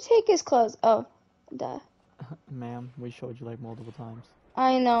 How do you take his clothes? Oh, duh. Ma'am, we showed you like multiple times.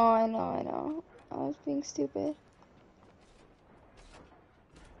 I know. I was being stupid.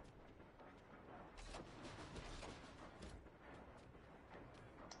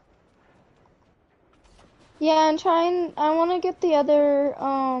 Yeah, I'm trying. I want to get the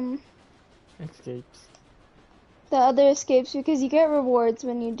Escapes. other escapes because you get rewards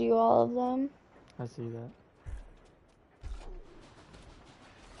when you do all of them. I see that.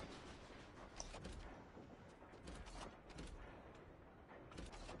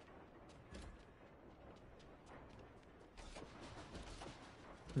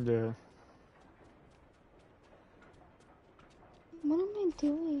 Yeah. What am I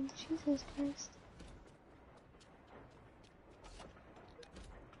doing? Jesus Christ.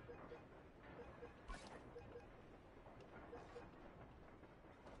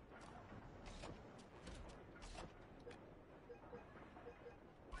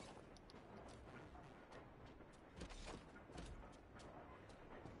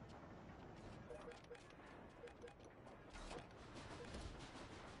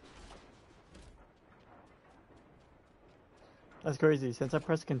 That's crazy. Since I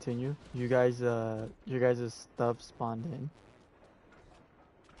pressed continue, you guys' stuff spawned in.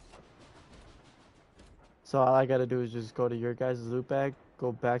 So all I gotta do is just go to your guys' loot bag,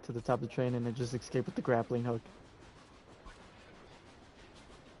 go back to the top of the train, and then just escape with the grappling hook.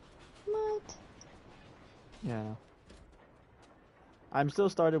 What? Yeah. I'm still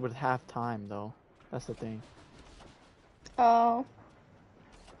started with half time though. That's the thing. Oh.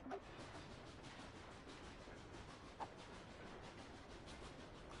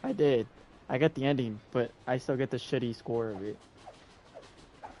 I did. I got the ending, but I still get the shitty score of it.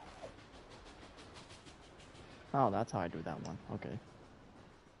 Oh, that's how I do that one. Okay.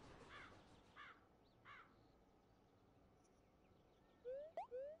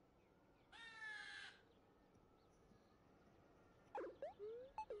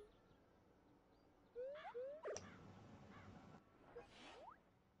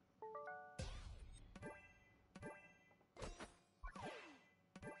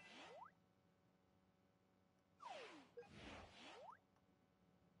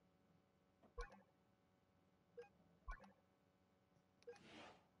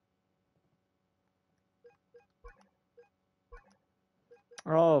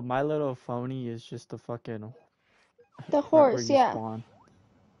 Oh, My Little Phony is just the fucking The right where horse, you yeah. spawn.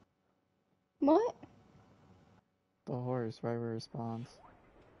 What? The horse, right where it spawns.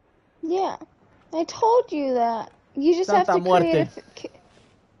 Yeah. I told you that. You just have Santa to create a. Muerte.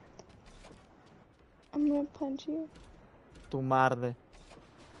 I'm gonna punch you. Tu marde.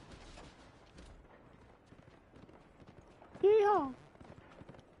 Yeehaw.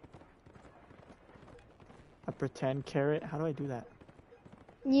 A pretend carrot. How do I do that?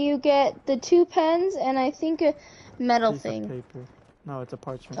 You get the 2 pens and I think a metal Piece of thing. paper. No, it's a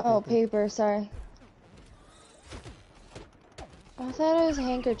parchment Oh, paper. paper, sorry. I thought it was a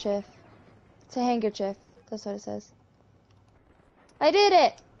handkerchief. It's a handkerchief. That's what it says. I did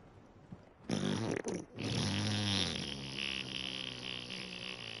it!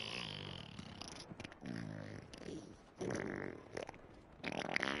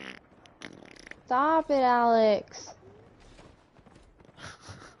 Stop it, Alex.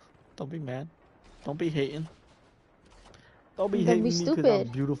 Don't be mad. Don't be hating. Don't be Don't be hating me because I'm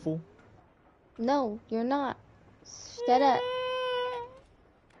stupid. beautiful. No, you're not. Shut up.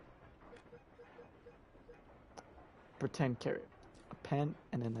 Pretend carrot. A pen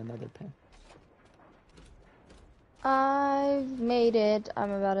and then another pen. I've made it.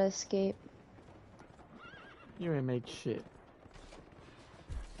 I'm about to escape. You ain't make shit.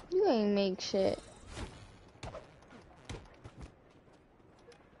 You ain't make shit.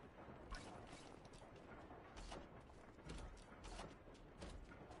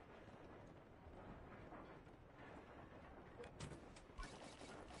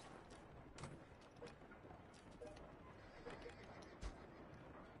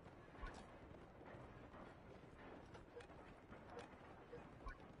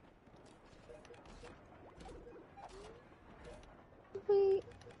 Wait.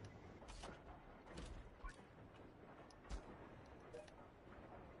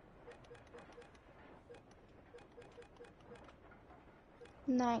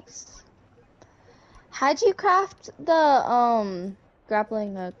 Nice. How'd you craft the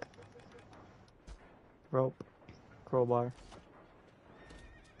grappling hook? Rope. Crowbar.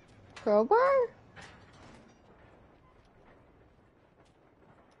 Crowbar?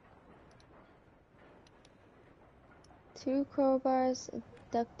 2 crowbars,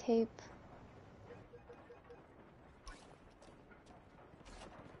 duct tape.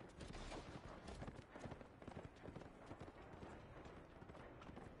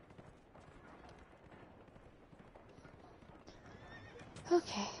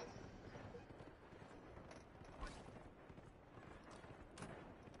 Okay.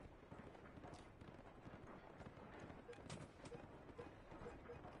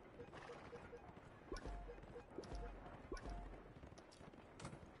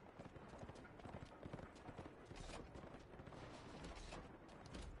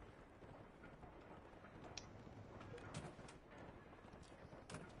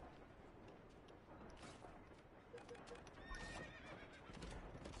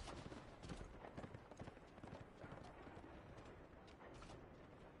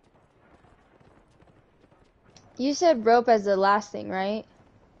 You said rope as the last thing, right?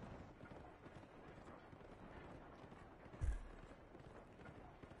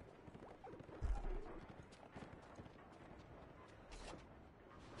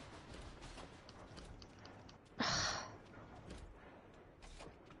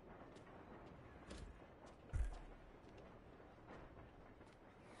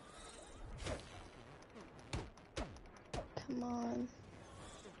 Come on.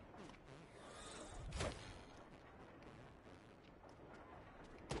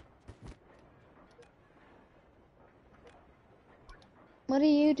 What are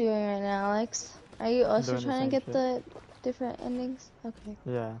you doing right now, Alex? Are you I'm also doing the trying to same get shit. the different endings? Okay.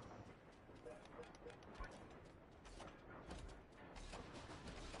 Yeah.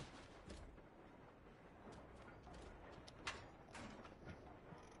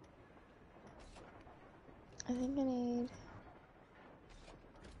 I think I need...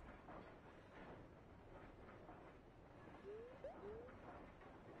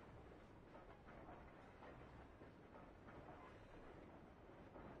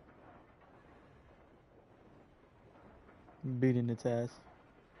 Beating its ass.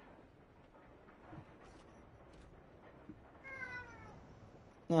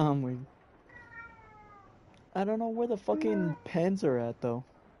 I'm weak. I don't know where the fucking pens are at though.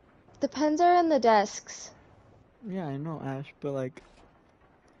 The pens are in the desks. Yeah, I know, Ash, but like,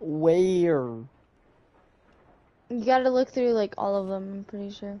 where? You gotta look through like all of them, I'm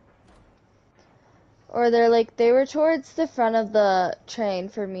pretty sure. Or they're like, they were towards the front of the train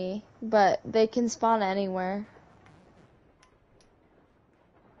for me, but they can spawn anywhere.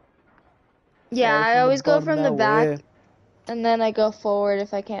 Yeah, Started I from the always go bottom, from the now we're here. back, and then I go forward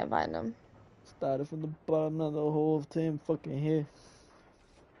if I can't find them. Started from the bottom, now the whole team fucking here.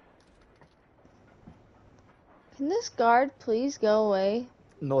 Can this guard please go away?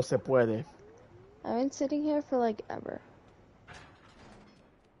 No se puede. I've been sitting here for like ever.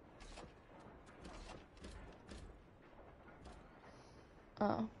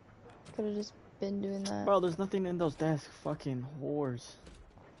 Oh, could have just been doing that. Bro, there's nothing in those desks. Fucking whores.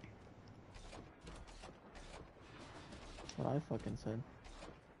 That's what I fucking said.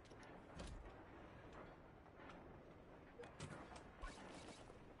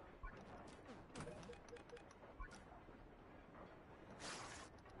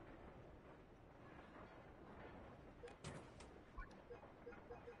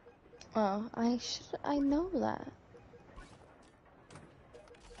 Oh, I know that.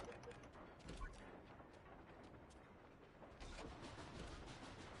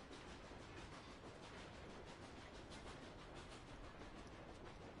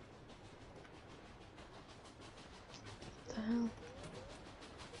 What the hell?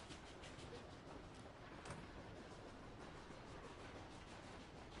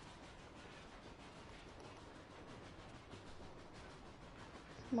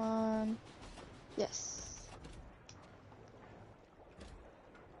 Come on. Yes.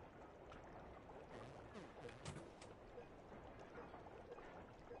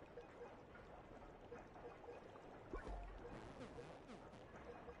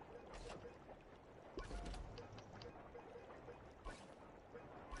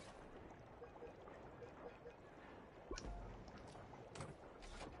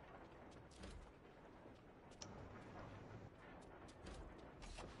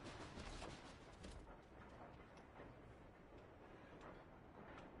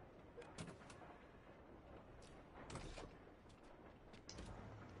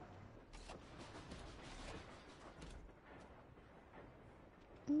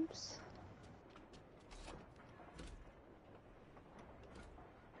 Oops.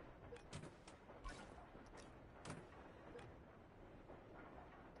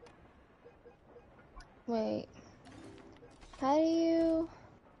 Wait. How do you...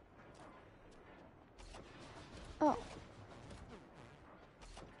 Oh.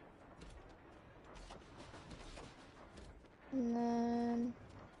 And then...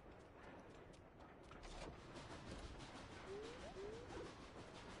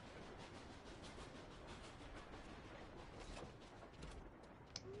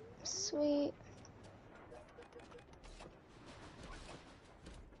 Sweet.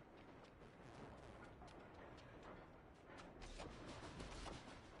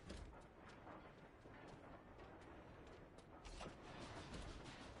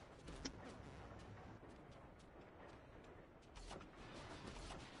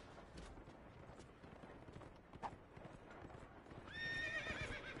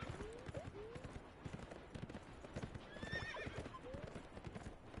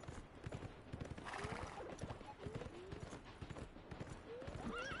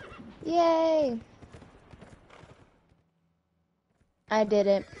 Yay! I did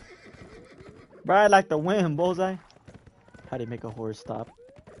it. Bro, I like to win, bullseye. How do you make a horse stop?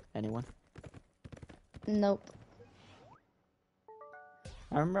 Anyone? Nope.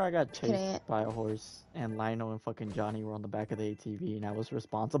 I remember I got chased Can't. by a horse, and Lionel and fucking Johnny were on the back of the ATV, and I was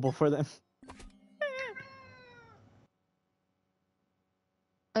responsible for them.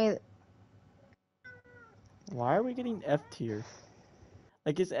 Wait, Why are we getting F tier?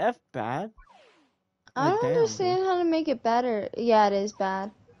 Like, is F bad? I Like, don't damn, dude. understand how to make it better. Yeah, it is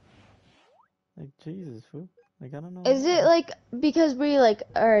bad. Like, Jesus, fool. Like, I don't know. Is it like because we like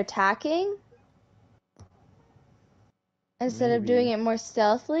are attacking instead of doing Maybe. it more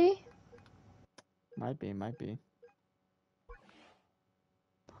stealthily? Might be, might be.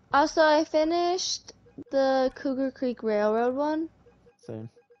 Also, I finished the Cougar Creek Railroad one. Same.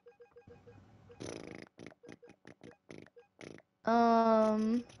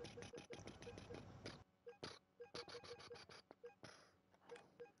 Um,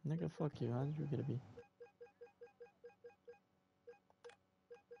 Nigga, fuck you. How did you get to be?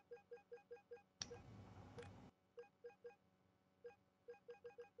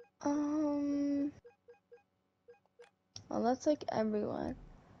 um, well, that's like everyone.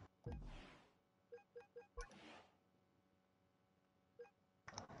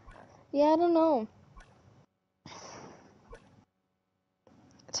 Yeah, I don't know.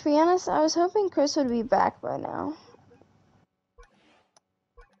 To be honest, I was hoping Chris would be back by now.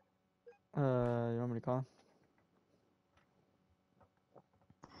 You want me to call him?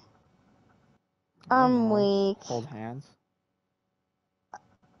 I don't I'm know. weak. Hold hands.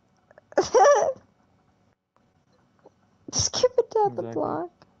 Skip it down the Exactly.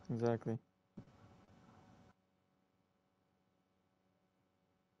 block. Exactly.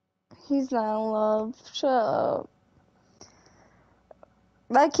 He's not in love. Shut up.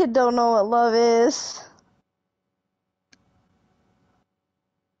 That kid don't know what love is.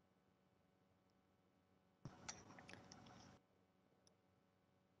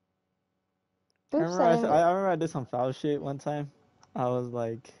 Oops, I didn't. I remember I did some foul shit one time. I was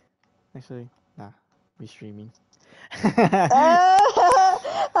like, actually, nah, we streaming. I'm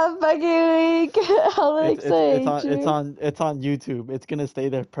fucking weak. Alex, I hate you. It's on YouTube. It's gonna stay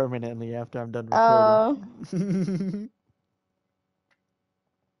there permanently after I'm done Oh. recording.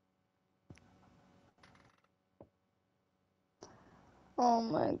 Oh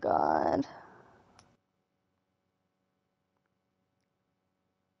my god.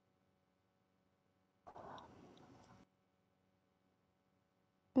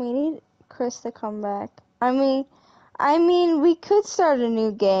 We need Chris to come back. I mean, we could start a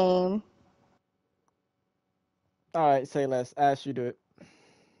new game. All right, say less. Ash, you do it.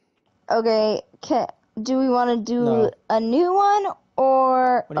 Okay, do we want to do No. a new one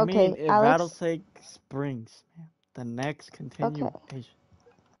or What do you okay, mean? It Alex? Rattlesnake Springs, man. The next continuation.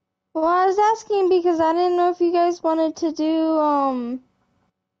 Well, I was asking because I didn't know if you guys wanted to do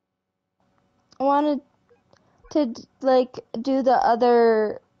like do the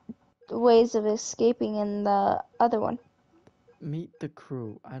other ways of escaping in the other one. Meet the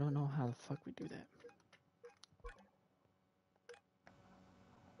crew. I don't know how the fuck we do that.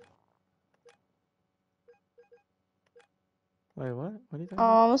 Wait, what? What are you talking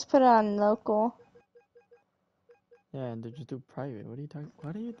about? Let's put it on local. Yeah, and did you do private? What are you talking?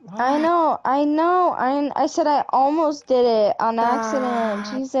 What are you? What? I know. I said I almost did it on accident.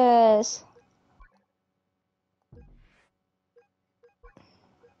 Stop. Jesus.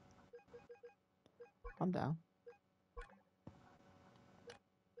 I'm down.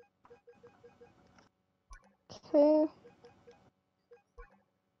 Okay.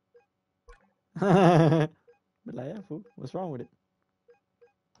 But like, yeah, fool. What's wrong with it?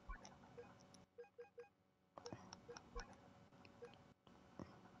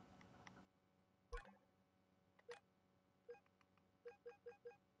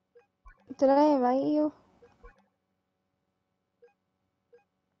 Did I invite you?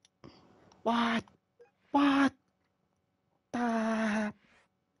 What? What? Ah.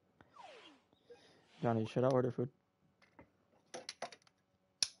 Johnny, should I order food?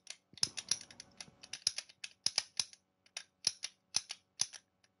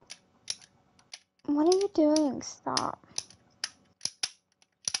 What are you doing? Stop.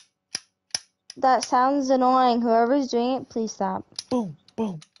 That sounds annoying. Whoever's doing it, please stop. Boom,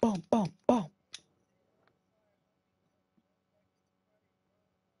 boom, boom, boom, boom.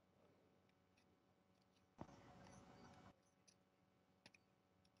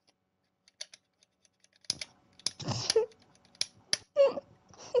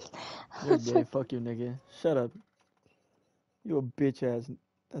 You're gay. Fuck you, nigga. Shut up. You a bitch ass.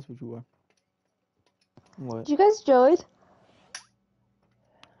 That's what you are. What? Did you guys join?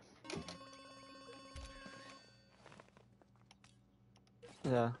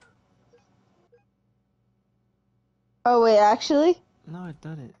 Yeah. Oh wait, actually? No, I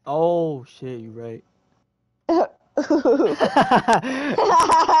didn't. Oh shit, you right.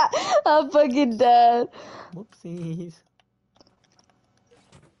 I'm fucking dead. Whoopsies.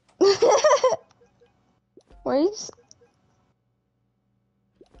 Where you s-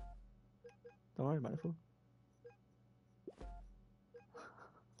 Don't worry about it, fool.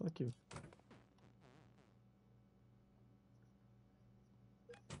 Fuck you.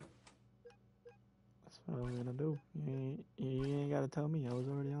 That's what I'm gonna do. You ain't gotta tell me. I was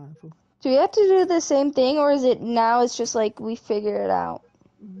already on it, fool. Do we have to do the same thing, or is it now it's just like we figure it out?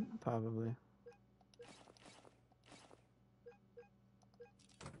 Probably.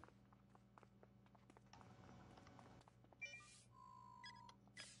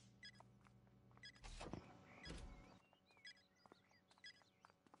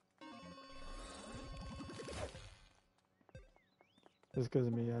 Just because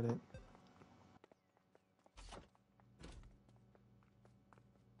of me, got it.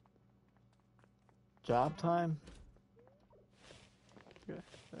 Job time? Okay.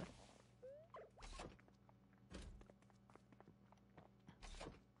 Okay.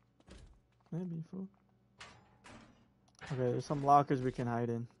 Maybe, fool. Okay, there's some lockers we can hide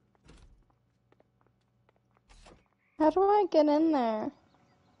in. How do I get in there?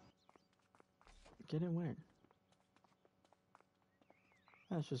 Get in where?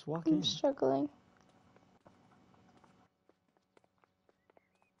 Let's just walk I'm in. struggling.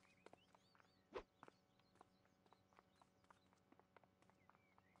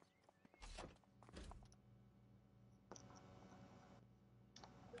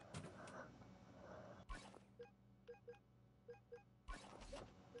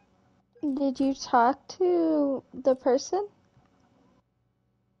 Did you talk to the person?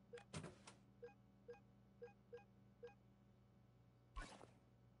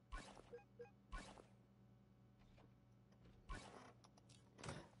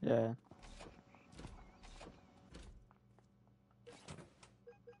 Yeah.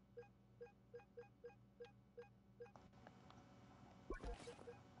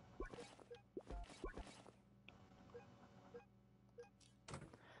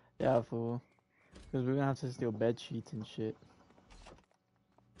 Yeah, fool. Because we're gonna have to steal bed sheets and shit.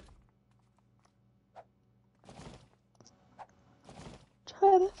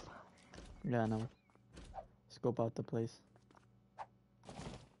 Try to. Yeah, I know. Scope out the place.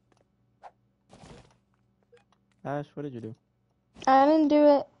 Ash, what did you do? I didn't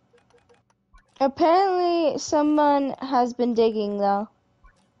do it. Apparently, someone has been digging though.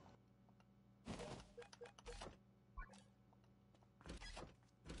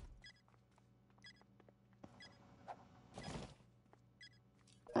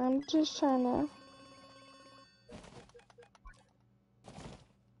 I'm just trying to.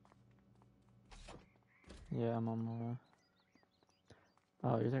 Yeah, I'm on my way.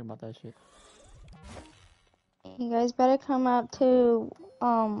 Oh, you're talking about that shit. You guys better come out to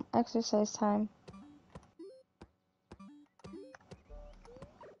exercise time.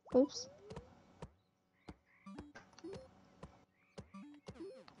 Oops.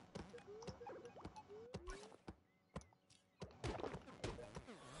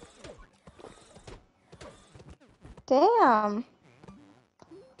 Damn.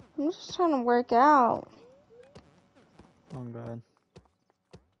 I'm just trying to work out. Oh god.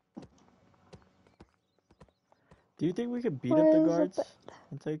 Do you think we could beat up the Where is the guards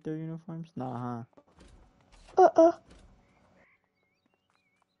and take their uniforms? Nah, huh? uh-uh.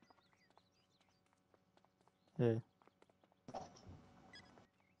 Yeah.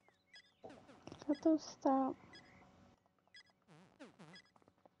 Got those stop.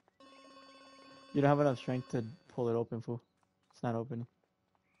 You don't have enough strength to pull it open, fool. It's not opening.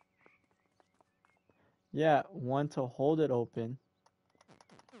 Yeah, one to hold it open.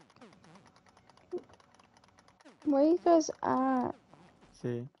 Where you guys at?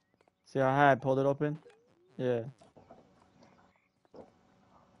 See? See how high I pulled it open? Yeah.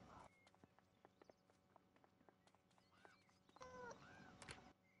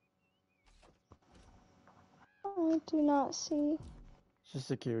 I do not see. It's just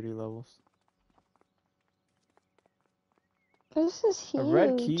security levels. This is A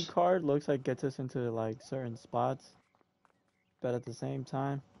red key huge. card looks like gets us into like certain spots. But at the same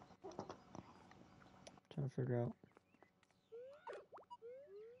time, trying to figure out.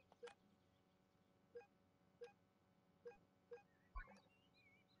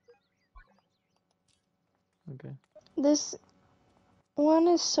 Okay. This one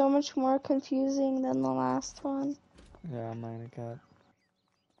is so much more confusing than the last one. Yeah, I'm not gonna cat.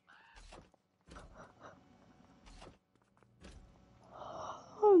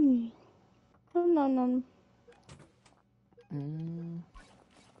 No.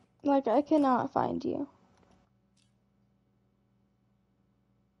 Like, I cannot find you.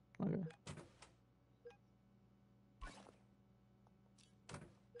 Okay.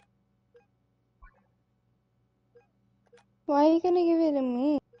 Why are you gonna give it to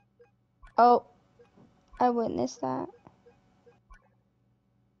me? Oh, I witnessed that.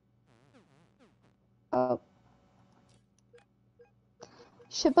 Oh.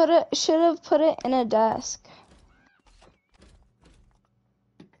 Should have put it in a desk.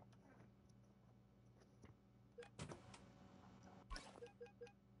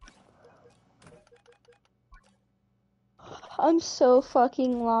 I'm so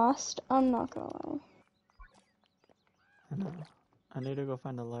fucking lost. I'm not gonna lie. I know. I need to go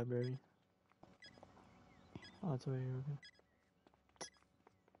find the library. Oh, it's over here. Okay.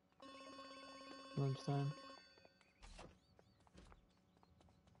 Lunchtime.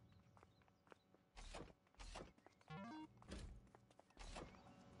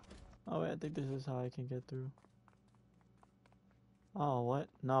 Oh wait, I think this is how I can get through. Oh, what?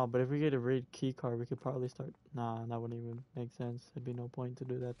 No, but if we get a red key card, we could probably start. Nah, that wouldn't even make sense. There'd be no point to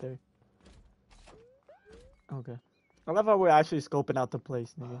do that there. Okay. I love how we're actually scoping out the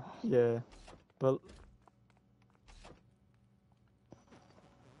place, nigga. Yeah. But.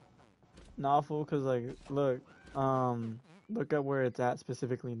 Nah, fool, cause like, look. Look at where it's at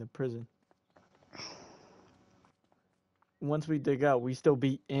specifically in the prison. Once we dig out, we still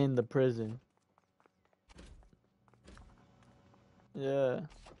be in the prison. Yeah.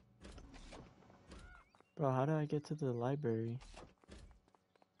 Bro, how do I get to the library?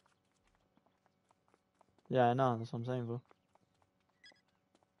 Yeah, I know. That's what I'm saying, bro.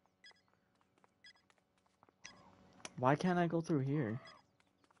 Why can't I go through here?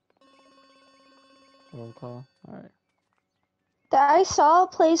 Roll call. Alright. I saw a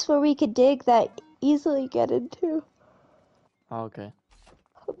place where we could dig that easily get into, Oh, okay.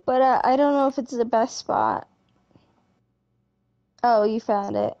 but I don't know if it's the best spot. Oh, you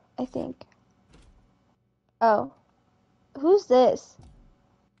found it, I think. Oh, who's this?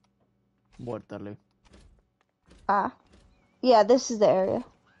 Waterloo. Ah, yeah, this is the area.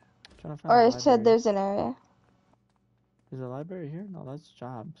 Trying to find Or a it said library. there's an area. Is a library here? No, that's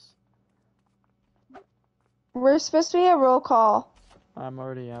jobs. We're supposed to be a roll call. I'm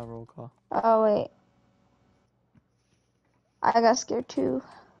already at roll call. Oh, wait. I got scared too.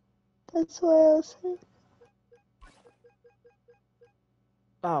 That's why I was saying.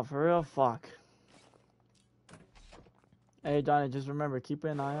 Oh, for real? Fuck. Hey, Johnny, just remember, keep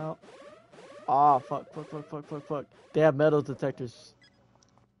an eye out. Oh, fuck. They have metal detectors.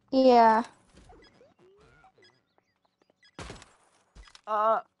 Yeah.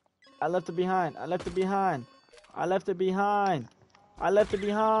 I left it behind. I left it behind. I left it behind. I left it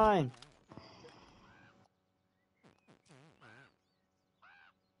behind.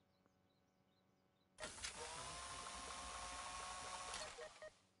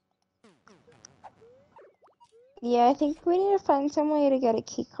 Yeah, I think we need to find some way to get a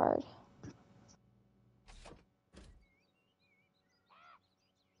key card.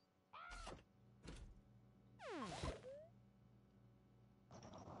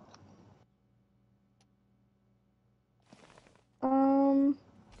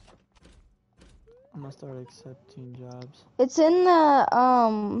 I'm gonna start accepting jobs. It's in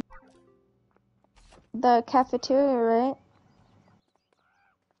the cafeteria, right?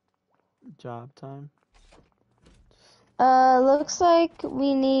 Job time. Looks like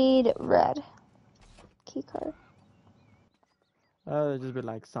we need red key card. It'll just be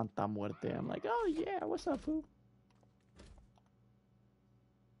like Santa Muerte. I'm like, oh yeah, what's up, fool?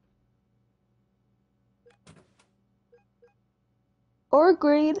 Or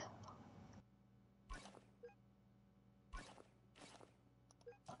green.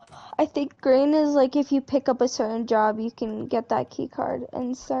 I think green is like if you pick up a certain job, you can get that key card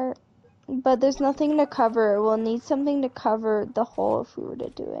and start. But there's nothing to cover. We'll need something to cover the hole if we were to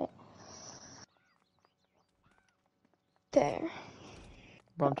do it. There.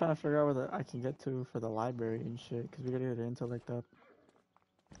 But I'm trying to figure out where I can get to for the library and shit, because we gotta get the intellect up.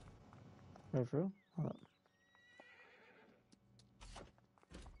 Wait, for real? Hold up.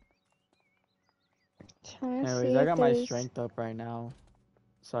 Trying to Anyways, see I if got my there's. strength up right now,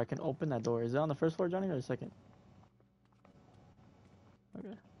 so I can open that door. Is it on the first floor, Johnny, or the second?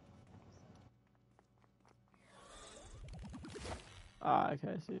 Okay. Ah, okay,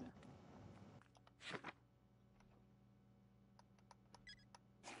 I see it.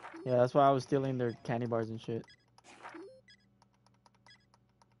 Yeah, that's why I was stealing their candy bars and shit.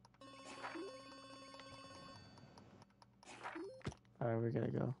 Alright, we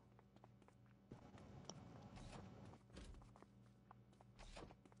gotta go.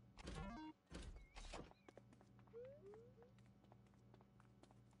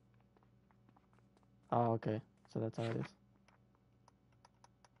 Oh, okay. So that's how it is.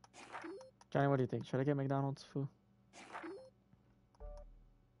 Johnny, what do you think? Should I get McDonald's food?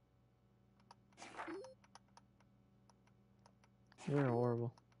 You're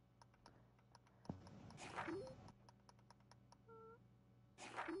horrible.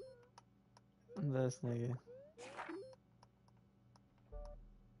 This nigga.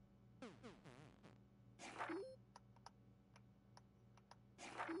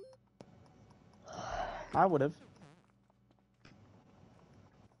 I would've.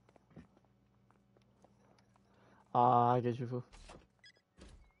 Ah, I get you, fool.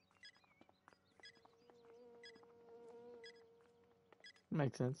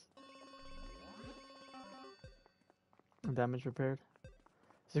 Makes sense. Damage repaired.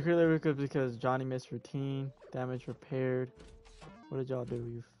 Secretly recouped because Johnny missed routine. Damage repaired. What did y'all do?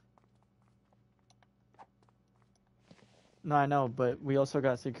 You. No, I know, but we also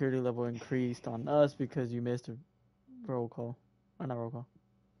got security level increased on us because you missed a roll call. Or not roll call.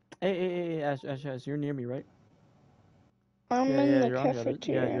 Hey, Ash, you're near me, right? I'm Yeah, in yeah, the you're on the other. Yeah, you're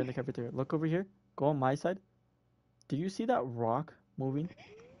cafeteria. in the cafeteria. Look over here. Go on my side. Do you see that rock moving?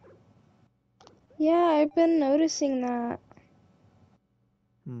 Yeah, I've been noticing that.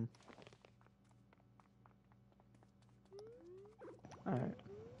 Hmm. Alright.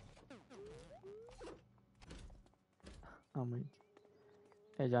 I'm weak.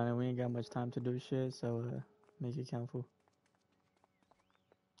 Hey, Johnny, we ain't got much time to do shit, so, make it count, fool.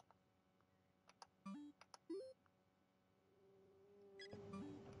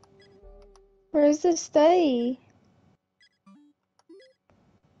 Where's the study?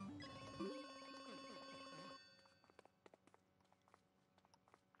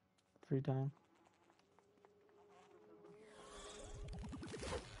 free time.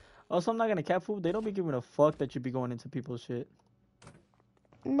 Also, I'm not gonna cat food. They don't be giving a fuck that you be going into people's shit.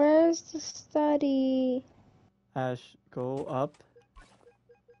 Where's the study? Ash, go up.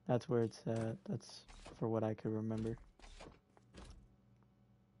 That's where it's at. That's for what I could remember.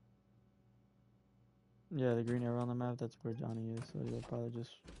 Yeah, the green arrow on the map, that's where Johnny is, so you'll probably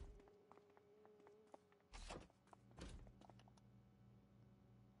just...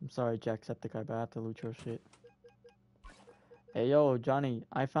 I'm sorry, Jacksepticeye, but I have to loot your shit. Hey, yo, Johnny,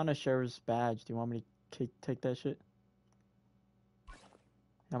 I found a sheriff's badge. Do you want me to take that shit?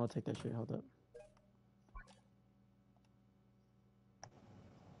 I'm gonna take that shit, hold up.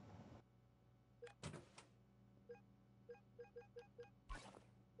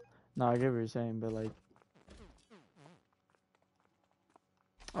 No, I get what you're saying, but like...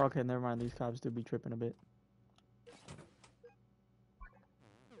 Okay, never mind, these cops do be tripping a bit.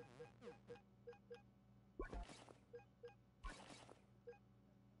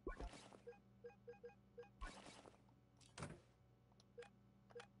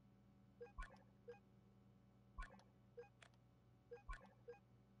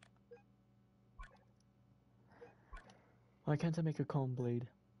 Why can't I make a comb blade?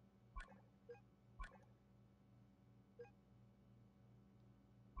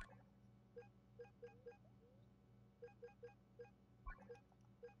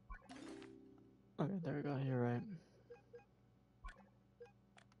 Okay, there we go, you're right.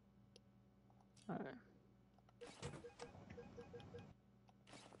 Alright.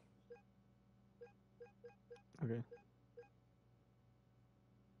 Okay.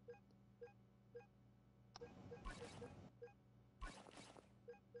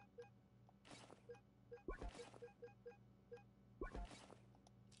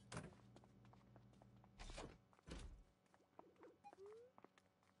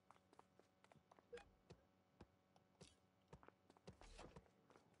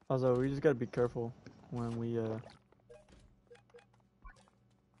 Also, we just gotta be careful when we,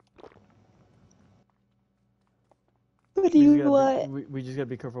 What do you what? we just gotta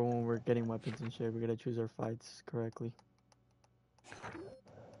be careful when we're getting weapons and shit. We gotta choose our fights correctly.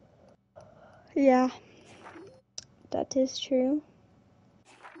 Yeah, that is true.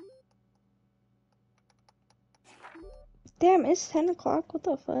 Damn, it's 10 o'clock. What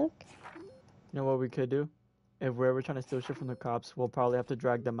the fuck? You know what we could do? If we're ever trying to steal shit from the cops, we'll probably have to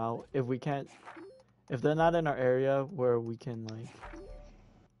drag them out. If we can't, if they're not in our area where we can, like,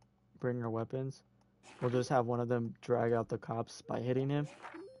 bring our weapons, we'll just have one of them drag out the cops by hitting him.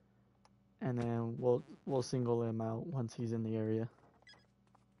 And then we'll single him out once he's in the area.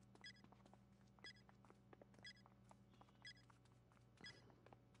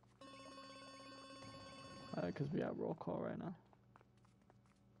 Because we have roll call right now.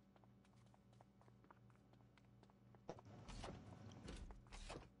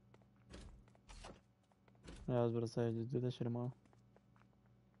 Yeah, I was about to say, just do this shit tomorrow.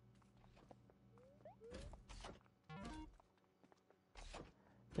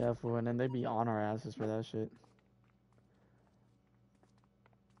 Yeah, fool, and then they be on our asses for that shit.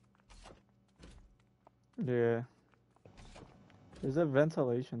 Yeah. There's a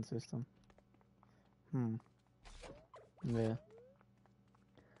ventilation system. Yeah.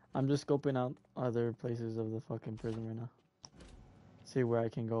 I'm just scoping out other places of the fucking prison right now. See where I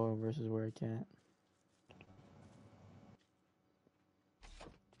can go versus where I can't.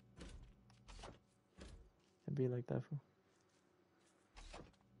 It'd be like that, fool.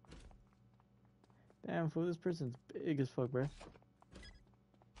 Damn, fool, this prison's big as fuck, bro.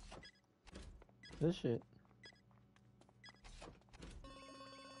 This shit.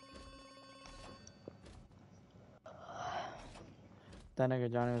 That nigga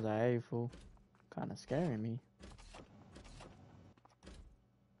Johnny was like, hey, fool. Kinda scaring me.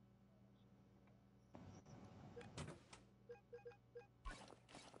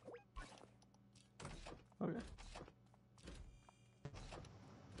 Okay.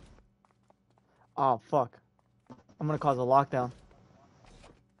 Oh, fuck. I'm gonna cause a lockdown.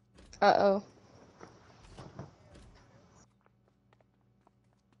 Uh-oh.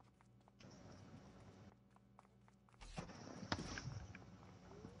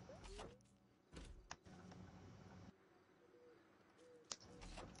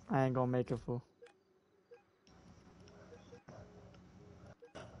 I ain't gonna make it, fool.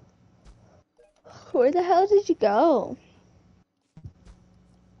 Where the hell did you go?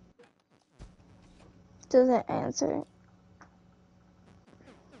 Doesn't answer.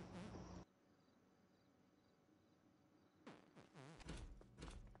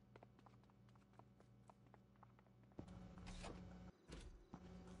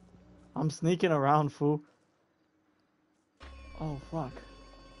 I'm sneaking around, fool. Oh, fuck.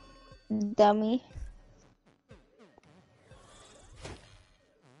 Dummy.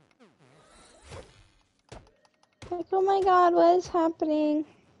 Like, oh my god, what is happening?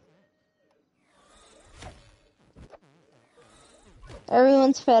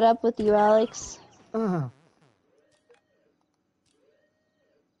 Everyone's fed up with you, Alex. My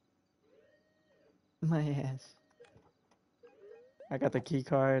ass. I got the key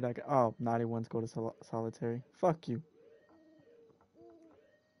card. Oh, naughty ones go to solitary. Fuck you.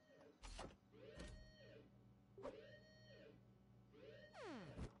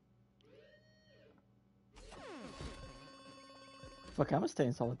 Fuck, I'm gonna stay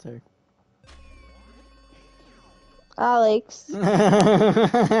in solitary. Alex.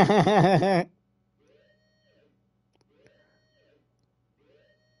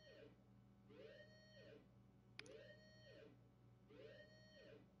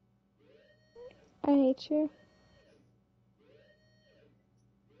 I hate you.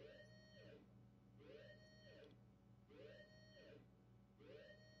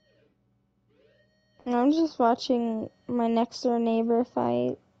 I'm just watching my next door neighbor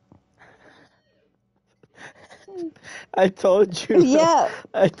fight. I told you. Yeah,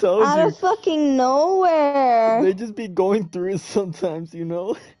 I told out you. of fucking nowhere. They just be going through it sometimes, you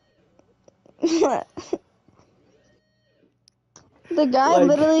know? The guy Like,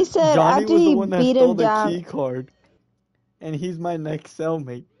 literally said Johnny after was the he one that beat stole him the down. key card. And he's my next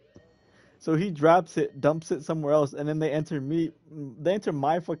cellmate. So he drops it, dumps it somewhere else, and then they enter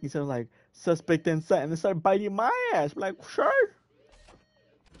my fucking cell like, suspect inside, and they start biting my ass. I'm like, sure.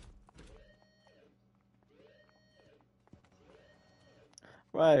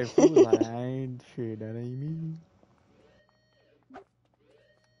 Right, fool, like, I ain't shit, that ain't me.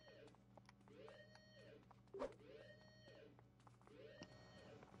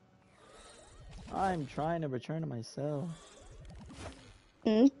 I'm trying to return to my cell.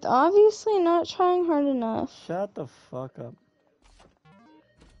 Obviously not trying hard enough. Shut the fuck up.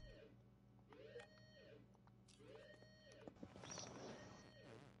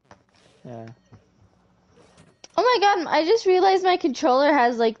 Yeah. Oh my god, I just realized my controller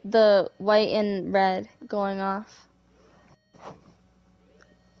has like the white and red going off.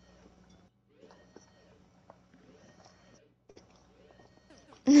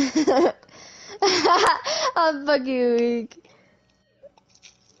 I'm fucking weak.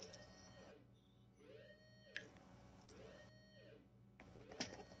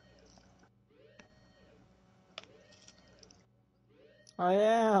 I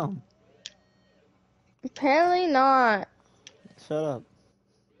am. Apparently not. Shut up.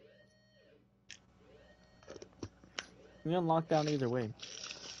 You're on lockdown either way.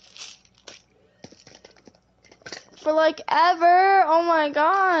 For like ever. Oh my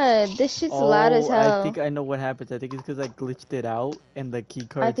god. This shit's loud as Oh, I hell. think I know what happens. I think it's because I glitched it out and the key I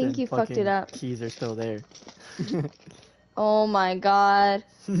cards think and you fucked it fucking up. keys are still there. Oh my god.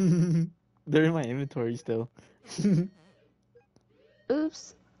 They're in my inventory still.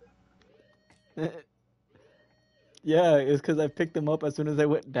 Oops. Yeah, it's because I picked them up as soon as I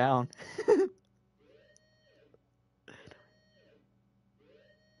went down.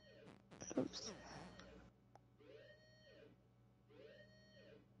 Oops.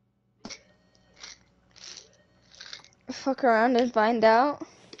 Fuck around and find out.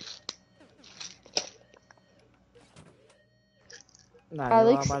 Nah, you know what I'm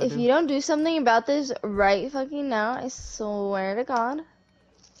Alex, about to if do? you don't do something about this right fucking now, I swear to God.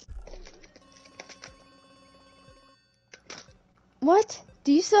 What?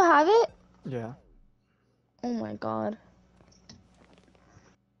 Do you still have it? Yeah. Oh my God.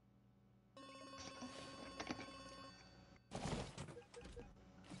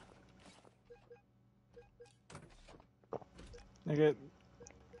 Nigga,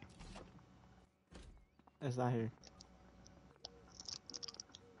 it's not here.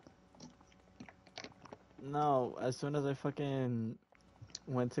 No, as soon as I fucking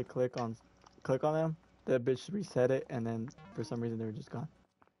went to click on them, the bitch reset it, and then for some reason they were just gone.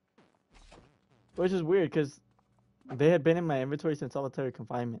 Which is weird, because they had been in my inventory since solitary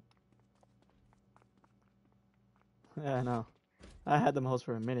confinement. Yeah, I know. I had them host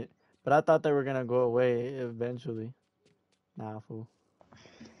for a minute, but I thought they were gonna go away eventually. Nah, fool.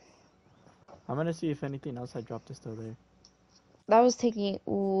 I'm gonna see if anything else I dropped is still there. That was taking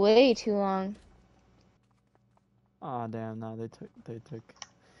way too long. Aw, damn, no, they took.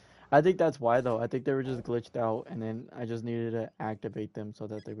 I think that's why, though. I think they were just glitched out, and then I just needed to activate them so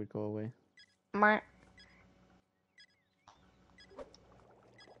that they would go away. Mar-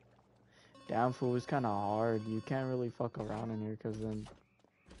 Damn, fool, it's kind of hard. You can't really fuck around in here, because then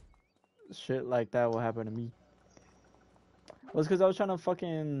shit like that will happen to me. Well, it's because I was trying to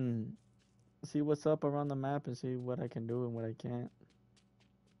fucking see what's up around the map and see what I can do and what I can't.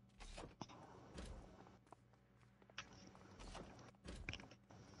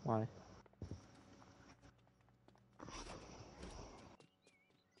 Why?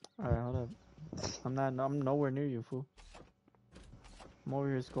 Alright, hold up. I'm nowhere near you, fool. I'm over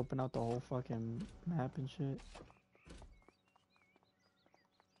here scoping out the whole fucking map and shit.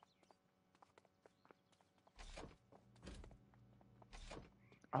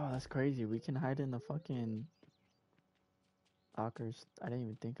 Oh, that's crazy. We can hide in the fucking lockers. I didn't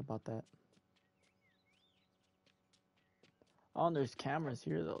even think about that. Oh, and there's cameras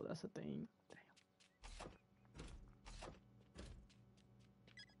here, though. That's the thing.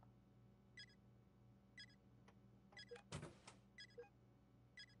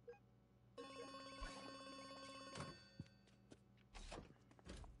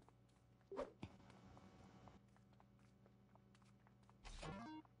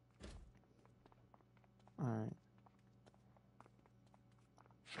 Alright.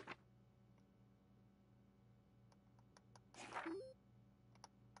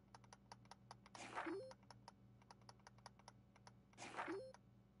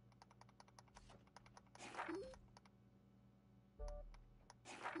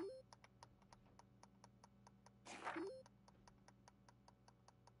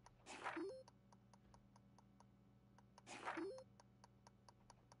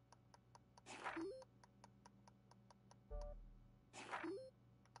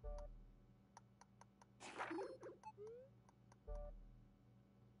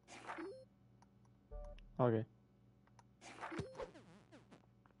 Okay.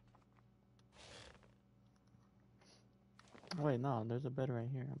 Wait, no, there's a bed right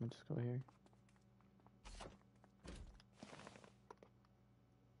here. I'm gonna just go here.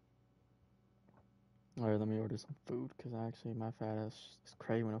 Alright, let me order some food, because actually my fat ass is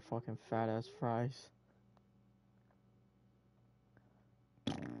craving a fucking fat ass fries.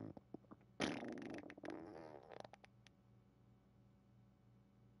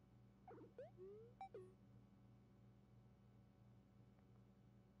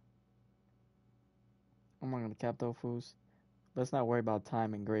 I'm not gonna cap though, fools. Let's not worry about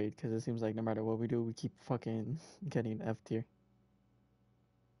time and grade, because it seems like no matter what we do, we keep fucking getting F tier.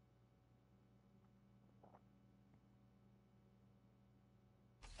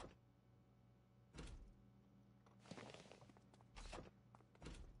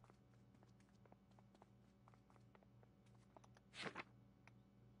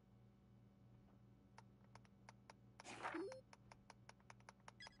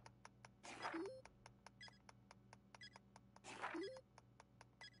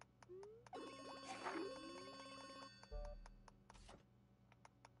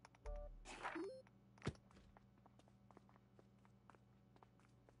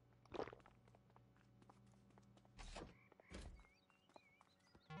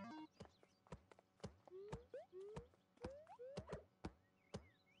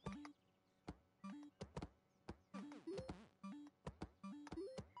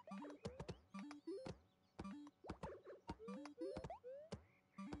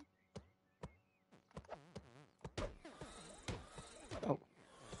 Oh.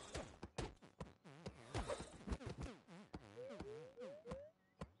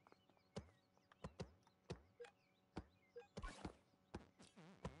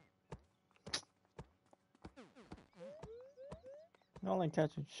 Y'all ain't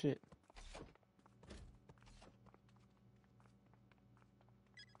catching shit.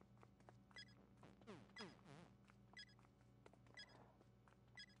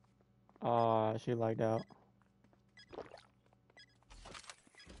 Aw, she lagged out.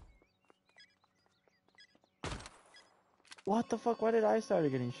 What the fuck? Why did I start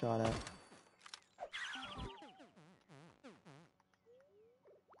getting shot at?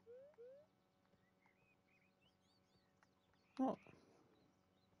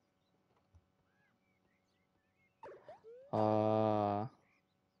 Oh.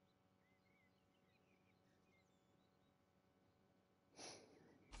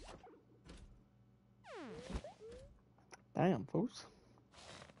 Damn, fools.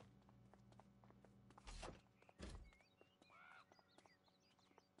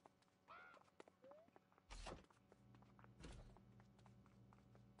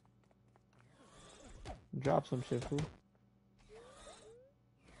 Drop some shit, fool.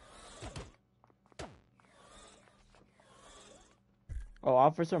 Oh,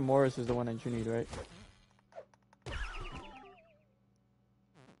 Officer Morris is the one that you need, right?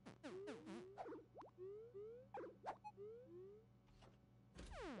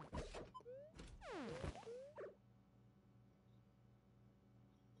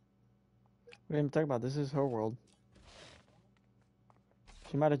 What are you talking about? This is her world.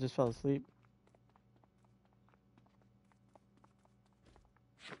 She might have just fell asleep.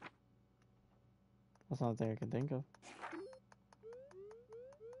 That's not a thing I can think of.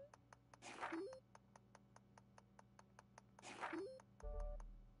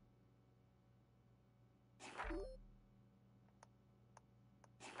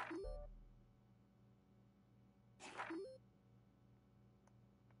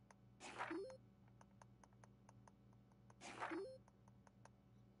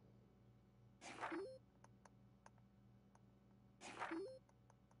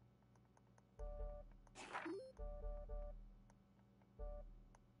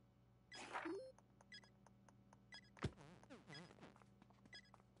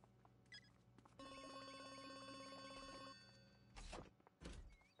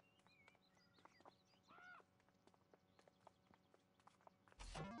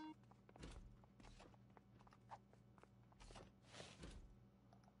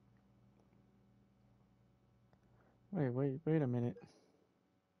 Wait a minute.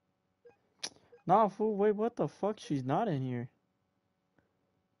 Nah, fool, wait, what the fuck? She's not in here.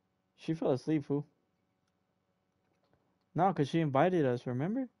 She fell asleep, fool. No, because she invited us,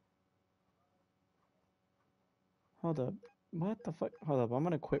 remember? Hold up. What the fuck? Hold up, I'm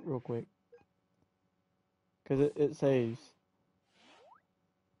gonna quit real quick. Because it saves.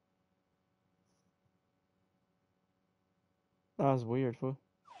 That was weird, fool.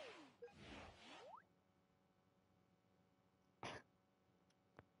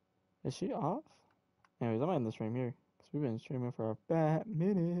 Is she off? Anyways, I'm ending the stream here. Because we've been streaming for a fat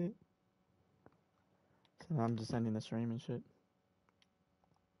minute. So now I'm just ending the stream and shit.